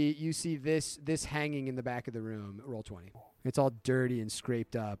 You see this hanging in the back of the room. Roll 20. It's all dirty and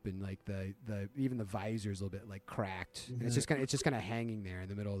scraped up, and like the even the visor's a little bit like cracked. And it's just kind of hanging there in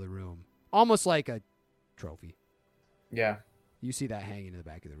the middle of the room, almost like a trophy. Yeah. You see that hanging in the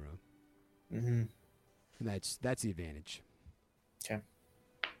back of the room, Mm-hmm. and that's the advantage. Okay.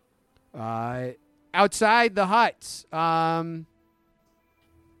 Outside the huts.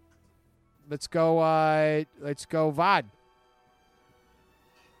 Let's go. Vod.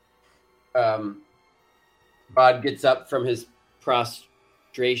 Bod gets up from his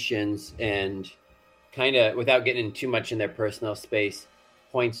prostrations and kind of, without getting too much in their personal space,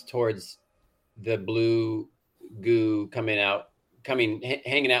 points towards the blue goo hanging out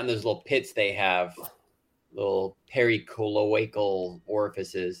in those little pits they have, little pericloacal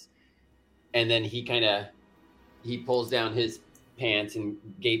orifices. And then he pulls down his pants and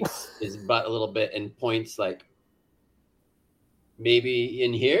gapes his butt a little bit and points like, maybe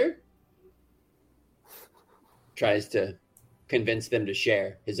in here? Tries to convince them to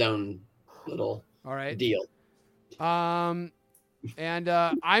share his own little deal. And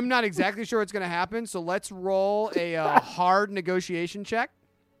I'm not exactly sure what's going to happen, so let's roll a hard negotiation check.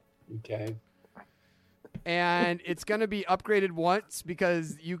 Okay. And it's going to be upgraded once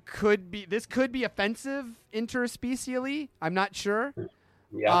because this could be offensive interspecially. I'm not sure.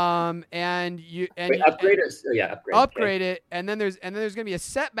 Yeah. Upgrade it, and then there's going to be a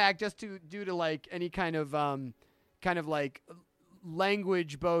setback just due to like any kind of like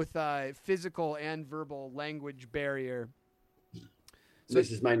language, both physical and verbal language barrier. So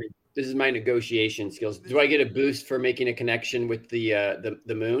this is my negotiation skills. Do I get a boost for making a connection with the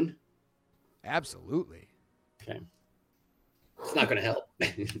moon? Absolutely. Okay. It's not going to help.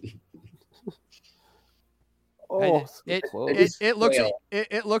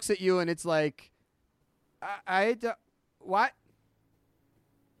 It looks at you and it's like, what?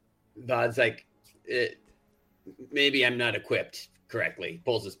 Vod's like, maybe I'm not equipped correctly.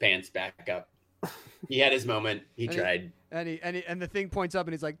 Pulls his pants back up. He had his moment. He tried. And the thing points up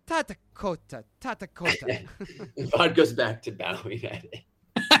and he's like, Tata Kota. Vod goes back to bowing at it.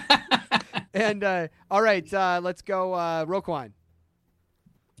 And all right, let's go, Roquan.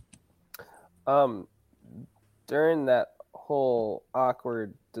 During that whole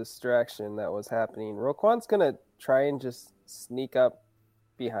awkward distraction that was happening, Roquan's gonna try and just sneak up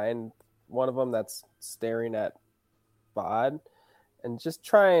behind one of them that's staring at Bod, and just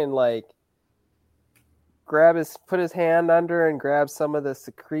try and like put his hand under and grab some of the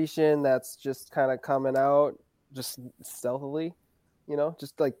secretion that's just kind of coming out, just stealthily,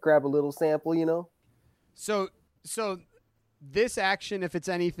 just like grab a little sample, So this action, if it's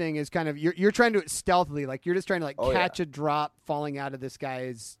anything, is kind of you're trying to do it stealthily, like you're just trying to catch a drop falling out of this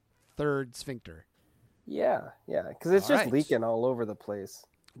guy's third sphincter. Yeah, because it's just leaking all over the place.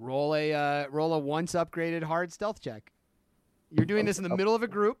 Roll a once upgraded hard stealth check. You're doing this in the middle of a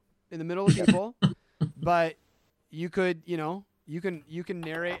group, in the middle of people, but you could, you can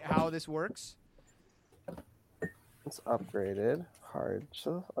narrate how this works. It's upgraded hard.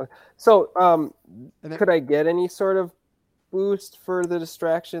 So, could I get any sort of boost for the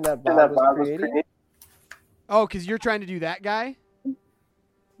distraction that Bob was creating? Oh, because you're trying to do that guy?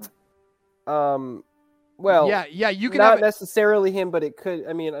 Well, yeah, you can not necessarily him, but it could.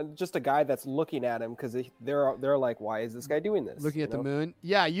 I mean, just a guy that's looking at him because they're like, why is this guy doing this? Looking at the moon.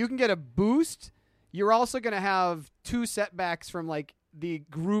 Yeah, you can get a boost. You're also going to have 2 setbacks from like the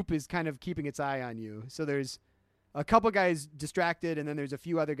group is kind of keeping its eye on you. So there's a couple guys distracted, and then there's a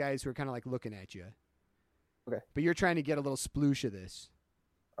few other guys who are kind of like looking at you. Okay. But you're trying to get a little sploosh of this.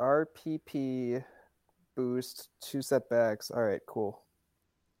 RPP boost, 2 setbacks. All right, cool.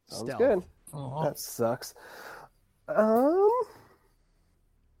 Sounds Stealth. good. Aww. That sucks. So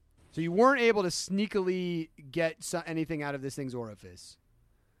you weren't able to sneakily get anything out of this thing's orifice.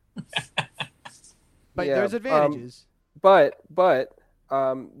 But yeah, there's advantages. But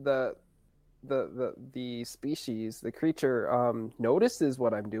the species, the creature, notices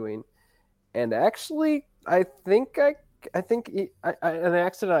what I'm doing, and actually, I think in an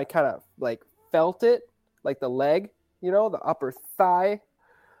accident I kind of like felt it, like the leg, the upper thigh.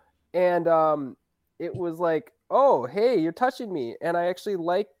 And it was like, oh, hey, you're touching me. And I actually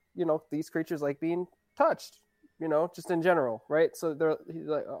like, these creatures like being touched, just in general, right? So he's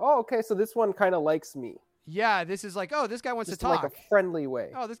like, oh, okay, so this one kind of likes me. Yeah, this is like, oh, this guy wants just to talk. Like a friendly way.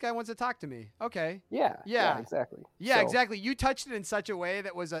 Oh, this guy wants to talk to me. Okay. Yeah, exactly. Yeah, exactly. You touched it in such a way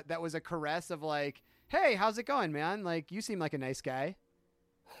that was a caress of like, hey, how's it going, man? Like, you seem like a nice guy.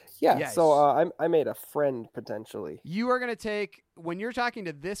 Yeah, yes. So I made a friend potentially. You are going to take, when you're talking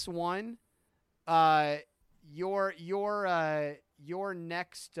to this one, your your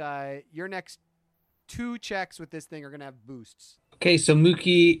next 2 checks with this thing are gonna have boosts. Okay, so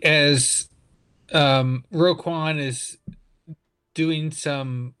Mookie, as Roquan is doing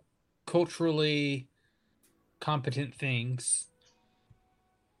some culturally competent things,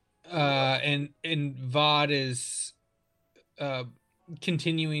 and Vod is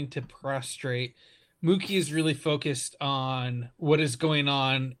continuing to prostrate. Mookie is really focused on what is going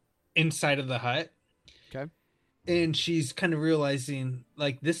on inside of the hut. Okay. And she's kind of realizing,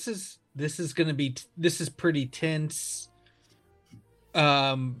 like, this is pretty tense.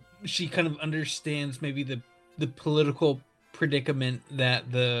 She kind of understands maybe the political predicament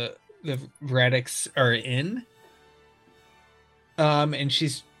that the Vratix are in. And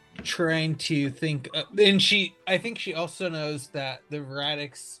she's trying to think, I think she also knows that the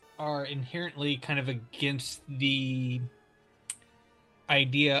Vratix are inherently kind of against the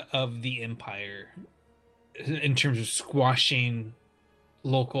idea of the Empire in terms of squashing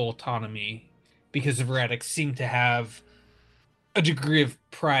local autonomy, because the Vratix seem to have a degree of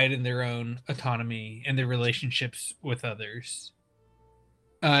pride in their own autonomy and their relationships with others.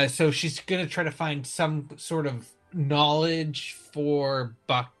 So she's going to try to find some sort of knowledge for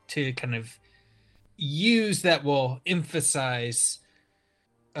Buck to kind of use that will emphasize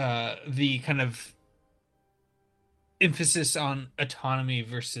the kind of emphasis on autonomy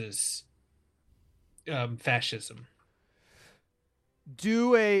versus fascism.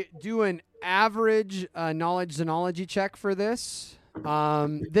 Do an average knowledge xenology check for this.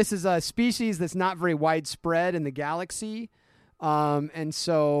 This is a species that's not very widespread in the galaxy. And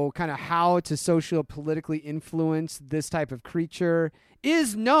so kind of how to socio-politically influence this type of creature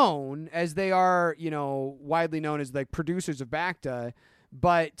is known, as they are, widely known as like producers of Bacta,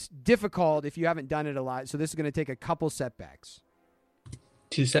 but difficult if you haven't done it a lot. So this is going to take a couple setbacks.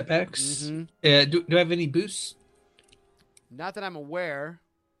 2 setbacks? Mm-hmm. Do I have any boosts? Not that I'm aware.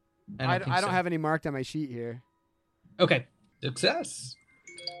 I don't have any marked on my sheet here. Okay. Success.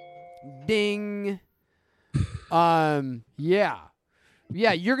 Ding. Yeah,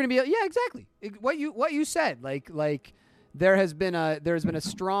 you're gonna be, exactly what you said. Like there has been a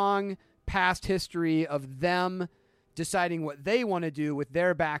strong past history of them deciding what they want to do with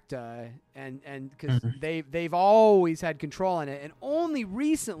their Bacta, and because they've always had control on it, and only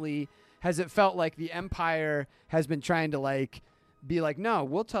recently has it felt like the Empire has been trying to be like, no,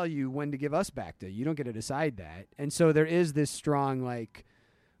 we'll tell you when to give us Bacta. You don't get to decide that. And so there is this strong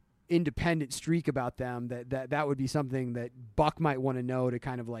independent streak about them that would be something that Buck might want to know to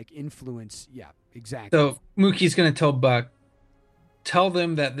kind of influence. Yeah, exactly. So Mookie's going to tell Buck, tell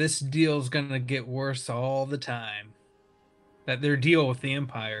them that this deal is going to get worse all the time. That their deal with the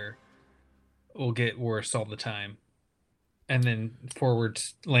Empire will get worse all the time. And then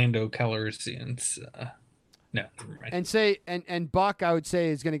forwards Lando Calrissian's no. Right. And say and Buck, I would say,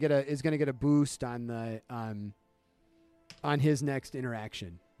 is gonna get a boost on the on his next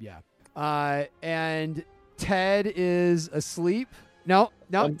interaction. Yeah. And Ted is asleep. No,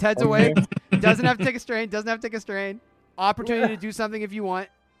 Ted's awake. Doesn't have to take a strain. Opportunity to do something if you want.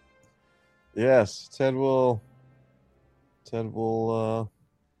 Yes, Ted will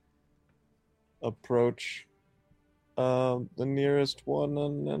approach the nearest one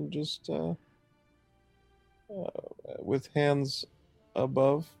and just with hands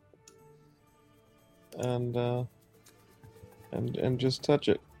above and just touch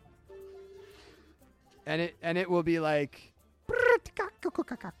it. And it will be like,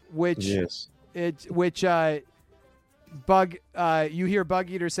 which yes. Bug you hear Bug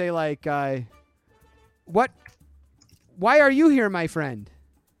Eater say what? Why are you here, my friend?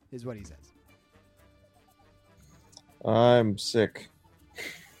 Is what he says. I'm sick.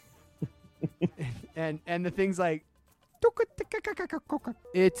 and the thing's like,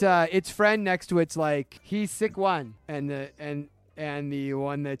 its friend next to it's like, he's sick one, and the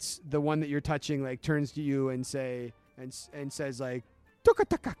one that you're touching turns to you and says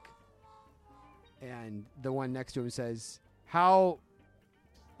tukak, and the one next to him says, how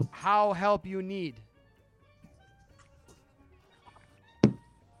help you need?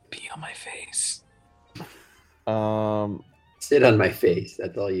 Pee on my face. Sit on my face.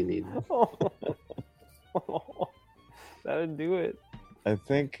 That's all you need. That'd do it. I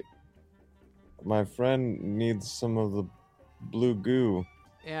think my friend needs some of the blue goo.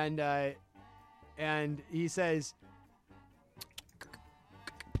 And he says,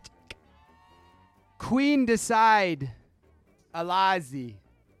 Queen decide, Alazi.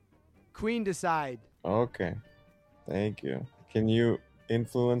 Queen decide. Okay. Thank you. Can you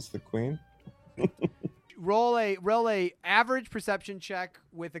influence the queen? roll a average perception check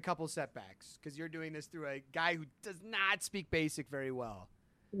with a couple setbacks because you're doing this through a guy who does not speak basic very well.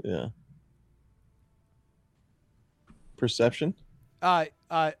 Yeah. Perception? What'd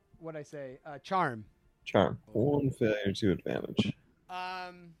I say? Charm. Charm. 1 failure, 2 advantage.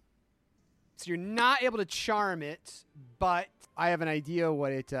 So you're not able to charm it, but I have an idea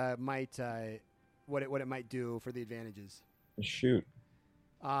what it might what it might do for the advantages. Shoot.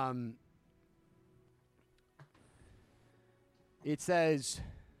 It says,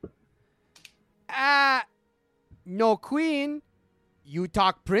 no queen, you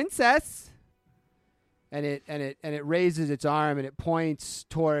talk princess. And it raises its arm and it points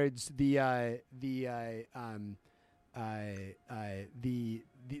towards the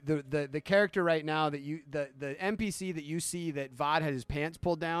character right now that you the NPC that you see that Vod has his pants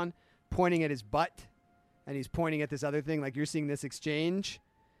pulled down, pointing at his butt, and he's pointing at this other thing like you're seeing this exchange,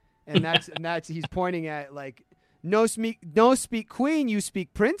 and that's he's pointing at like no speak queen, you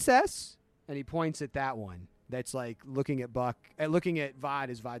speak princess, and he points at that one that's like looking at Vod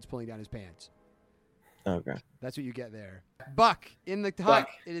as Vod's pulling down his pants. Okay. That's what you get there. Buck in the hut. Buck.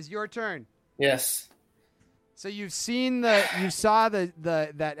 It is your turn. Yes. So you saw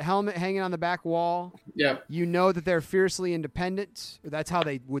that helmet hanging on the back wall. Yep. You know that they're fiercely independent, or that's how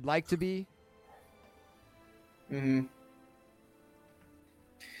they would like to be. Mm-hmm.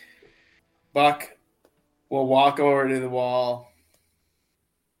 Buck will walk over to the wall,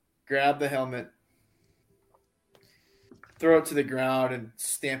 grab the helmet, throw it to the ground, and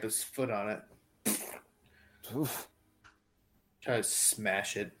stamp his foot on it. Oof. Try to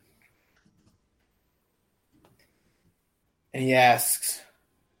smash it. And he asks,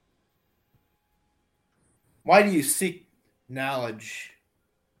 why do you seek knowledge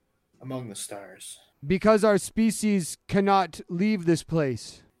among the stars? Because our species cannot leave this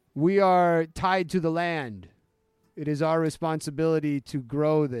place. We are tied to the land. It is our responsibility to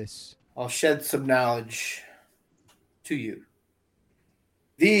grow this. I'll shed some knowledge to you.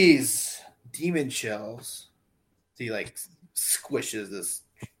 These demon shells, he like squishes this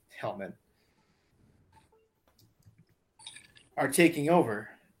helmet, are taking over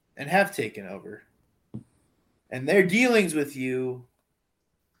and have taken over. And their dealings with you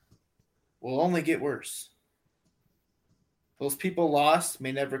will only get worse. Those people lost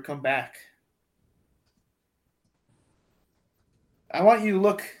may never come back. I want you to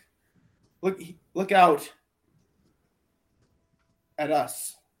look out at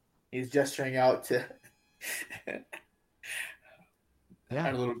us. He's gesturing out to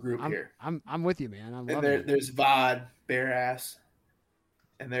our little group here. I'm with you, man. I'm And loving it. there's Vod, bare ass,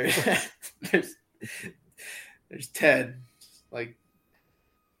 and there's Ted, like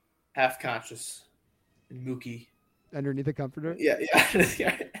half conscious, and Mookie Underneath the comforter. Yeah. And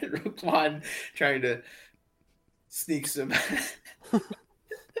Roquan trying to sneak some.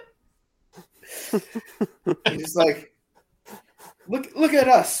 He's like, look at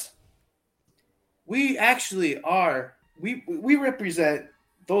us. We actually are. We represent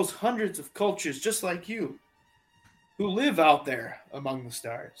those hundreds of cultures just like you who live out there among the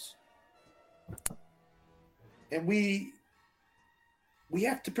stars. And we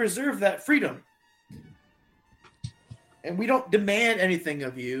have to preserve that freedom. And we don't demand anything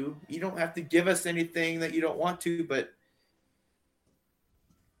of you. You don't have to give us anything that you don't want to, but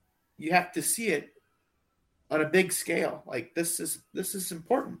you have to see it on a big scale. Like this is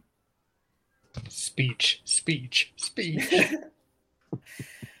important. Speech.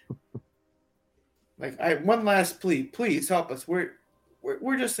 Like one last plea. Please help us. We're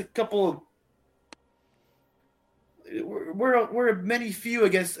just a couple of we're many few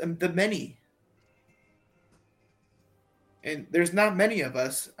against the many. And there's not many of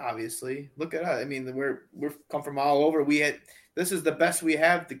us, obviously. Look at us. I mean, we've come from all over. This is the best we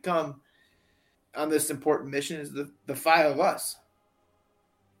have to come on this important mission is the 5 of us.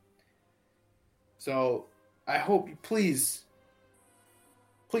 So I hope you please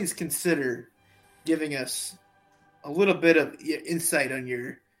consider giving us a little bit of insight on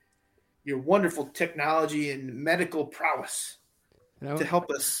your wonderful technology and medical prowess to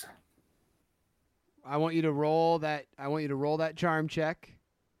help us. I want you to roll that charm check.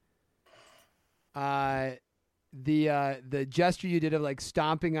 The gesture you did of like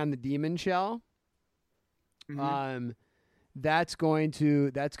stomping on the demon shell. Mm-hmm. That's going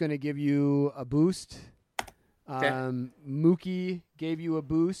to give you a boost. Okay. Mookie gave you a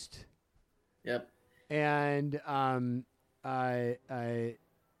boost. Yep. And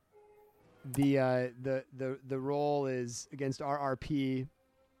the roll is against RRP.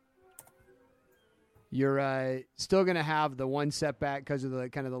 You're still going to have the one setback because of the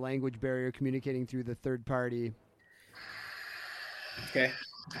kind of the language barrier communicating through the third party. Okay.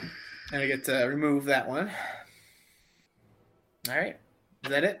 And I get to remove that one. All right. Is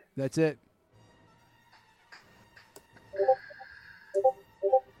that it? That's it.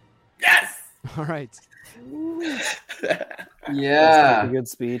 Yes! All right. That's a good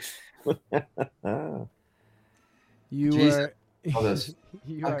speech. You Jesus. are. All this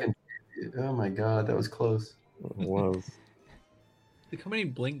You are. fucking. Oh my god, that was close. It was. Look how many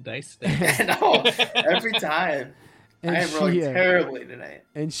blink dice I know. Every time. And I am rolling she, terribly tonight.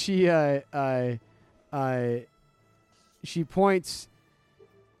 and she points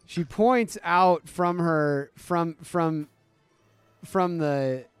out from her from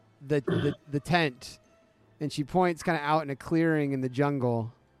the tent, and she points kind of out in a clearing in the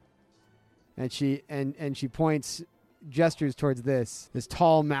jungle, and she points, gestures towards this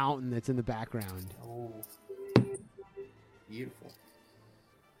tall mountain that's in the background. Oh. Beautiful.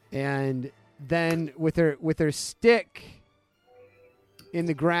 And then with her stick in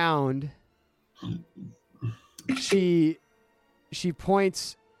the ground, she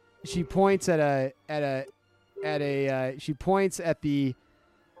points at the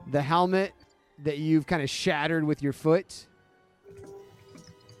helmet that you've kind of shattered with your foot.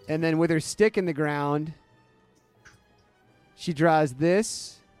 And then with her stick in the ground, she draws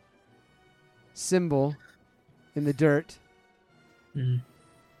this symbol in the dirt. Mhm.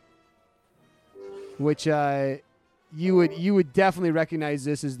 Which you would definitely recognize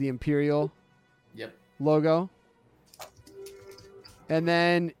this as the Imperial Yep. logo. And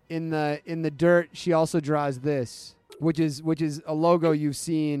then in the dirt, she also draws this, which is a logo you've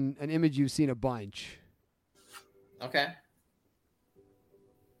seen, an image you've seen a bunch. Okay.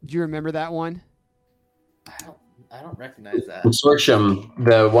 Do you remember that one? I don't recognize that. Consortium,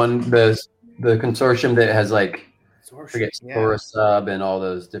 the consortium that has like forget Sub and all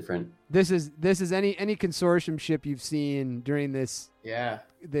those different. This is any consortium ship you've seen during this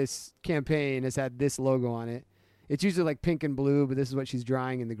campaign has had this logo on it. It's usually like pink and blue, but this is what she's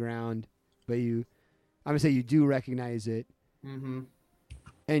drawing in the ground. But I'm gonna say you do recognize it. Mm-hmm.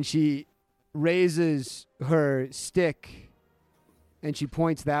 And she raises her stick and she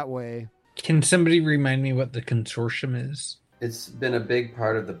points that way. Can somebody remind me what the consortium is? It's been a big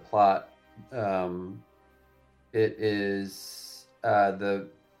part of the plot. It is the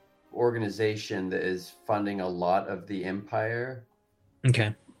organization that is funding a lot of the Empire. Okay.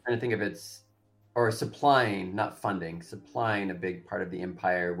 I'm trying to think of supplying, not funding, supplying a big part of the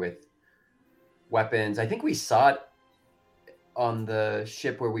Empire with weapons. I think we saw it on the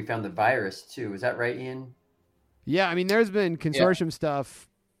ship where we found the virus too. Is that right, Ian? Yeah, I mean, there's been consortium stuff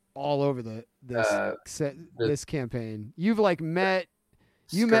all over this campaign. You've met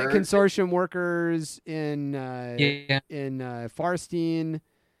consortium workers in Farstein.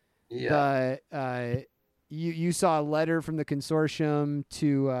 Yeah. You saw a letter from the consortium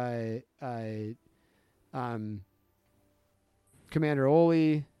to Commander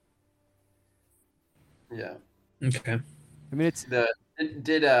Oli. Yeah. Okay. I mean,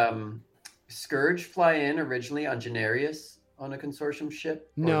 did Scourge fly in originally on Genarius on a consortium ship?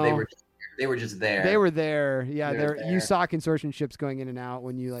 Or no, they were just there. They were there. Yeah, They were you there. saw consortium ships going in and out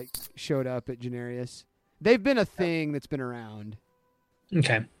when you showed up at Genarius. They've been a thing that's been around.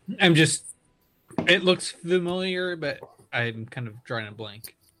 Okay. It looks familiar, but I'm kind of drawing a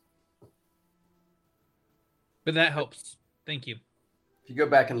blank. But that helps. Thank you. If you go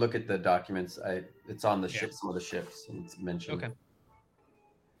back and look at the documents, it's on the ship, some of the ships, and it's mentioned. Okay.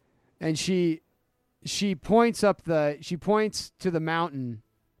 And she points to the mountain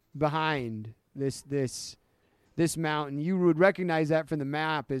behind this mountain. You would recognize that from the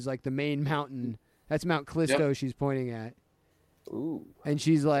map as the main mountain. That's Mount Callisto. Yep. She's pointing at. Ooh. And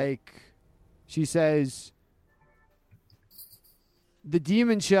she says, the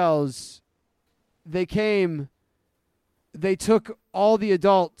demon shells, they came, they took all the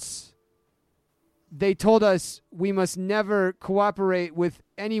adults. They told us we must never cooperate with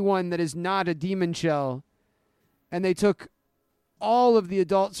anyone that is not a demon shell. And they took all of the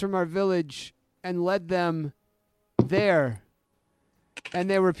adults from our village and led them there. And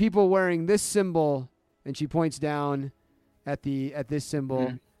there were people wearing this symbol, and she points down at this symbol.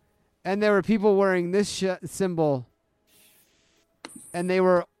 Mm-hmm. And there were people wearing this symbol, and they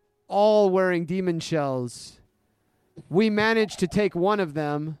were all wearing demon shells. We managed to take one of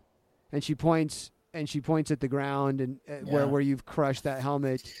them, and she points at the ground and where you've crushed that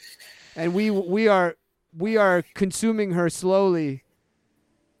helmet. And we are consuming her slowly.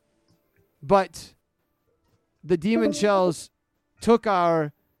 But the demon shells took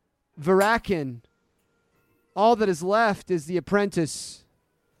our Vratix, All that is left is the apprentice.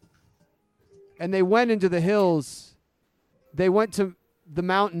 And they went into the hills. They went to the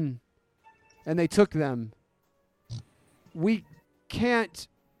mountain, and they took them. We can't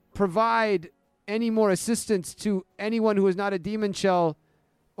provide any more assistance to anyone who is not a demon shell,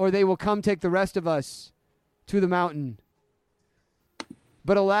 or they will come take the rest of us to the mountain.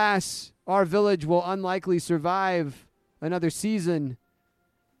 But alas, our village will unlikely survive another season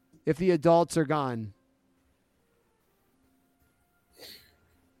if the adults are gone.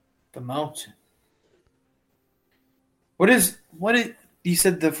 The mountain. What is you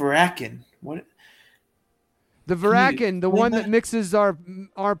said the Vratix? What? The Vratix, the one that mixes our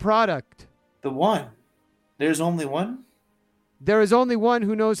product. The one. There's only one? There is only one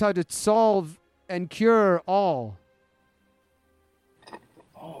who knows how to solve and cure all.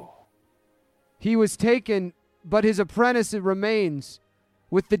 Oh. He was taken, but his apprentice remains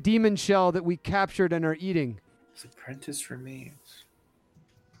with the demon shell that we captured and are eating. His apprentice remains.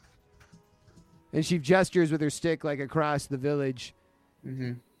 And she gestures with her stick like across the village.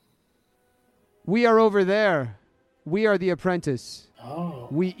 Mm-hmm. We are over there. We are the apprentice. Oh.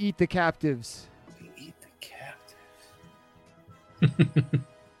 We eat the captives. We eat the captives.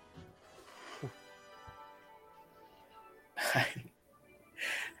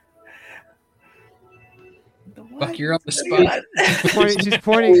 Buck, you're on the spot.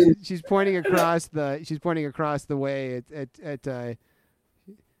 She's pointing across the way at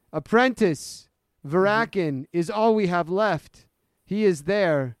apprentice. Vratix is all we have left. He is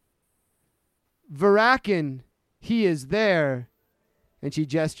there. Vratix, he is there. And she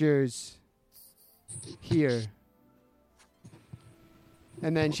gestures here.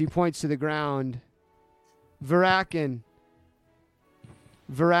 And then she points to the ground. Vratix.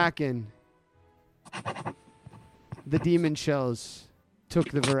 The demon shells took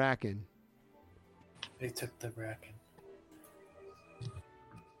the Vratix. They took the Vratix.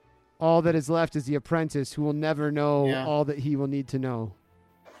 All that is left is the apprentice, who will never know all that he will need to know.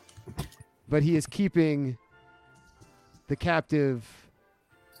 But he is keeping the captive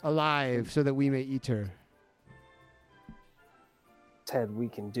alive so that we may eat her. Ted, we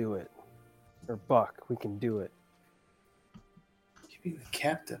can do it. Or Buck, we can do it. Keeping the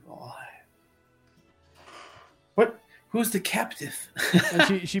captive alive. What? Who's the captive?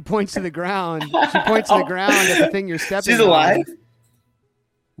 And she points to the ground. She points to the ground at the thing you're stepping on. She's alive?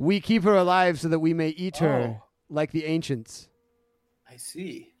 We keep her alive so that we may eat her like the ancients. I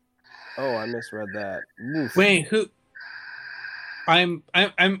see. Oh, I misread that. Oof. Wait, who? I'm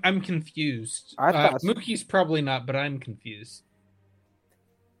confused. I thought Mookie's probably not, but I'm confused.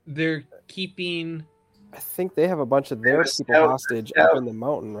 They're keeping. I think they have a bunch of their people hostage up in the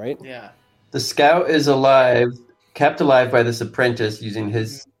mountain, right? Yeah. The scout is alive, kept alive by this apprentice using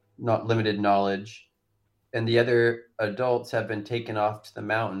his not limited knowledge, and the other adults have been taken off to the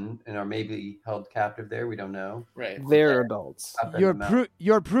mountain and are maybe held captive there. We don't know. Right. They're adults. Up in the mountain.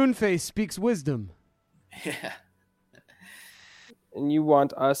 Your prune face speaks wisdom. Yeah. And you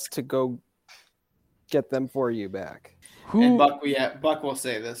want us to go get them for you back. And Buck will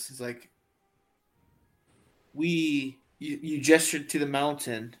say this. He's like, you gestured to the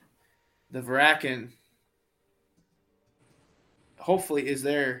mountain. The Vratix hopefully is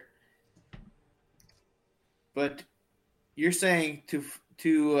there. But you're saying to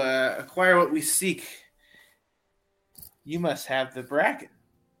acquire what we seek, you must have the Vratix.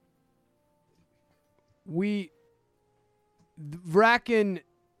 Vratix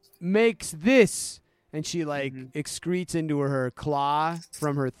makes this, and she excretes into her claw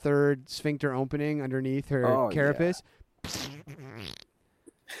from her third sphincter opening underneath her carapace.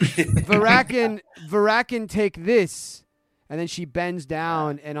 Vratix take this, and then she bends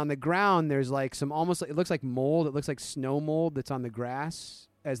down, and on the ground there's like some almost, it looks like mold. It looks like snow mold that's on the grass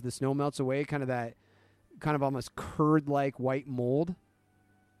as the snow melts away, kind of almost curd-like white mold.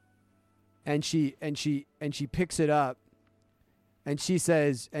 And she picks it up, and she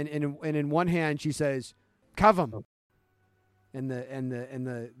says, and in one hand she says, "Kavum," and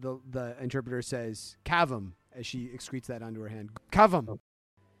the interpreter says, "Kavum," as she excretes that onto her hand. "Kavum,"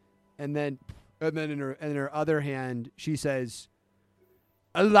 and then in her other hand she says,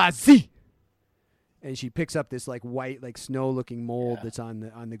 "Alazi," and she picks up this like white, like snow-looking mold that's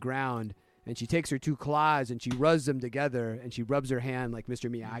on the ground, and she takes her two claws and she rubs them together, and she rubs her hand like Mr.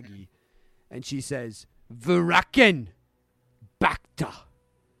 Miyagi. And she says, "Vratix, Bacta."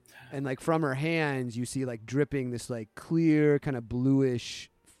 And like from her hands, you see like dripping this like clear, kind of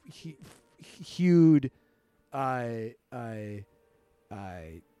bluish, hued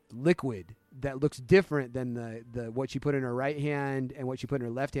liquid that looks different than the what she put in her right hand and what she put in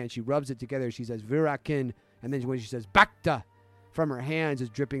her left hand. She rubs it together. She says, "Vratix And then when she says "Bacta," from her hands is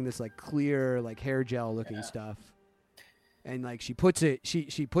dripping this like clear like hair gel looking stuff. And like she puts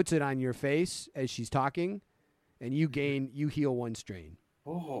it on your face as she's talking, and you heal 1 strain.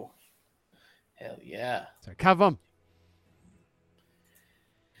 Oh, hell yeah! So kavam.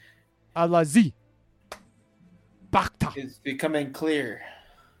 Alazi. Bacta. It's becoming clear.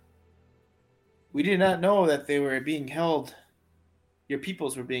 We did not know that they were being held. Your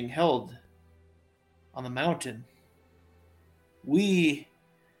peoples were being held on the mountain. We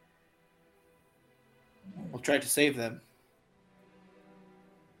will try to save them.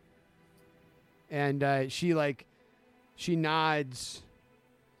 And she nods,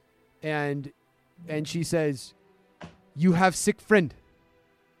 and she says, "You have sick friend.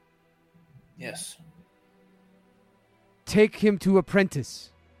 Yes. Take him to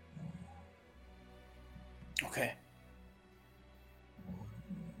apprentice." Okay.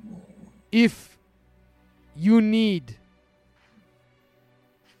 If you need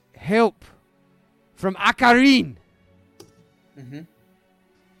help from Akarin, Mm-hmm.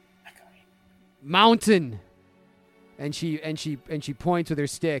 mountain, and she points with her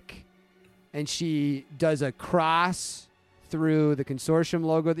stick, and she does a cross through the consortium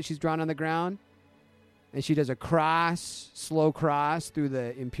logo that she's drawn on the ground, and she does a slow cross through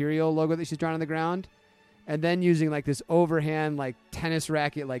the imperial logo that she's drawn on the ground, and then using like this overhand like tennis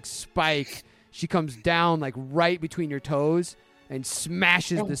racket like spike, she comes down like right between your toes and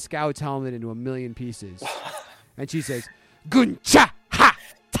smashes the scout's helmet into a million pieces. And she says, "Guncha ha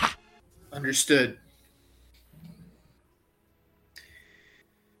ta." Understood.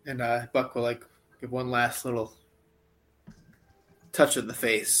 And Buck will like give one last little touch of the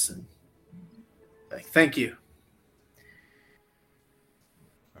face and like, "Thank you,"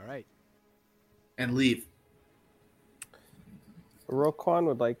 All right. and leave. Roquan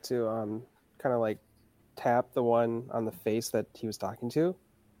would like to kind of like tap the one on the face that he was talking to,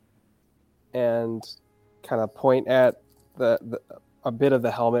 and kind of point at a bit of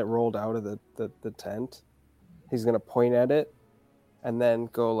the helmet rolled out of the tent. He's gonna point at it, and then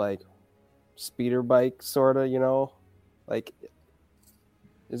go like speeder bike sort of, like.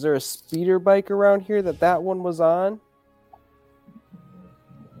 Is there a speeder bike around here that one was on?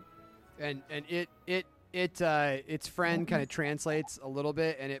 And its friend kind of translates a little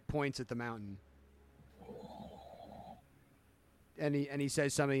bit, and it points at the mountain. And he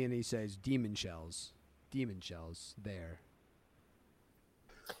says something, and he says, demon shells there."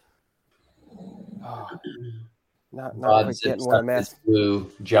 Oh, not Rod quite zips getting what up I'm his asking.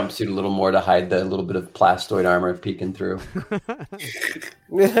 blue jumpsuit a little more to hide the little bit of plastoid armor peeking through.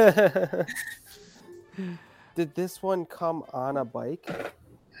 Did this one come on a bike?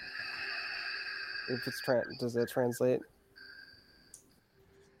 If it's does it translate?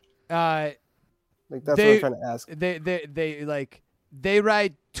 Like that's what I'm trying to ask. They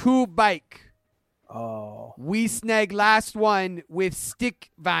ride 2 bike. Oh, We snag last one with sticky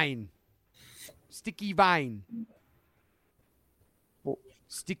vine. Sticky vine.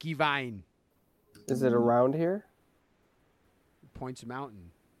 is it around here? Points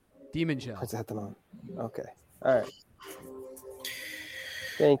mountain. Demon shell. It's at the moment. Okay, all right.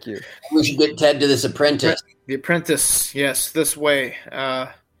 Thank you. We should get Ted to this apprentice. The apprentice, yes, this way.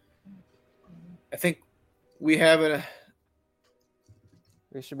 I think we have a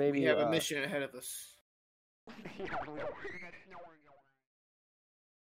We should maybe mission ahead of us.